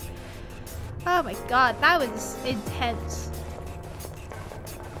business. Oh my god, that was intense.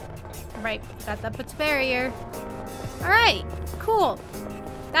 Right, that puts a barrier. Alright, cool.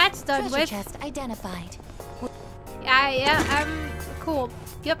 That's done Treasure with. chest identified. Yeah, cool.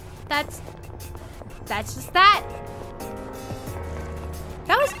 Yep, that's just that.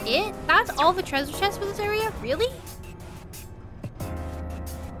 That was it? That's all the treasure chests for this area? Really?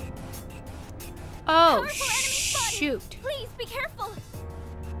 Oh, shoot. Please be careful.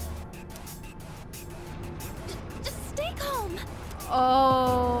 Just stay calm.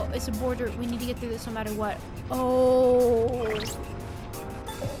 Oh, it's a border. We need to get through this no matter what. Oh.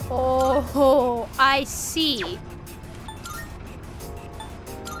 Oh, I see.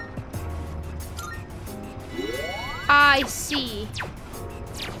 I see.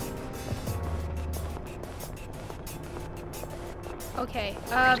 Okay,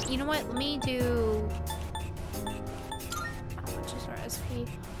 you know what? Let me do... How much is our SP?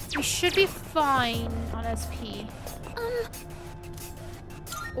 We should be fine on SP.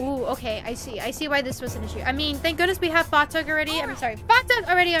 Ooh, okay, I see. I see why this was an issue. I mean, thank goodness we have Fatum already. I'm sorry, Fatum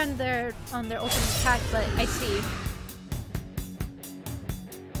already on their ultimate attack, but I see.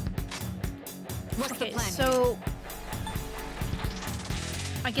 What's the Okay, plan? so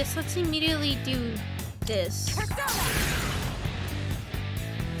I guess let's immediately do this.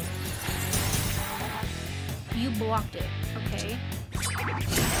 You blocked it. Okay.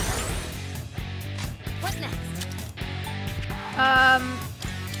 What next?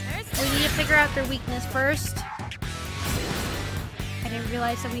 We need to figure out their weakness first. I didn't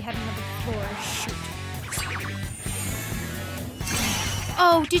realize that we had another floor. Shoot.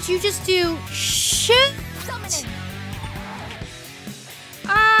 Oh, did you just do shit? Summoning.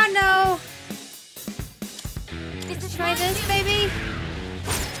 Ah, no. This is Try mine. this, baby.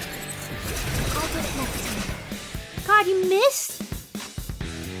 I'll do it next time. God, you missed?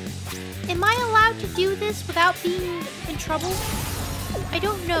 Am I allowed to do this without being in trouble? I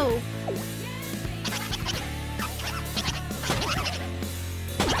don't know.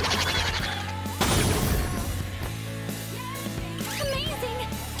 Amazing.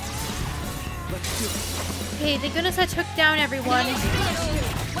 Let's do it. Okay, thank goodness I took down everyone.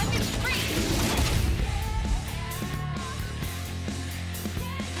 Weapons free.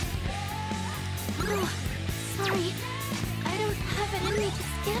 Oh, sorry. I don't have it in me to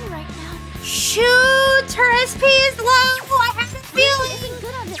scan right now. Shoot! Her SP is low! I have a feeling! Isn't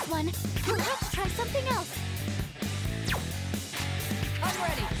good on this one. We'll have to try something else. I'm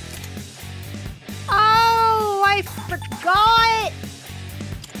ready. Oh, I forgot!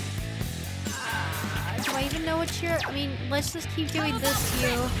 Do I even know what you're... I mean, let's just keep doing this,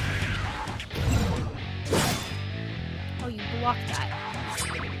 you. Oh, you blocked that.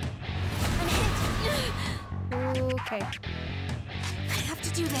 Okay. I have to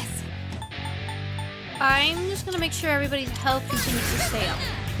do this. I'm just gonna make sure everybody's health continues to stay up.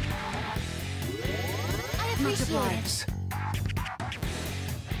 I appreciate it. Multiplies.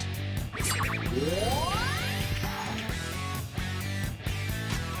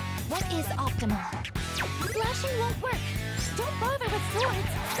 What is optimal? Slashing won't work. Don't bother with swords.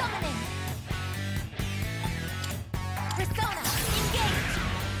 Summoning. Persona, engage.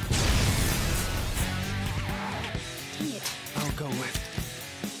 Dang it. I'll go with.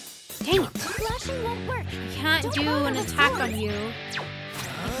 Dang it. Slashing won't work. I can't Don't do bother an with attack swords. on you.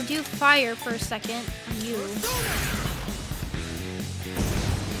 I can do fire for a second on you.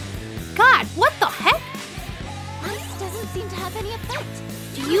 God, what the heck? Ice doesn't seem to have any effect.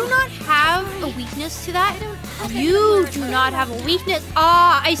 Do you not have a weakness to that? I don't have it You anywhere. do not have a weakness.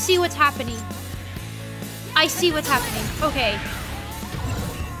 Ah, I see what's happening. I see what's happening. Okay.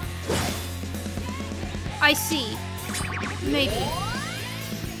 I see. Maybe.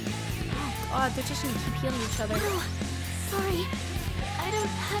 Oh god, they're just gonna keep healing each other. Oh, sorry. I don't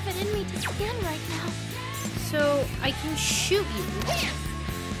have it in me to scan right now. So I can shoot you.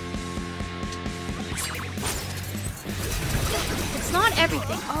 It's not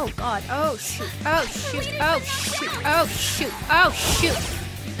everything. Oh god. Oh shoot. Oh shoot. Oh shoot. Oh shoot. Oh shoot.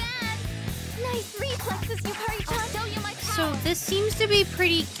 Bad. Nice reflexes, Yukari-chan. I'll show you my power. So this seems to be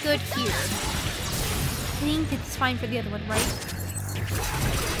pretty good here. I think it's fine for the other one, right?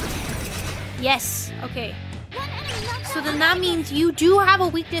 Yes. Okay. One enemy knocked So out then by that lightning. means you do have a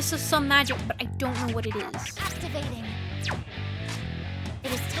weakness of some magic, but I don't know what it is. Activating.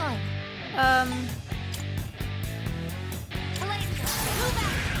 It is time. Move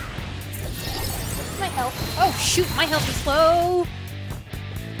out. My health. Oh shoot, my health is low.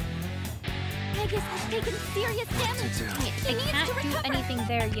 I Argus has taken serious damage. down. I He needs can't to do recover. anything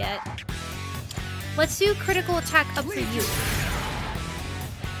there yet. Let's do critical attack up for you.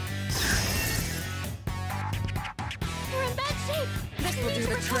 You're in bad shape. This You will need do to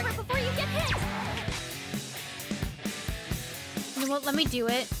the recover trick. before you get hit. You know what? Let me do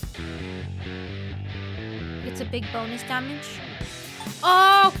it. It's a big bonus damage.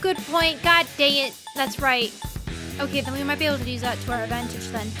 Oh, good point. God dang it. That's right. Okay, then we might be able to use that to our advantage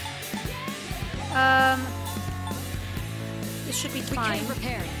then. This should be We fine. came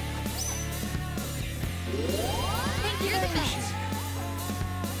prepared. Thank you very much.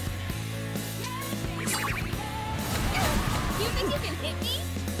 You think you can hit me?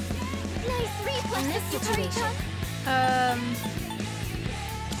 Nice reflex, In this situation.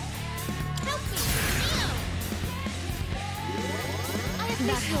 Help me. I That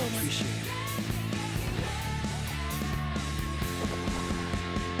appreciate helps. it. Appreciate it.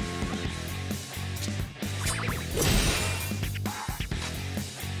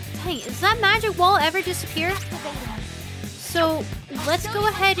 Dang, does that magic wall ever disappear? Activating. So, let's show go you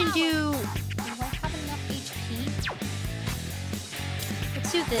my ahead and power. do... Do I have enough HP?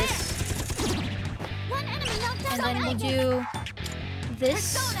 Let's do this. One enemy knocked out. And then we'll do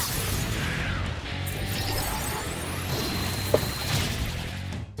this.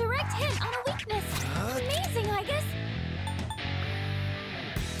 Direct hit on a weakness. Amazing, I guess.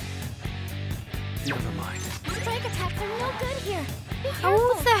 Never mind. Strike attacks are no good here. Be How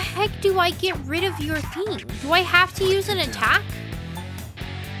careful. the heck do I get rid of your thing? Do I have to use an attack?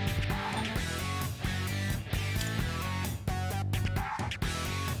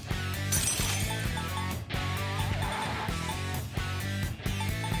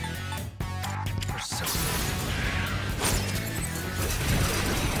 Persona.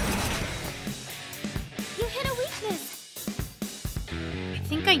 You hit a weakness. I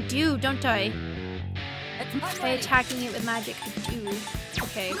think I do, don't I? I'm By ready. attacking it with magic, I do.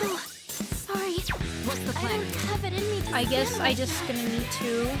 Okay. Oh, sorry. What's the I plan? don't have it in me to I guess stand I like just that. gonna need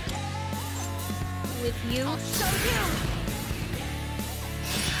to... With you. I'll show you.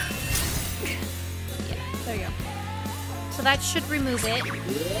 Yeah, there you go. So that should remove it.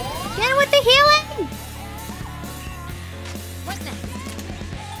 Again with the healing! What next?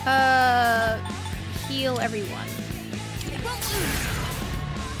 Heal everyone.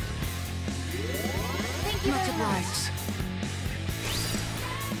 Thank you Much very much. obliged.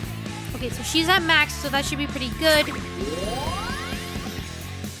 Okay, so she's at max, so that should be pretty good.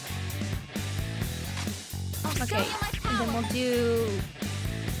 I'll show Okay, you my and then power. we'll do...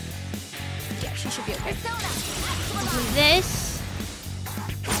 Yeah, she should be okay. Persona. We'll do this.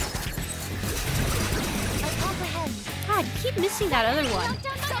 I comprehend. God, you keep missing that other one. Knock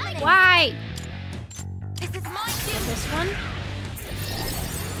down my enemy. Why? This is my cue. This one?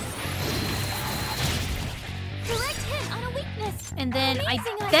 Direct hit on a weakness. And then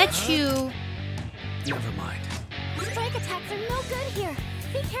Amazing, I I bet guess. you... Never mind. Strike attacks are no good here.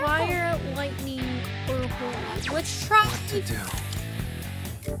 Be careful. Fire, lightning, or holy. Let's try... To do.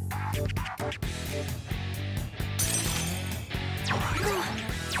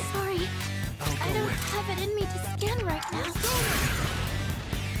 Sorry, I'll I go don't with. have it in me to scan right now.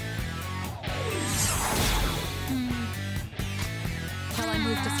 Shall I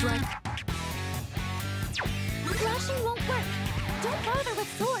move to strike? Slashing won't work. Don't bother with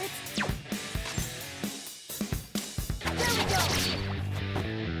swords. There we go.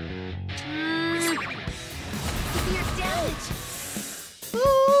 Severe damage.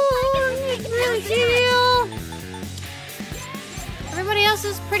 Really heal. Everybody else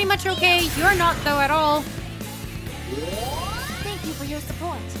is pretty much okay. You're not, though, at all. Thank you for your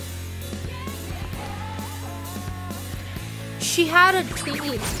support. She had a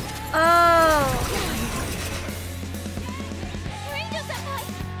thingy. Oh. Ranger Senpai,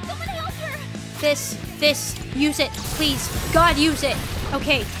 somebody help her. This. Use it, please. God, use it.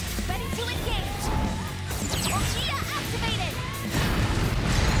 Okay. Ready to engage. Orchia activated.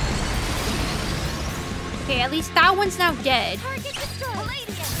 Okay, at least that one's now dead. Target destroyed.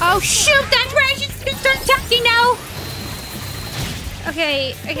 Palladium. Oh, shoot! That's right! She's gonna start attacking now!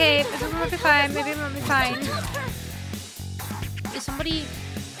 Okay. Everyone will be fine. Maybe everyone will be fine. Help her. Is somebody...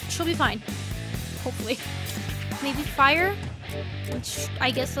 She'll be fine. Hopefully. Maybe fire? Which, I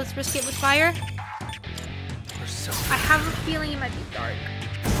guess let's risk it with fire. Persona. I have a feeling it might be dark.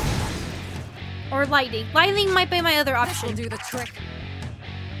 Or lightning. Lightning might be my other This will option. do the trick.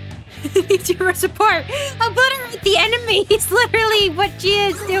 vtuber support. Obliterate the enemy is literally what she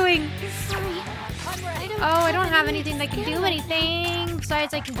is doing. Sorry. Oh, I don't have anything that can do anything.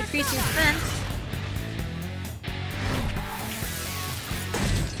 Besides, I can decrease your defense.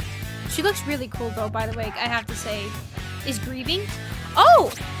 She looks really cool though, by the way, I have to say. Is grieving?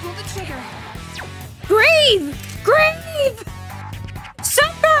 Oh! Pull the trigger. Grieve! Grieve!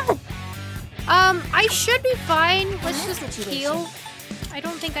 Summer! I should be fine. Let's just heal. I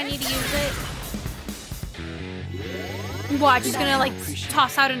don't think I need to use it. Watch, she's gonna like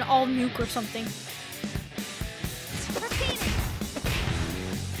toss out an all nuke or something.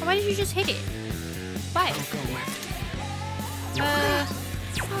 Why did you just hit it? Why?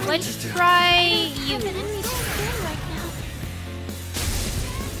 Let's try you.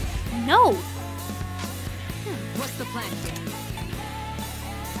 No. What's the plan here?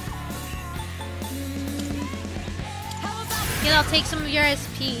 Yeah, I'll take some of your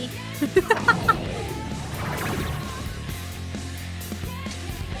SP.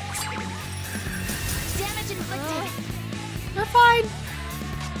 Damage inflicted. We're fine.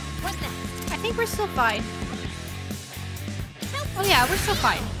 What's next? I think we're still fine. Oh yeah, we're still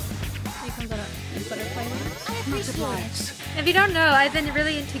fine. Here comes a butterfly wings. I appreciate it. If you don't know, I've been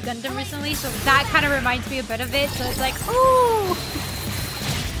really into Gundam recently, so that kind of reminds me a bit of it. So it's like, ooh.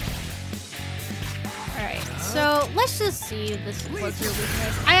 All right, so let's just see if this was your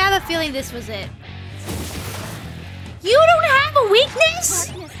weakness. I have a feeling this was it. You don't have a weakness?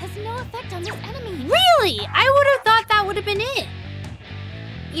 Darkness has no effect on this enemy. Really? I would have thought that would have been it.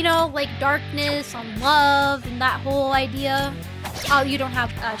 You know, like darkness on love and that whole idea. Oh, you don't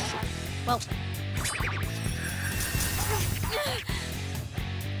have, shoot. Well.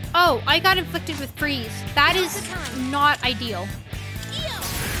 Oh, I got inflicted with freeze. That is not ideal.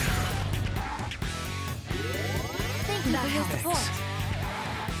 Thank you for your support.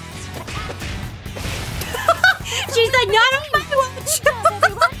 She's like, not on my watch.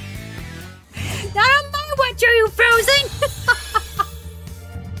 Not on my watch, are you frozen?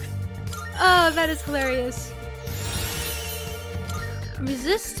 Oh, that is hilarious.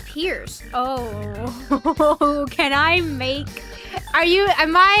 Resist pierce. Oh, can I make...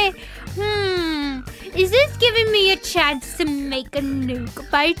 Is this giving me a chance to make a nuke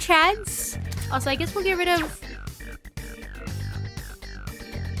by chance? Also, I guess we'll get rid of...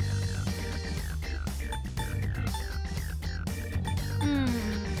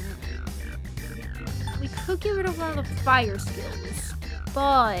 We could get rid of one of the fire skills,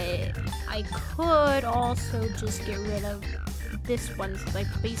 but I could also just get rid of this one since I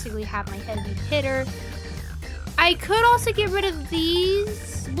basically have my heavy hitter. I could also get rid of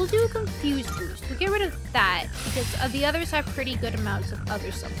these. We'll do a confused boost. We'll get rid of that because the others have pretty good amounts of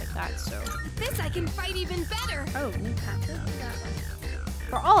other stuff like that. So This I can fight even better. oh, new passive.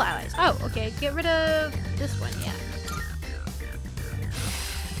 For all allies. Oh, okay. Get rid of this one. Yeah.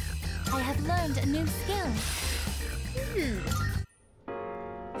 I have learned a new skill.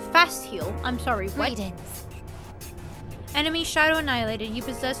 Fast heal. I'm sorry. What? Greetings. Enemy shadow annihilated. You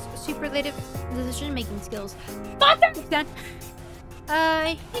possess superlative decision-making skills. Father! Done.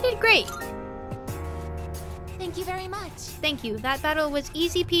 He did great. Thank you very much. Thank you. That battle was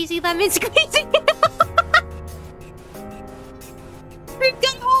easy peasy lemon squeezy. We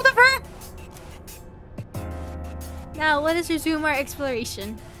got hold of her. Now let us resume our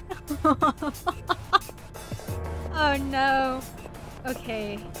exploration. Oh no.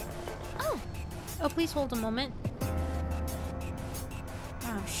 Okay. Oh, please hold a moment.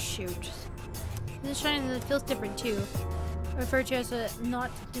 Oh shoot. This shiny feels different too. Referred to as a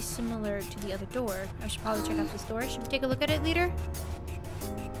not dissimilar to the other door. I should probably check out this door. Should we take a look at it later?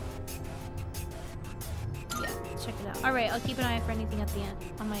 Yeah, let's check it out. Alright, I'll keep an eye out for anything at the end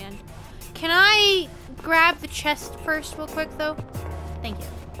on my end. Can I grab the chest first real quick though? Thank you.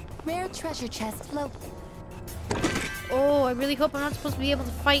 Rare treasure chest low. Oh, I really hope I'm not supposed to be able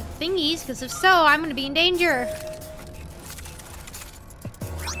to fight thingies, because if so, I'm gonna be in danger.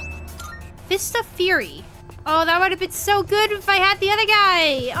 Fist of Fury. Oh, that would have been so good if I had the other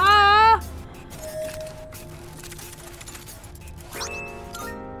guy. Ah!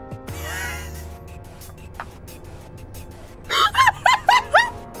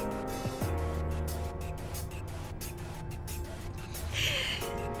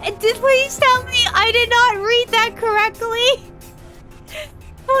 Please tell me I did not read that correctly.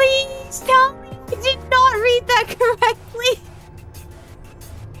 Please tell me I did not read that correctly.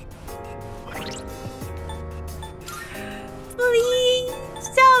 Please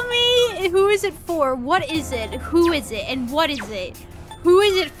tell me. Who is it for? What is it? Who is it? And what is it? Who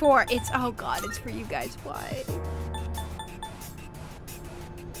is it for? It's, oh god, it's for you guys. Why?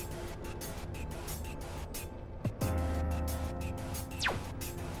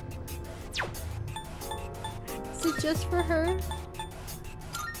 Is it just for her?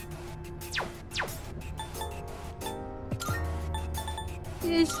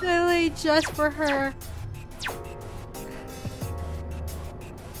 It's literally just for her.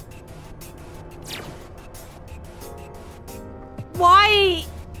 Why?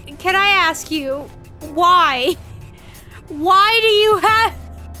 Can I ask you? Why? Why do you have...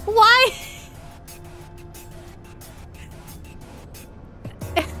 Why?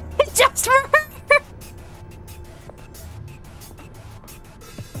 Just for her?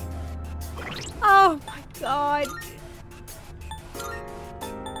 Oh my god.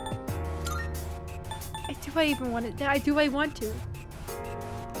 Do I even want it? Do I want to?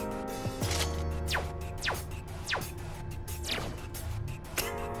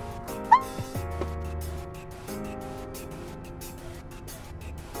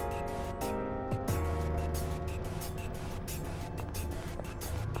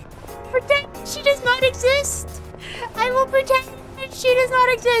 Pretend she does not exist. I will pretend that she does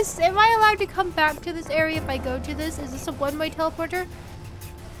not exist. Am I allowed to come back to this area if I go to this? Is this a one-way teleporter?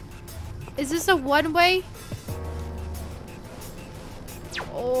 Is this a one-way?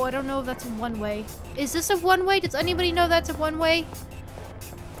 Oh, I don't know if that's a one-way. Is this a one-way? Does anybody know that's a one-way?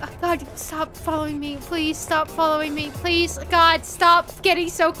 Oh, God, stop following me. Please stop following me. Please, God, stop getting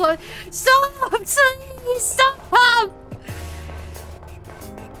so close. Stop! Please, stop!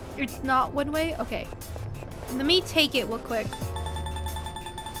 It's not one-way? Okay. Let me take it real quick.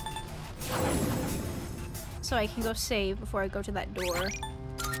 So I can go save before I go to that door.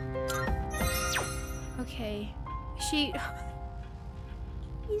 Okay.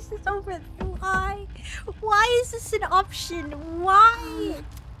 Is this over? Why? Why is this an option? Why?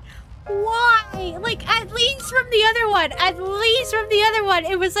 Why? Like, at least from the other one. At least from the other one.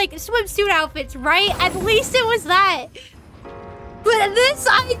 It was like swimsuit outfits, right? At least it was that. But this,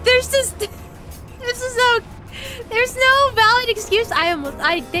 there's no valid excuse.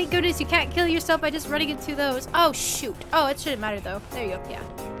 Thank goodness you can't kill yourself by just running into those. Oh, shoot. Oh, it shouldn't matter, though. There you go, yeah.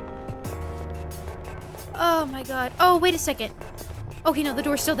 Oh, my God. Oh, wait a second. Okay, no, the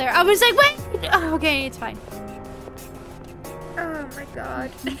door's still there. I was like, wait! Oh, okay, it's fine. Oh, my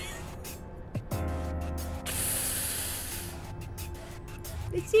God.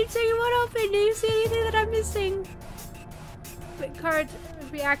 It seems like it won't open. Do you see anything that I'm missing? Wait, card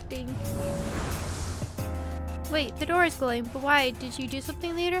reacting. Wait, the door is glowing, but why? Did you do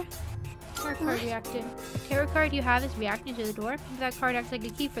something later? Tarot card reacted. Tarot card you have is reacting to the door. Maybe that card acts like a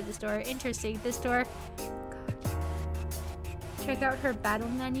key for this door. Interesting. This door... God. Check out her battle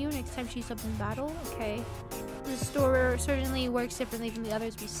menu next time she's up in battle. Okay. This door certainly works differently from the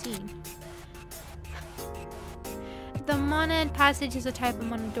others we've seen. The Monad Passage is a type of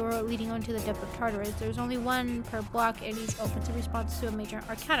Monad door leading onto the depth of Tartarus. There's only one per block and each opens in response to a major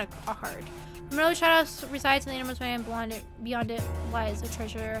arcana card. Another shadow resides in the innermost way and beyond it lies a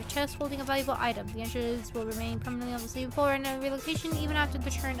treasure chest holding a valuable item. The entrance will remain permanently on the same floor in every location even after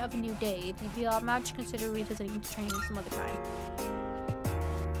the turn of a new day. If you feel outmatched, consider revisiting the training some other time.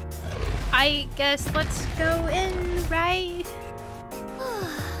 I guess let's go in, right?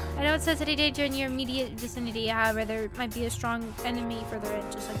 I know it says any danger in your immediate vicinity, however, there might be a strong enemy further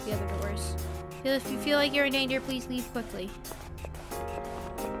in, just like the other doors. If you feel like you're in danger, please leave quickly.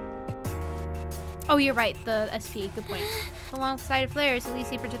 Oh, you're right, the SP, good point. Alongside flares, at least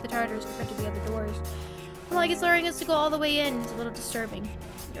safer to the Tartars compared to the other doors. Well, like it's luring us to go all the way in. It's a little disturbing.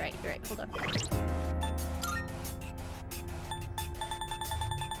 You're right, hold on.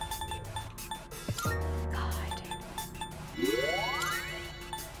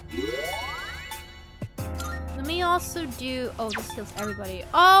 Let me also do... Oh, this heals everybody.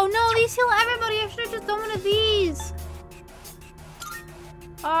 Oh, no, these heal everybody. I should have just done one of these.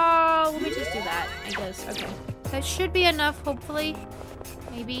 Oh, let me just do that, I guess. Okay. That should be enough, hopefully.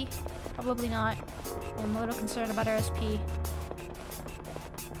 Maybe. Probably not. I'm a little concerned about our SP.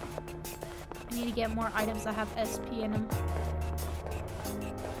 I need to get more items that have SP in them.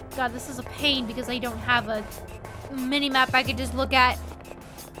 God, this is a pain because I don't have a mini-map I could just look at.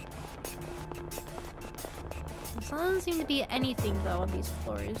 There doesn't seem to be anything, though, on these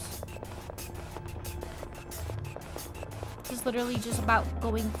floors. It's literally just about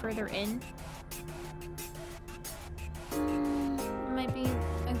going further in. It might be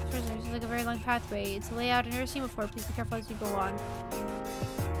it's like a very long pathway. It's a layout I've never seen before. Please be careful as you go on.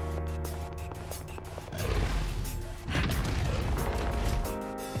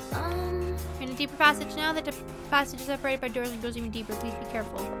 We're in a deeper passage now. The passage is separated by doors and goes even deeper. Please be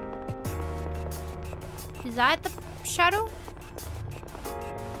careful. Is that the shadow?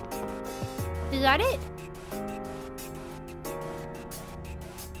 Is that it?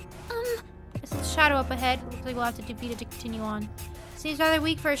 It's a shadow up ahead. Looks like we'll have to defeat it to continue on. Seems rather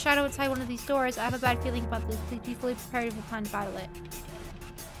weak for a shadow inside one of these doors. I have a bad feeling about this. Please be fully prepared if we plan to battle it.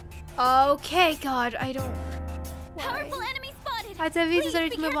 Okay, God, I don't. Powerful enemy spotted. I've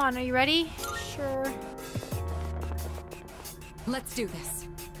decided to move on. Are you ready? Sure. Let's do this.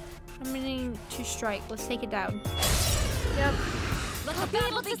 I'm going to strike. Let's take it down. Yep. Let I'll the be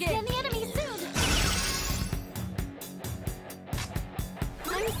battle able to begin. scan the enemy soon.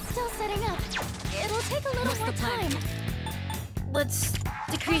 I'm still setting up. It'll take a little What's more the plan? time. Let's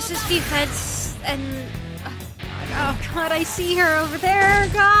decrease his defense and. Oh God, I see her over there.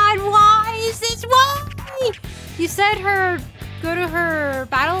 God, why is this? Why? You said her. Go to her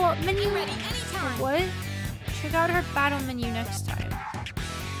battle menu. Ready anytime. What? Check out her battle menu next time.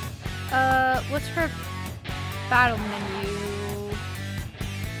 What's her battle menu?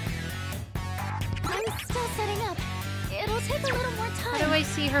 I'm still setting up. It'll take a little more How time. do I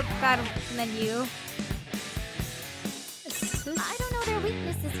see her battle menu? Assist? I don't know their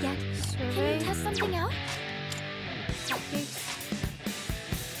weaknesses yet. Can Survey? you test something out? Tactics?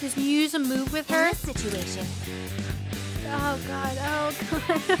 Just use a move with In her? this situation, Oh God, oh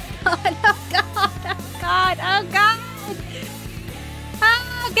God, oh God, oh God, oh God, oh God!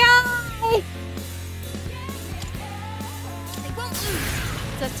 Oh God! they won't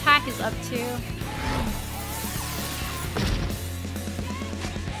lose. The attack is up too.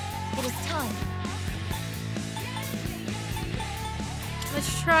 It is time.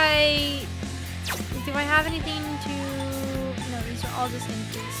 Let's try. Do I have anything to? No, these are all just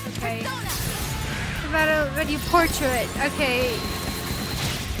increase. Okay. Ready portrait. Okay.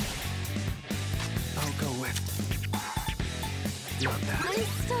 I'll go with. Not that. I'm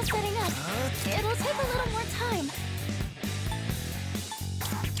still setting up. It'll take a little more time.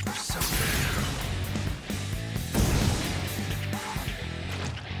 Persona.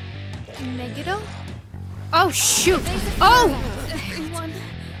 Megiddo? Oh shoot! Oh! Everyone,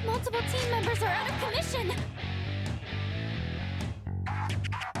 multiple team members are out of commission.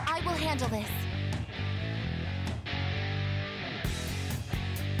 I will handle this.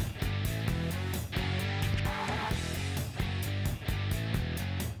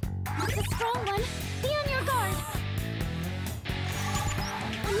 It's a strong one. Be on your guard.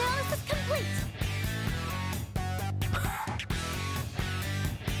 Analysis complete.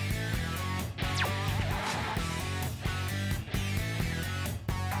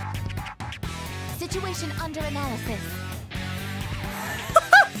 Situation under analysis.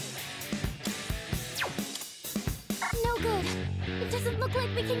 No good. It doesn't look like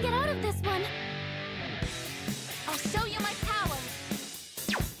we can get out of this one. I'll show you my power.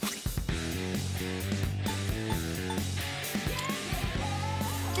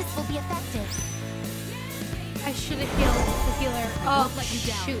 This will be effective. I should have healed the healer. Oh won't let you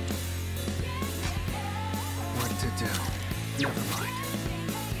down. shoot! What to do? Never mind.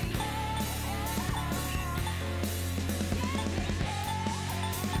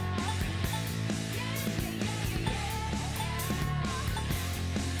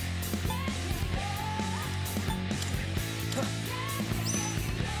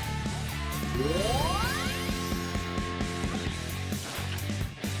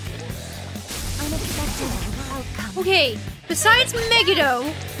 Unexpected outcome. Okay. Besides Megiddo,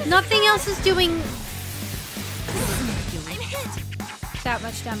 nothing else is doing I'm hit. that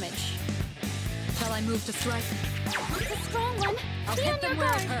much damage. Shall I move to strike? It's a strong one. I'll Be hit on them your where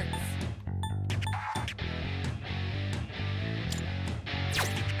guard. it hurts.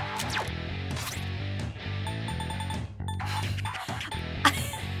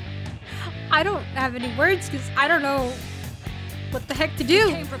 I don't have any words because I don't know what the heck to do.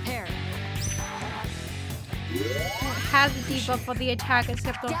 Came prepared. I don't have the debuff on the attack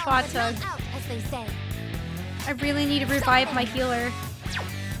except on Down but Fatum. not out, as they say. I really need to revive my healer.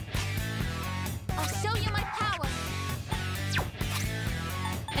 I'll show you my power.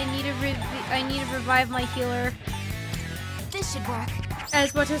 I need to revive my healer This should work.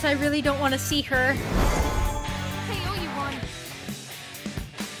 as much as I really don't want to see her. I owe you one.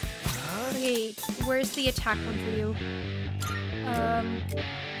 Okay, where's the attack one for you?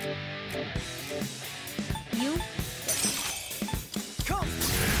 You? Come.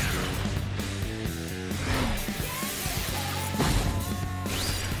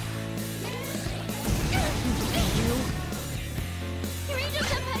 Your angel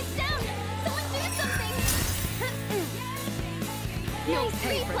Senpai's down. Someone do something. Nice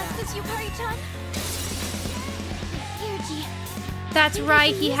reflexes, Yukari-chan. Yuji. That's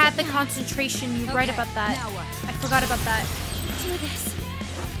right, he had the concentration. You're right Okay, about that. now what? I forgot about that. Do this.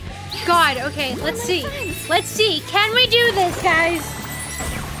 God, okay, let's see. Let's see. Can we do this, guys?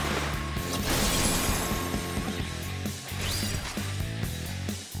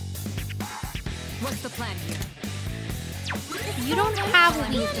 What's the plan here? You don't have a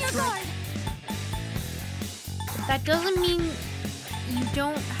weakness. That doesn't mean you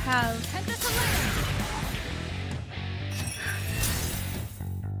don't have.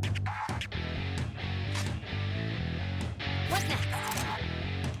 What next?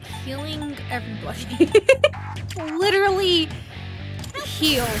 Healing everybody. Literally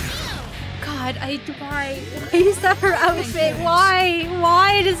heal. God, why is that her outfit? Why?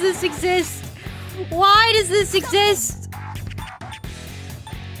 Why does this exist? Why does this exist?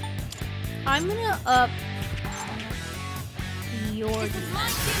 I'm gonna up your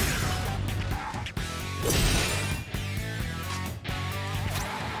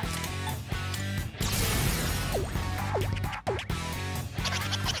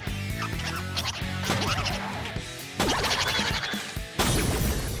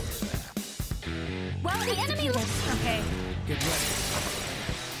Well, the enemy looks. okay. Get ready.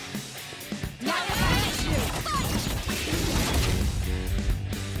 Now I finish you.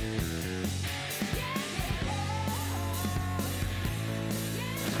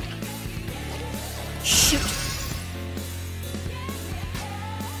 Shoot.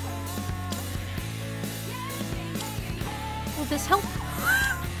 Will this help?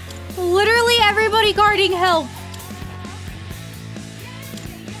 Literally everybody guarding help.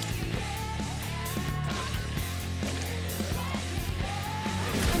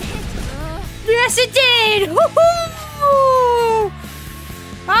 Yes, it did! Woohoo!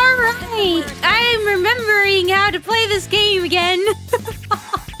 Alright! I'm remembering how to play this game again. Go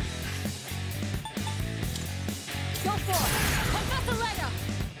for it. I've got the leg up.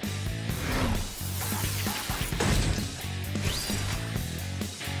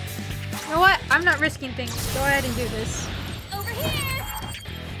 You know what? I'm not risking things. Go ahead and do this. Over here.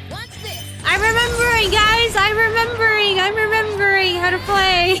 Watch this. I'm remembering, guys! I'm remembering how to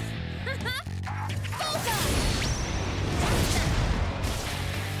play.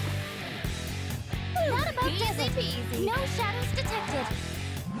 Not about easy peasy. No shadows detected.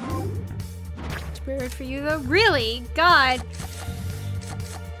 Spirit for you though? Really? God.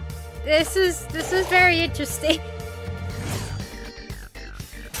 This is very interesting.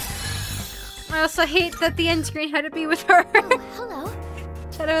 I also hate that the end screen had to be with her. Oh, hello.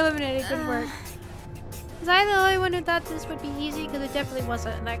 Shadow eliminated, good work. Was I the only one who thought this would be easy? Because it definitely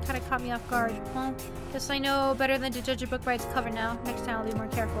wasn't, and that kind of caught me off guard. Well, guess I know better than to judge a book by its cover now. Next time I'll be more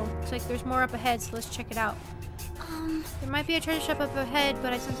careful. Looks like there's more up ahead, so let's check it out. There might be a treasure shop up ahead,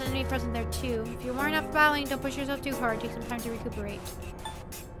 but I sense an enemy present there too. If you're worn out for battling, don't push yourself too hard. Take some time to recuperate.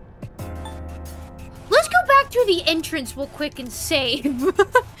 Let's go back to the entrance real quick and save.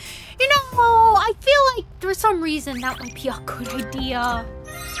 You know, I feel like for some reason that might be a good idea.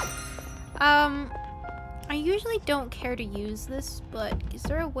 I usually don't care to use this, but is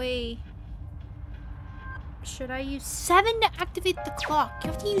there a way? Should I use 7 to activate the clock? You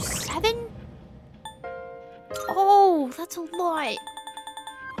have to use 7? Oh, that's a lot.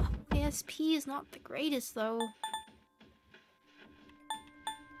 My SP is not the greatest, though.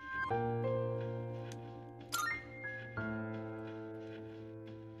 I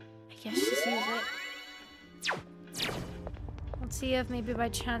guess just use it. Let's see if maybe by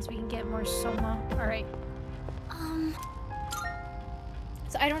chance we can get more Soma. Alright.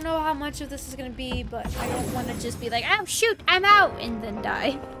 So I don't know how much of this is gonna be, but I don't want to just be like, oh shoot, I'm out, and then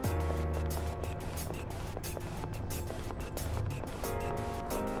die.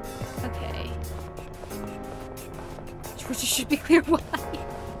 Okay. Georgia should be clear why.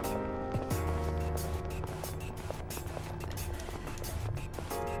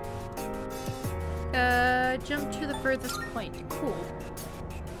 Jump to the furthest point. Cool.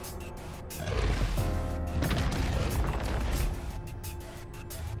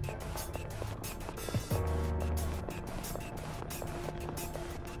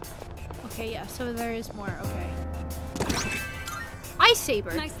 Okay, yeah, so there is more, okay. Ice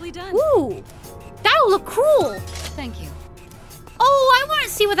Saber! Nicely done. Ooh! That'll look cool! Thank you. Oh, I want to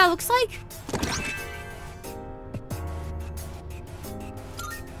see what that looks like!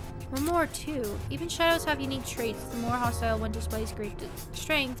 One more, too. Even shadows have unique traits. The more hostile one displays great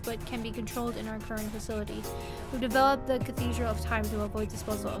strength, but can be controlled in our current facility. We've developed the Cathedral of Time to avoid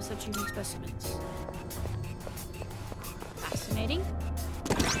disposal of such unique specimens. Fascinating.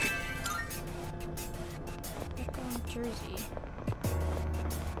 Jersey.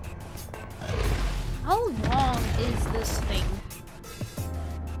 How long is this thing?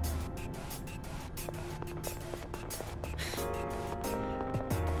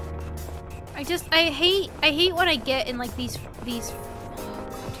 I hate what I get in like these oh,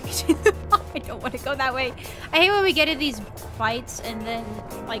 God, I don't want to go that way. I hate when we get in these fights and then,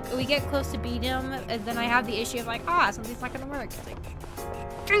 like, we get close to beating them, and then I have the issue of, like, something's not gonna work. It's like,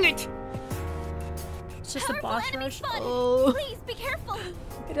 dang it! It's just a boss rush. Oh. Please be careful.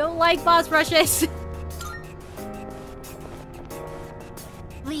 I don't like boss rushes.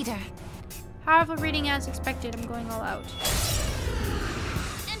 Leader. Powerful reading as expected. I'm going all out.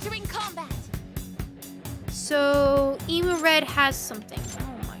 Entering combat. So, Emu Red has something.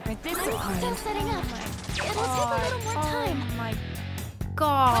 Oh my god. This I'm still opponent. setting up. It'll take a little more time. Oh my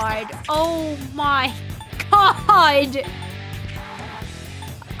god. Oh my god.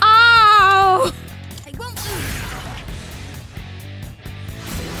 Ow! I won't lose.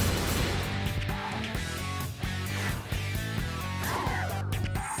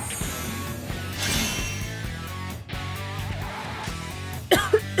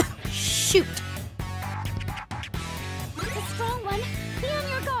 Shoot. A strong one. Be on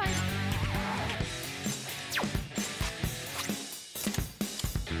your guard.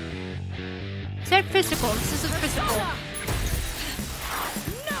 Is that physical? This isn't physical.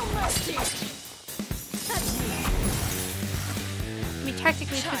 No mercy. I mean,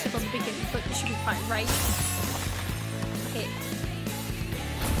 technically it's physical in the beginning, but it should be fine, right? Okay.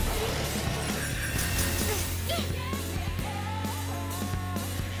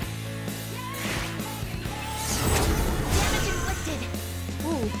 Damage inflicted.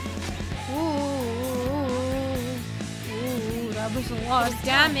 Ooh. Ooh, that was a lot of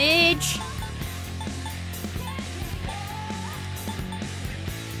damage.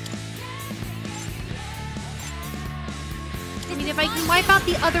 I mean, if I can wipe out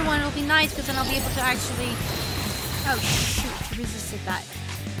the other one, it'll be nice, because then I'll be able to actually... Oh, shoot. She resisted that.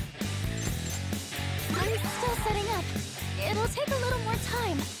 I'm still setting up. It'll take a little more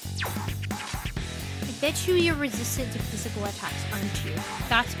time. I bet you're resistant to physical attacks, aren't you?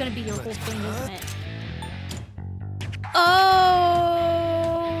 That's gonna be your whole thing, isn't it?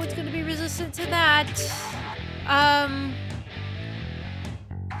 Oh, it's gonna be resistant to that.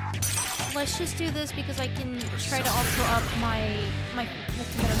 Let's just do this because I can try to also up my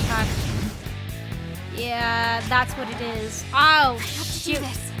ultimate attack. Yeah, that's what it is. Oh, shoot.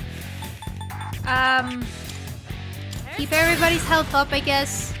 Keep everybody's health up, I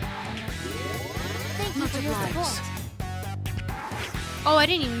guess. Thank you for your support. Oh, I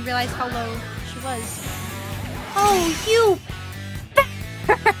didn't even realize how low she was. Oh, you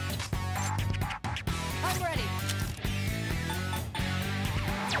bastard! I'm ready.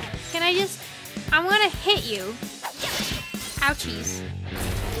 Can I just... I'm gonna hit you. Ouchies.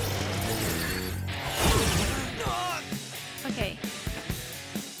 Okay.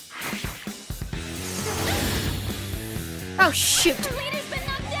 Oh, shoot. The leader's been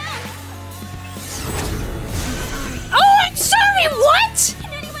knocked down. Oh, I'm sorry, what?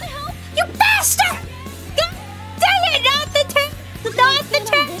 Can anyone help? You bastard! God dang it, not the tank! Not the Hit on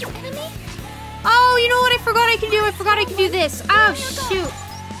tank! this enemy? Oh, you know what I forgot I could do? I forgot I could do this. Oh, shoot.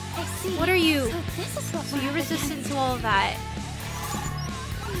 I see. What are you? So this is what So we're you're up resistant against. to all of that.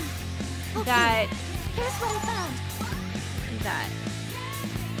 Okay, That. Here's what I found. That.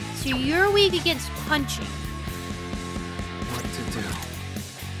 So you're weak against punching. What to do?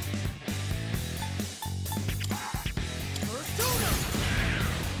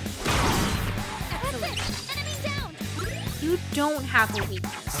 That's it. Enemy down. You don't have a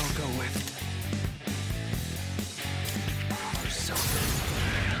weakness. I'll go with persona.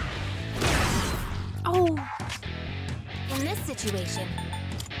 Oh, In this situation.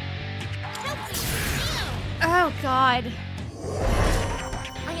 oh God.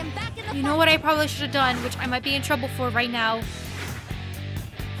 I am back in the You know what I probably should have done, which I might be in trouble for right now.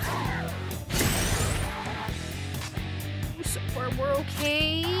 So far we're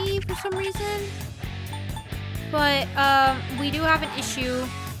okay for some reason. But we do have an issue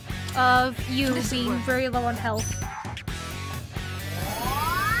of you being very low on health.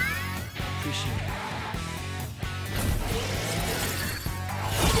 Appreciate it.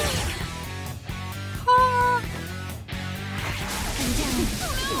 Ah. I'm down.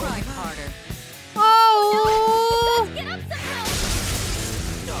 Try harder. Oh! Get up somehow.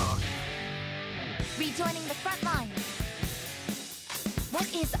 Rejoining the front line. What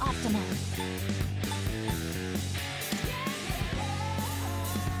is optimal?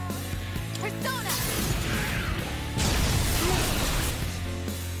 Persona.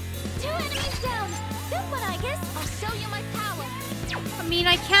 Two enemies down. Good one, I guess. I'll show you my power. I mean,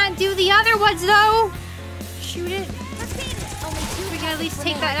 I can't do the other ones though. Shoot it. Proceed. Only two. We can at least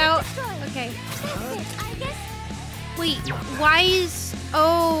take remain. that out. Destroyed. Okay. That's it, I guess. Wait, why is...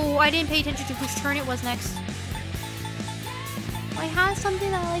 Oh, I didn't pay attention to whose turn it was next. I have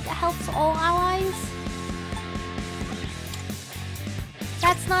something that like helps all allies.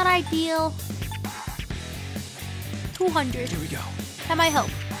 That's not ideal. 200. Here we go. That might help.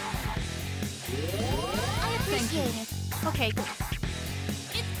 I appreciate it. Okay, good.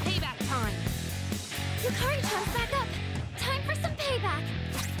 It's payback time. Yukari-chan's back up. Time for some payback.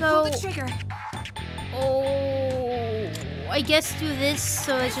 So, Pull the trigger. oh, I guess do this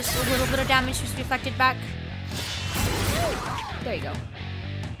so it's just a little bit of damage just reflected back. There you go.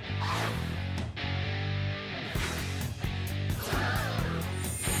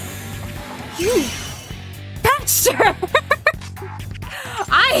 You bastard!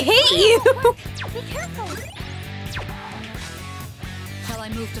 I hate you! Be careful. Shall I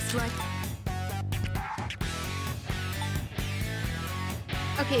move to strike?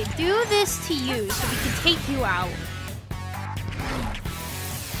 Okay, do this to you so we can take you out.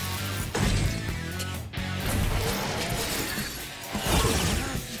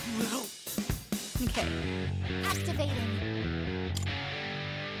 Okay. Activating.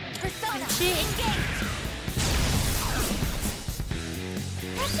 Persona. Shit. Engage.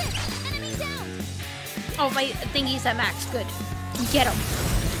 That's it. Enemy down. Oh, my thingy's at max. Good. Get him.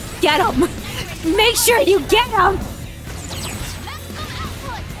 Get him. Make sure you get him. Maximum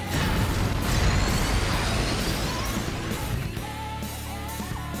output.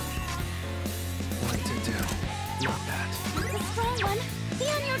 What to do? Not that. The strong one. Be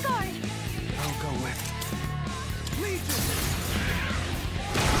on your guard. I'll go with.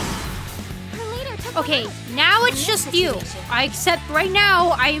 Her leader took Okay, one out. now it's just you. I accept right now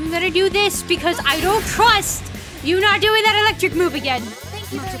I am gonna do this because I don't trust you not doing that electric move again.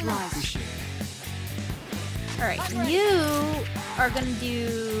 Thank you very much. Appreciate it. Alright, you are gonna do...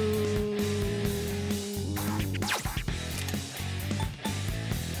 this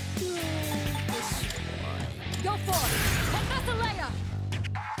one. Go for it! Professor Leia!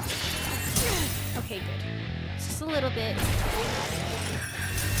 Okay, good. Just a little bit.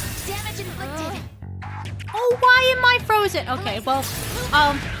 Damage inflicted. Oh, why am I frozen? Okay, well,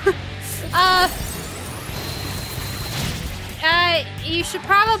 you should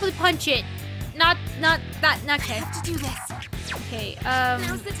probably punch it. Not that, okay. To do this. Okay,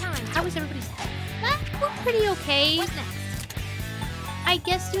 Now's the time. how is everybody's health? We're pretty okay. What's next? I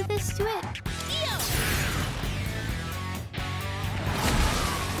guess do this to it.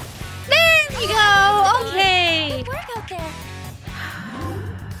 There we go! Okay! Good work out there.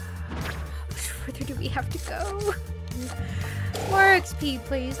 Which further do we have to go? More XP,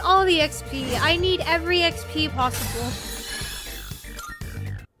 please. All the XP. I need every XP possible.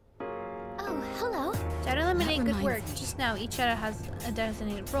 Oh, hello. Shadow eliminate That good reminds work. me. Just now, each shadow has a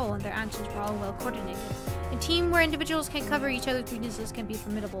designated role, and their actions were all well coordinated. A team where individuals can cover each other's weaknesses can be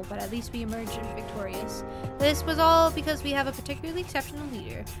formidable, but at least we emerge victorious. This was all because we have a particularly exceptional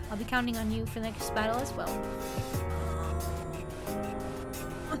leader. I'll be counting on you for the next battle as well.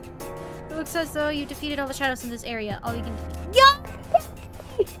 It looks as though you defeated all the shadows in this area. All you can... Yeah!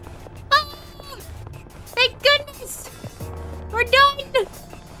 Ah! Thank goodness! We're done!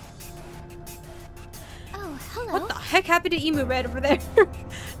 Oh, hello. What the heck happened to Emu Red over there?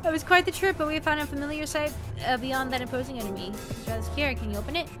 That was quite the trip, but we have found a familiar sight beyond that imposing enemy. Treasure here, can you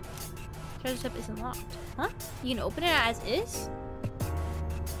open it? Treasure ship isn't locked. Huh? You can open it as is?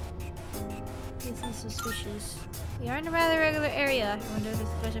 This is suspicious. We are in a rather regular area. I wonder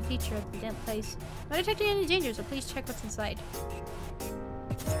if there's a feature of the damp place. Not detecting any danger, so please check what's inside.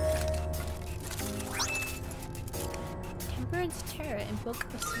 Temperance Terra in Book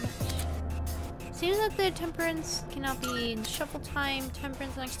of Smash. Seems like the temperance cannot be in shuffle time.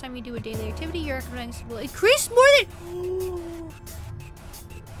 Temperance, next time you do a daily activity, your recompense will increase more than...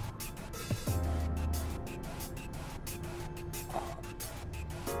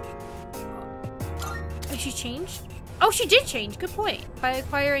 Oh, she changed? Oh, she did change. Good point. By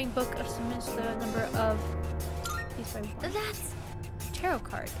acquiring Book of Summons, the number of... These by one. That's... Tarot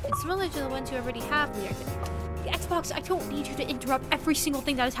card. It's similar to the ones you already have, Leah. Xbox, I don't need you to interrupt every single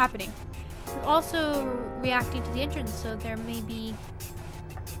thing that is happening. We're also reacting to the entrance, so there may be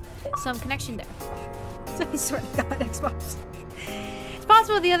some connection there. So I swear to God, Xbox. It's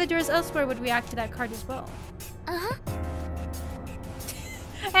possible the other doors elsewhere would react to that card as well. Uh-huh.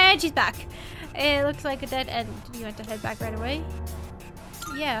 And she's back. It looks like a dead end. Do you want to head back right away?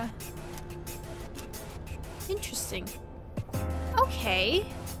 Yeah. Interesting. Okay.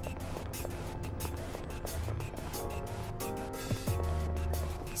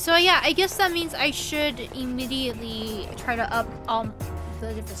 So yeah, I guess that means I should immediately try to up all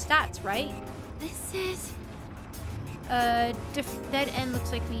the different stats, right? This is... Dead end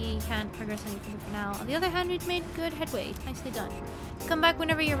looks like we can't progress any further for now. On the other hand, we've made good headway. Nicely done. Come back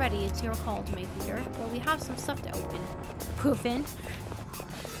whenever you're ready. It's your call to make leader. Well, we have some stuff to open.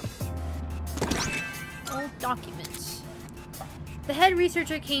 Old documents. The head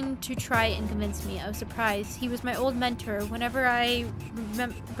researcher came to try and convince me. I was surprised. He was my old mentor. Whenever I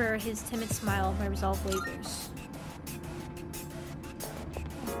remember his timid smile, my resolve wavers.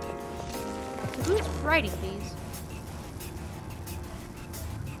 So who's writing these?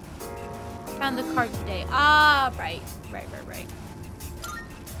 Found the card today. Ah, right.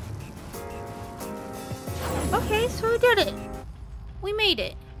 Okay, so we did it. We made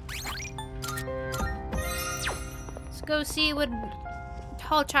it. Let's go see what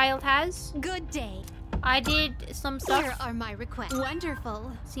Tall Child has. Good day. I did some stuff. Here are my requests.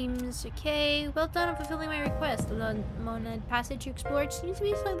 Wonderful. Seems okay. Well done on fulfilling my request. The Monad passage you explored seems to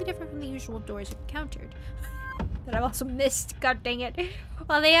be slightly different from the usual doors you've encountered. That I've also missed. God dang it.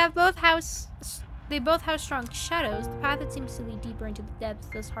 While they both house strong shadows, the path that seems to lead deeper into the depths,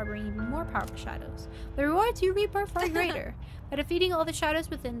 thus harboring even more powerful shadows. The rewards you reap are far greater. By defeating all the shadows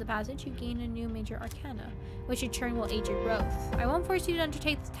within the passage, you gain a new major arcana, which in turn will aid your growth. I won't force you to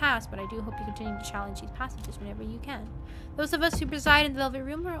undertake this task, but I do hope you continue to challenge these passages whenever you can. Those of us who reside in the Velvet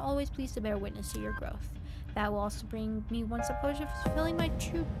Room are always pleased to bear witness to your growth. That will also bring me one step closer to fulfilling my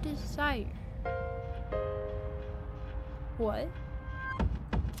true desire. What?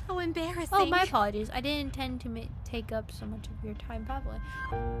 How embarrassing. Oh, my apologies. I didn't intend to take up so much of your time, probably.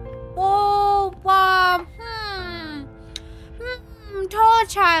 Oh, Tall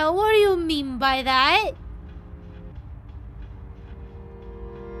Child, what do you mean by that?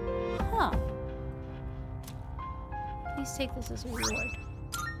 Huh. Please take this as a reward.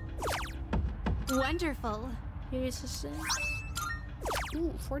 Wonderful. Your assistance.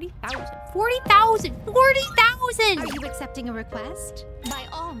 Ooh, 40,000. 40,000! 40,000! Are you accepting a request? By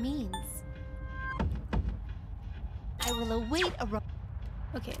all means. I will await a...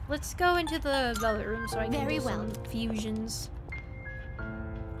 Okay, let's go into the Velvet Room so I can Very do well. some fusions.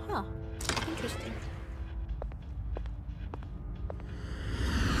 Huh. Interesting.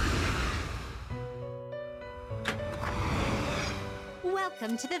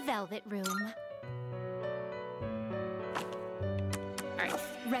 Welcome to the Velvet Room. Alright.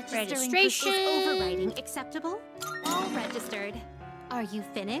 Registering Registration. overriding acceptable? All registered. Are you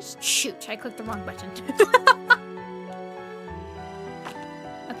finished? Shoot, I clicked the wrong button.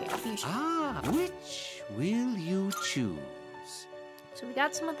 Okay, fusion. Ah, which will you choose? So we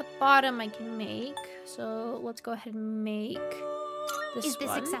got some at the bottom I can make. So let's go ahead and make this Is this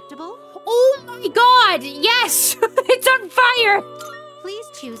one. acceptable? Oh my god! Yes! It's on fire! Please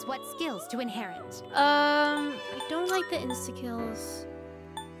choose what skills to inherit. I don't like the insta-kills.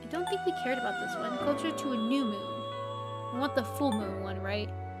 I don't think we cared about this one. Closer to a new moon. I want the full moon one, right?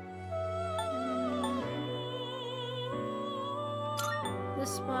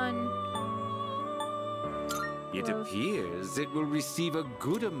 This one. It appears it will receive a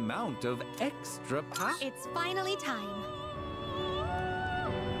good amount of extra power. It's finally time.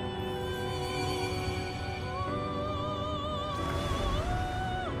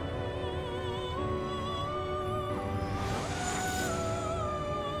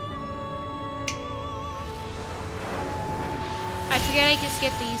 I forget I can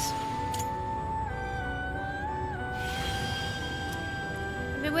skip these.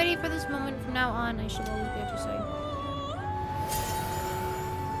 I've been waiting for this moment. From now on, I should always be able to say.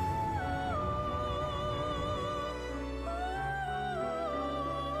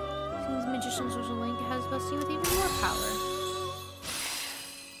 Since Magician's Social Link has blessed you with even more power.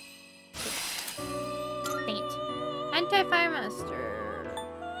 Dang it. Anti-Fire Master.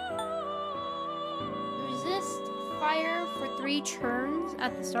 Resist fire for 3 turns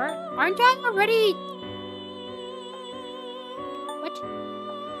at the start. Aren't I already... What?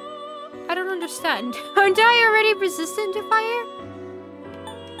 I don't understand. Aren't I already resistant to fire?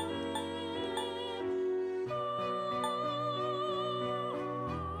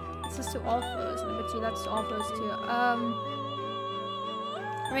 This is to all foes, and I bet you that's to all foes too. I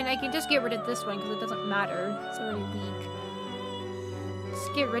mean, I can just get rid of this one because it doesn't matter. It's already weak.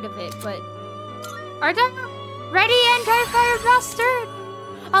 Just get rid of it, but... Aren't I ready, Anti-Fire Master?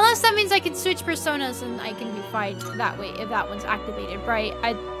 Unless that means I can switch personas and I can be fine that way if that one's activated, right?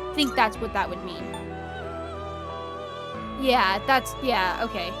 I think that's what that would mean. Yeah, that's... Yeah,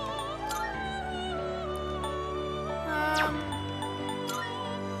 okay.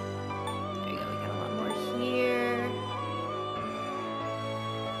 There you go, we got a lot more here.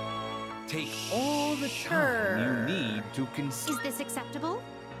 Take all the time you need to consider. Is this acceptable?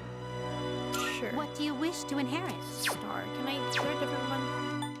 Sure. What do you wish to inherit? Star. Can I? Is there a different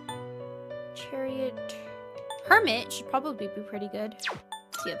one? Chariot. Hermit should probably be pretty good.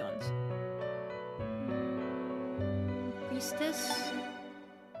 What's the other ones? Priestess.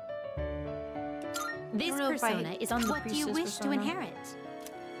 This persona is on the What do you wish to inherit?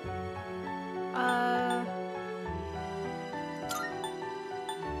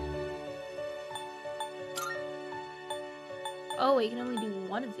 Oh, you can only do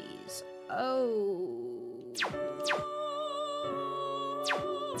one of these. Oh.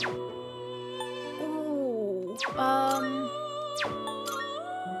 Ooh. It's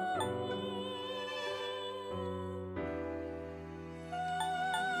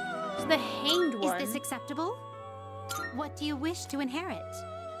the hanged one. Is this acceptable? What do you wish to inherit?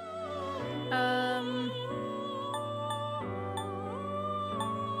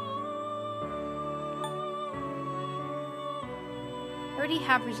 I already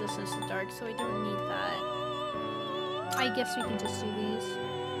have resistance to dark, so I don't need that. I guess we can just do these.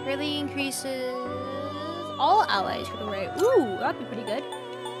 Really increases all allies to the right. Ooh, that'd be pretty good.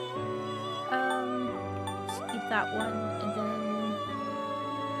 Let's keep that one, and then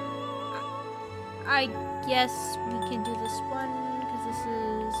I guess we can do this one because this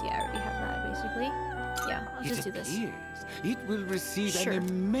is I already have that basically. Yeah, I'll just do this. It will receive Sure. an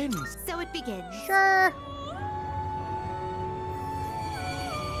immense. So it begins. Sure.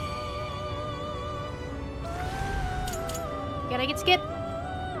 Gotta get skip.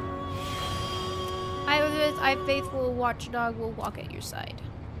 I faithful watchdog will walk at your side.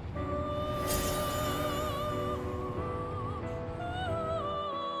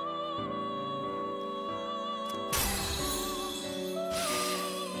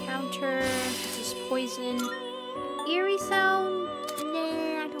 Counter. This is poison. Eerie sound.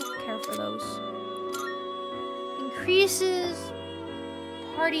 Nah, I don't care for those. Increases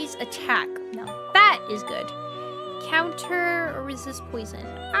party's attack. Now that is good. Counter or resist poison.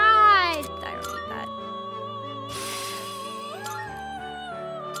 I don't need that.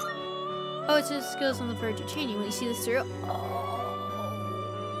 Oh, it's just skills on the verge of changing. When you see this through.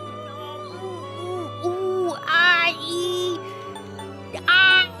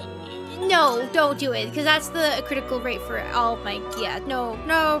 No, don't do it, because that's the critical rate for all my. Yeah, no.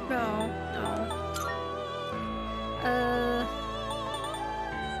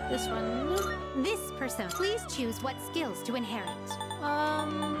 This one. This persona. Please choose what skills to inherit.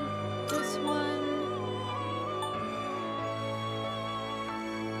 This one.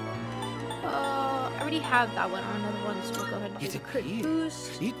 I already have that one on another one, so we'll go ahead and do It the crit appears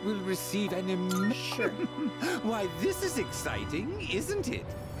boost. it will receive an immense. Sure. Why, this is exciting, isn't it?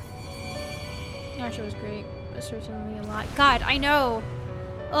 Actually, was great. But certainly a lot. God, I know.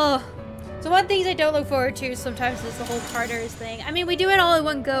 Ugh. So one thing I don't look forward to sometimes is the whole Carter's thing. I mean, we do it all in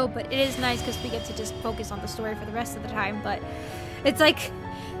one go, but it is nice because we get to just focus on the story for the rest of the time. But it's like,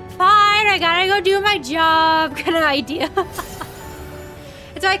 fine, I gotta go do my job kind of idea.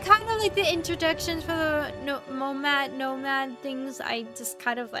 And so I kind of like the introductions for the nomad things. I just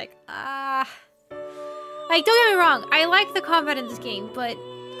kind of like, Like, don't get me wrong, I like the combat in this game, but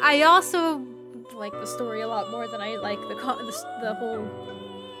I also like the story a lot more than I like the whole,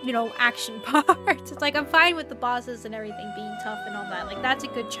 action part. It's like I'm fine with the bosses and everything being tough and all that. Like, that's a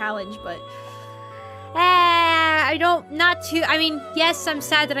good challenge, but I mean, yes, I'm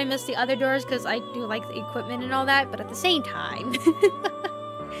sad that I missed the other doors because I do like the equipment and all that, but at the same time.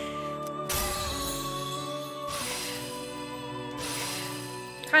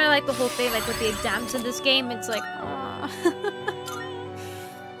 Kind of like the whole thing, like with the exams in this game, it's like, aw.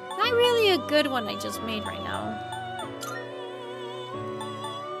 Not really a good one I just made right now.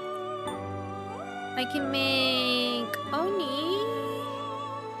 I can make Oni.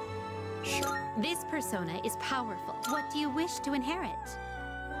 Sure. This persona is powerful. What do you wish to inherit?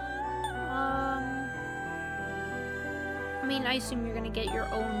 I mean, I assume you're gonna get your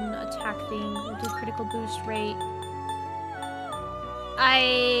own attack thing. We'll do critical boost rate.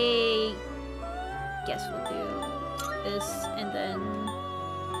 I guess we'll do this and then.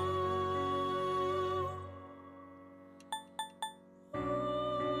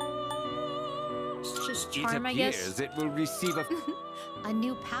 It's just charm, I guess. It will receive a. A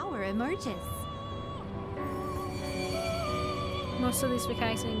new power emerges. Most of these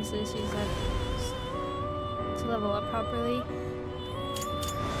mechanics and things use that to level up properly.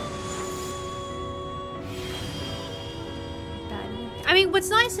 I mean, what's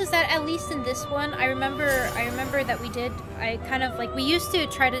nice is that at least in this one, I remember that we used to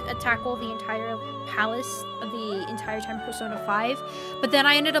try to tackle the entire palace the entire time Persona 5, but then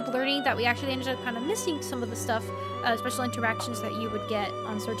I ended up learning that we actually ended up kind of missing some of the stuff, special interactions that you would get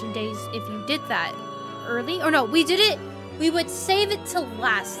on certain days if you did that early. Or no, we would save it to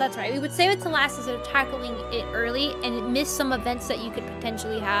last. That's right. We would save it to last instead of tackling it early and miss some events that you could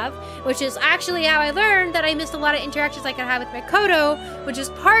potentially have, which is actually how I learned that I missed a lot of interactions I could have with Makoto, which is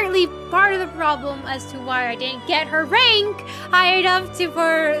partly part of the problem as to why I didn't get her rank high enough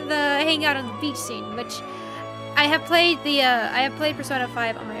for the hangout on the beach scene, which I have played Persona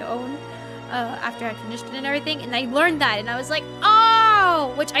 5 on my own after I finished it and everything, and I learned that, and I was like,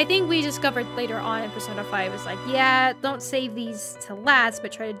 oh! Which I think we discovered later on in Persona 5 was like, yeah, don't save these to last,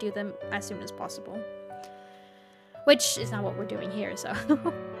 but try to do them as soon as possible. Which is not what we're doing here, so...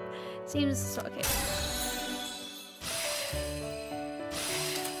 Seems so okay.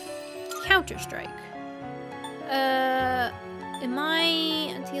 Counter-Strike. Am I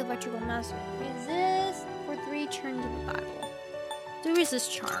anti-electrical master? Resist for 3 turns of the battle. Do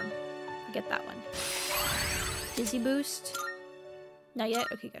resist charm. Get that one. Dizzy boost. Not yet?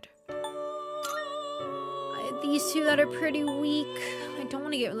 Okay, good. These two that are pretty weak. I don't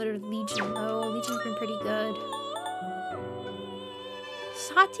want to get rid of Legion though. Legion's been pretty good.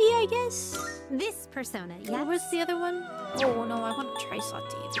 Sati, I guess? This persona, yes. What was the other one? Oh no, I want to try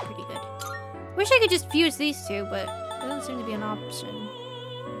Sati. It's pretty good. Wish I could just fuse these two, but it doesn't seem to be an option.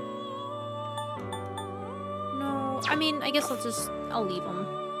 No, I mean, I guess I'll leave them.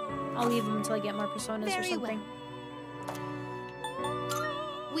 I'll leave them until I get more personas or something. Well.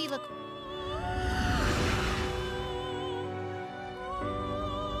 We look...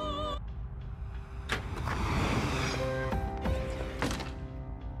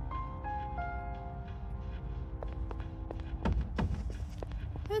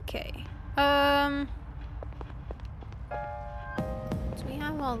 Okay. So we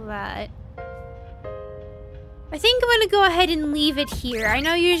have all that. I think I'm gonna go ahead and leave it here. I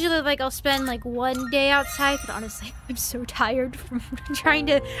know usually like I'll spend like 1 day outside, but honestly I'm so tired from trying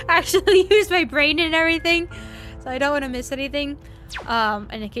to actually use my brain and everything. So I don't want to miss anything. And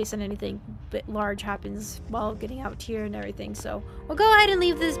in case anything bit large happens while getting out here and everything. So we'll go ahead and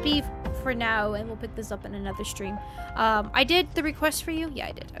leave this be for now, and we'll pick this up in another stream. I did the request for you? Yeah,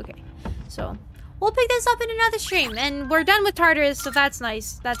 I did. Okay. So we'll pick this up in another stream, and we're done with Tartarus, so that's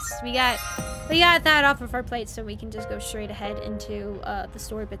nice. We got that off of our plate, so we can just go straight ahead into the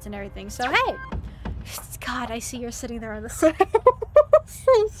story bits and everything. So hey, God, I see you're sitting there on the stairs. I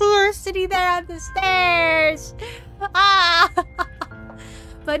see you're sitting there on the stairs. Ah.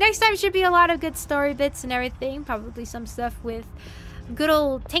 But next time should be a lot of good story bits and everything. Probably some stuff with good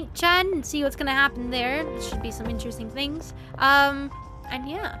old Tank-chan and see what's gonna happen there. There should be some interesting things. And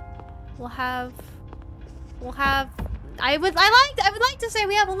yeah, we'll have. I would like to say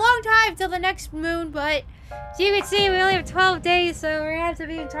we have a long time till the next moon, but as you can see, we only have 12 days, so we're gonna have to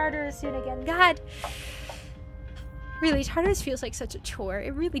be in Tartarus soon again. God. Really, Tartarus feels like such a chore.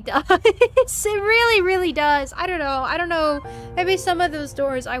 It really does. It really, really does. I don't know. Maybe some of those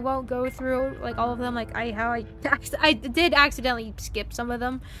doors I won't go through, like all of them. Like I did accidentally skip some of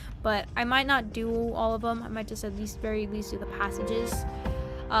them, but I might not do all of them. I might just very least do the passages,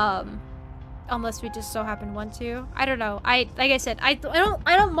 unless we just so happen want to. I don't know. Like I said, I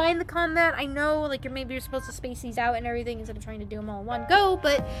don't mind the combat. I know, like maybe you're supposed to space these out and everything instead of trying to do them all in one go,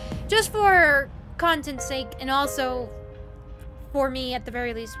 but just for content's sake, and also for me at the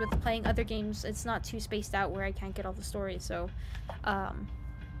very least with playing other games, it's not too spaced out where I can't get all the stories. So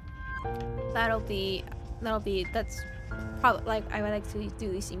that's probably, like, I would like to do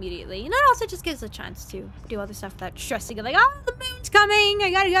these immediately, and it also just gives a chance to do other stuff that's stressing, like, oh, the moon's coming,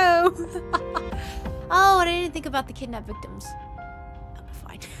 I gotta go. Oh, and I didn't think about the kidnapped victims. That'll be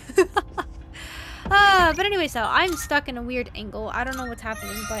fine. But anyway, so I'm stuck in a weird angle. I don't know what's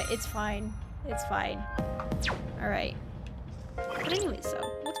happening, but it's fine. It's fine. Alright. But anyway, so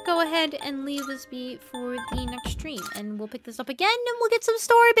let's go ahead and leave this be for the next stream. And we'll pick this up again and we'll get some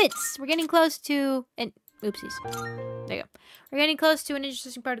story bits. We're getting close to... Oopsies. There you go. We're getting close to an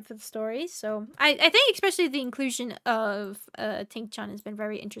interesting part of the story. So I think especially the inclusion of Tank-chan has been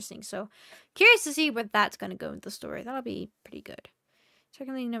very interesting. So curious to see where that's going to go with the story. That'll be pretty good.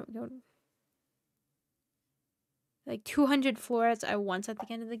 Secondly, no, like 200 floors at once at the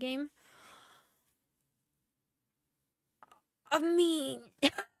end of the game. I mean, I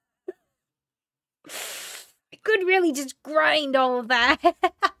could really just grind all of that.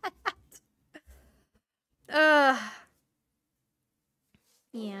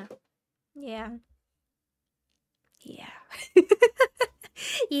 Yeah.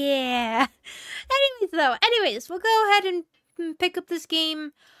 Yeah. Anyways, we'll go ahead and pick up this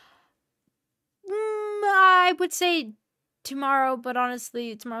game. I would say tomorrow, but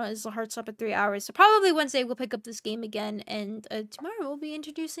honestly, tomorrow is a hard stop at 3 hours. So probably Wednesday we'll pick up this game again, and tomorrow we'll be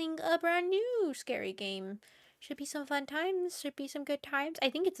introducing a brand new scary game. Should be some fun times. Should be some good times.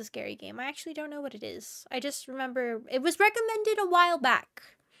 I think it's a scary game. I actually don't know what it is. I just remember it was recommended a while back.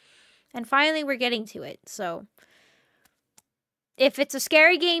 And finally we're getting to it. So if it's a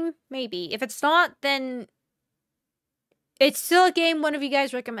scary game, maybe. If it's not, then it's still a game one of you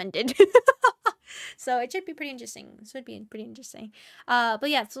guys recommended. So it should be pretty interesting. But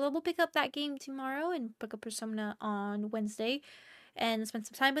yeah, so we'll pick up that game tomorrow and pick up Persona on Wednesday and spend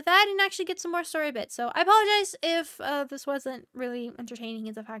some time with that and actually get some more story bits. So I apologize if this wasn't really entertaining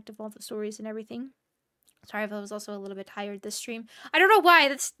in the fact of all the stories and everything. Sorry if I was also a little bit tired this stream. I don't know why.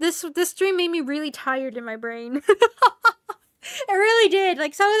 This stream made me really tired in my brain. It really did.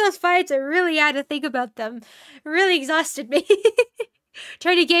 Like, some of those fights, I really had to think about them. It really exhausted me.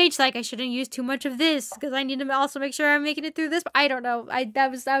 Trying to gauge, like, I shouldn't use too much of this because I need to also make sure I'm making it through this. But I don't know.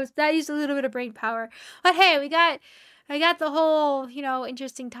 That used a little bit of brain power. But hey, I got the whole,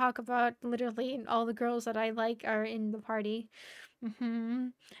 interesting talk about literally all the girls that I like are in the party.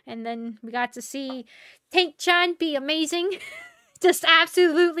 And then we got to see Tank-chan be amazing. Just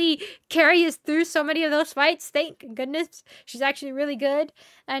absolutely carry us through so many of those fights. Thank goodness. She's actually really good.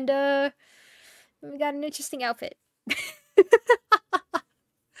 And we got an interesting outfit.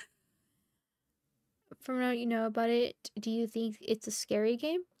 From what you know about it, do you think it's a scary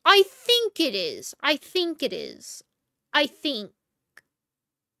game? I think it is. Because,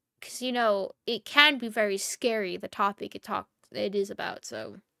 it can be very scary, the topic it is about,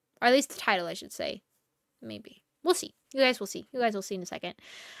 so... Or at least the title, I should say. Maybe. We'll see. You guys will see. In a second.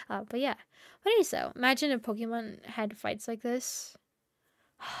 But yeah. But anyway, so, imagine if Pokemon had fights like this.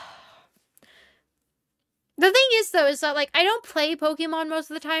 The thing is, though, is that, like, I don't play Pokemon most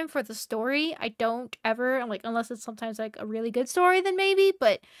of the time for the story. I don't ever, like, unless it's sometimes, like, a really good story, then maybe,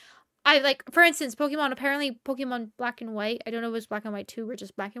 but I, like, for instance, apparently Pokemon Black and White, I don't know if it was Black and White 2 or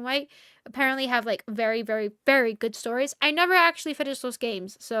just Black and White, apparently have, like, very, very, very good stories. I never actually finished those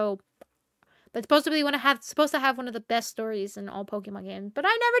games, so... But supposed to have one of the best stories in all Pokemon games. But I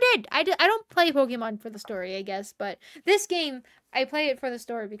never did. I don't play Pokemon for the story, I guess. But this game, I play it for the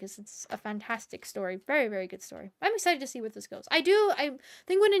story because it's a fantastic story. Very, very good story. I'm excited to see where this goes. I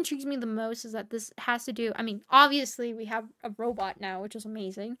think what intrigues me the most is that this has to do... I mean, obviously, we have a robot now, which is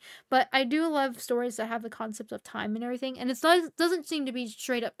amazing. But I do love stories that have the concept of time and everything. And it doesn't seem to be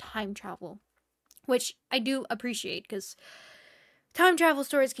straight up time travel. Which I do appreciate, because time travel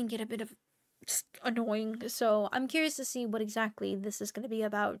stories can get a bit of... annoying, so I'm curious to see what exactly this is going to be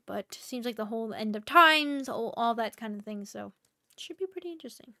about, but seems like the whole end of times, all that kind of thing, so it should be pretty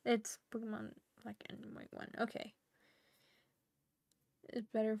interesting. It's Pokemon Black and White 1, okay. It's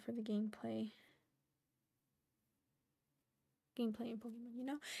better for the gameplay in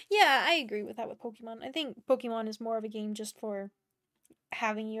Pokemon, Yeah, I agree with that with Pokemon. I think Pokemon is more of a game just for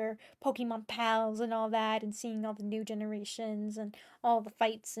having your Pokemon pals and all that, and seeing all the new generations and all the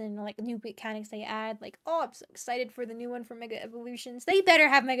fights and like new mechanics they add. Like, oh, I'm so excited for the new one for Mega Evolutions. They better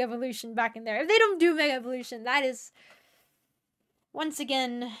have Mega Evolution back in there. If they don't do Mega Evolution, that is, once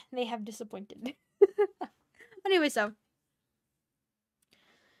again, they have disappointed. Anyway, so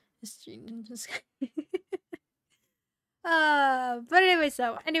but anyways.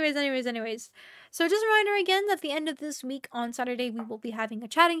 So just a reminder again that at the end of this week on Saturday we will be having a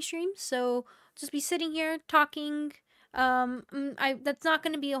chatting stream. So just be sitting here talking. That's not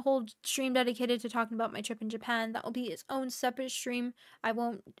going to be a whole stream dedicated to talking about my trip in Japan. That will be its own separate stream. I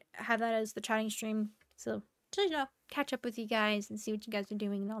won't have that as the chatting stream. So just catch up with you guys and see what you guys are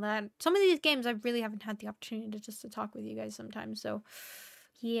doing and all that. Some of these games I really haven't had the opportunity to talk with you guys sometimes. So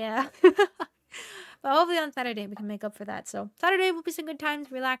yeah. But hopefully on Saturday we can make up for that. So Saturday will be some good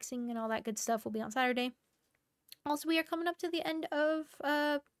times, relaxing and all that good stuff will be on Saturday. Also, we are coming up to the end of,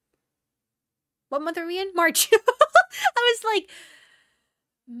 what month are we in? March. I was like,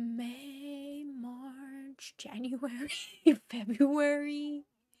 May, March, January, February,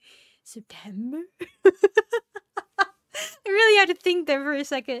 September. I really had to think there for a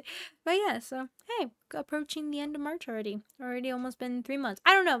second. But yeah, so, hey, approaching the end of March already. Already almost been 3 months.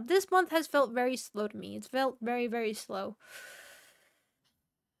 I don't know. This month has felt very slow to me. It's felt very, very slow.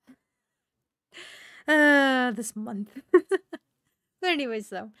 This month. But anyways,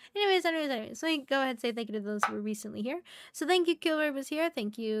 though. Anyways. So I go ahead and say thank you to those who were recently here. So thank you, Killer was here.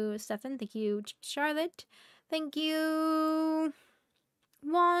 Thank you, Stefan. Thank you, Charlotte. Thank you,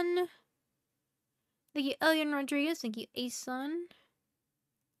 Juan. Thank you, Elian Rodriguez. Thank you, Ason.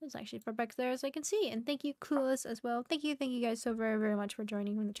 There's actually far back there as I can see. And thank you, Clueless, as well. Thank you guys so very, very much for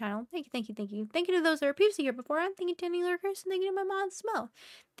joining on the channel. Thank you. Thank you to those that were previously here before. And thank you to any lurkers. And thank you to my mom as well.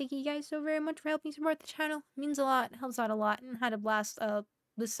 Thank you guys so very much for helping support the channel. It means a lot. Helps out a lot. And had a blast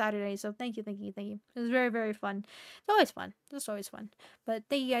this Saturday. So thank you. It was very, very fun. It's always fun. It's always fun. But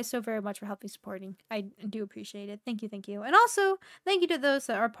thank you guys so very much for helping supporting. I do appreciate it. Thank you. And also, thank you to those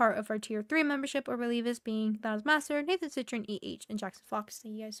that are part of our Tier 3 membership or relievers, being Thanos Master, Nathan Citron, EH, and Jackson Fox.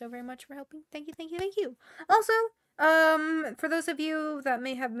 Thank you guys so very much for helping. Thank you. Also, for those of you that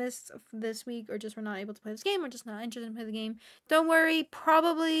may have missed this week or just were not able to play this game or just not interested in playing the game, don't worry.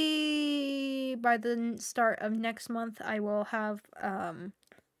 Probably by the start of next month, I will have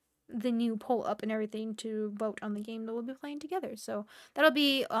the new poll up and everything to vote on the game that we'll be playing together. So that'll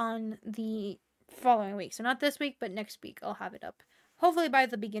be on the following week. So not this week, but next week I'll have it up. Hopefully by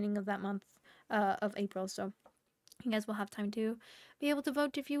the beginning of that month of April. So you guys will have time to be able to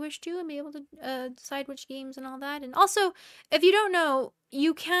vote if you wish to and be able to decide which games and all that. And also, if you don't know,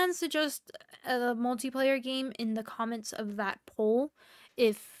 you can suggest a multiplayer game in the comments of that poll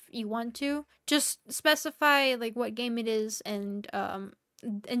if you want to. Just specify like what game it is and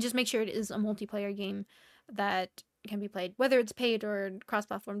just make sure it is a multiplayer game that can be played. Whether it's paid or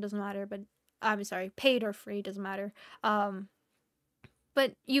cross-platform doesn't matter, but I'm sorry, paid or free doesn't matter.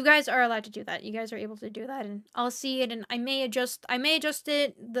 But you guys are allowed to do that. You guys are able to do that, and I'll see it, and I may adjust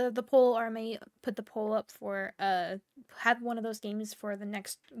it, the poll, or I may put the poll up for have one of those games for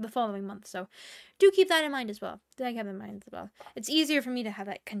the following month. So do keep that in mind as well. It's easier for me to have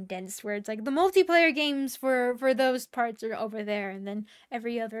that condensed where it's like the multiplayer games for those parts are over there, and then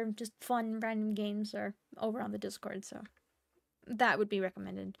every other just fun random games are over on the Discord. So that would be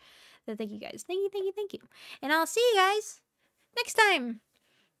recommended. So thank you guys. Thank you. And I'll see you guys next time.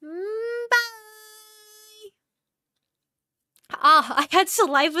 Bye. I had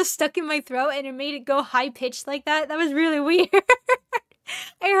saliva stuck in my throat and it made it go high pitched like that. That was really weird.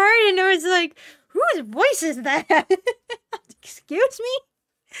 I heard it and it was like, whose voice is that? Excuse me?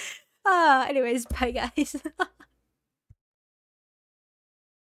 Anyways, bye guys.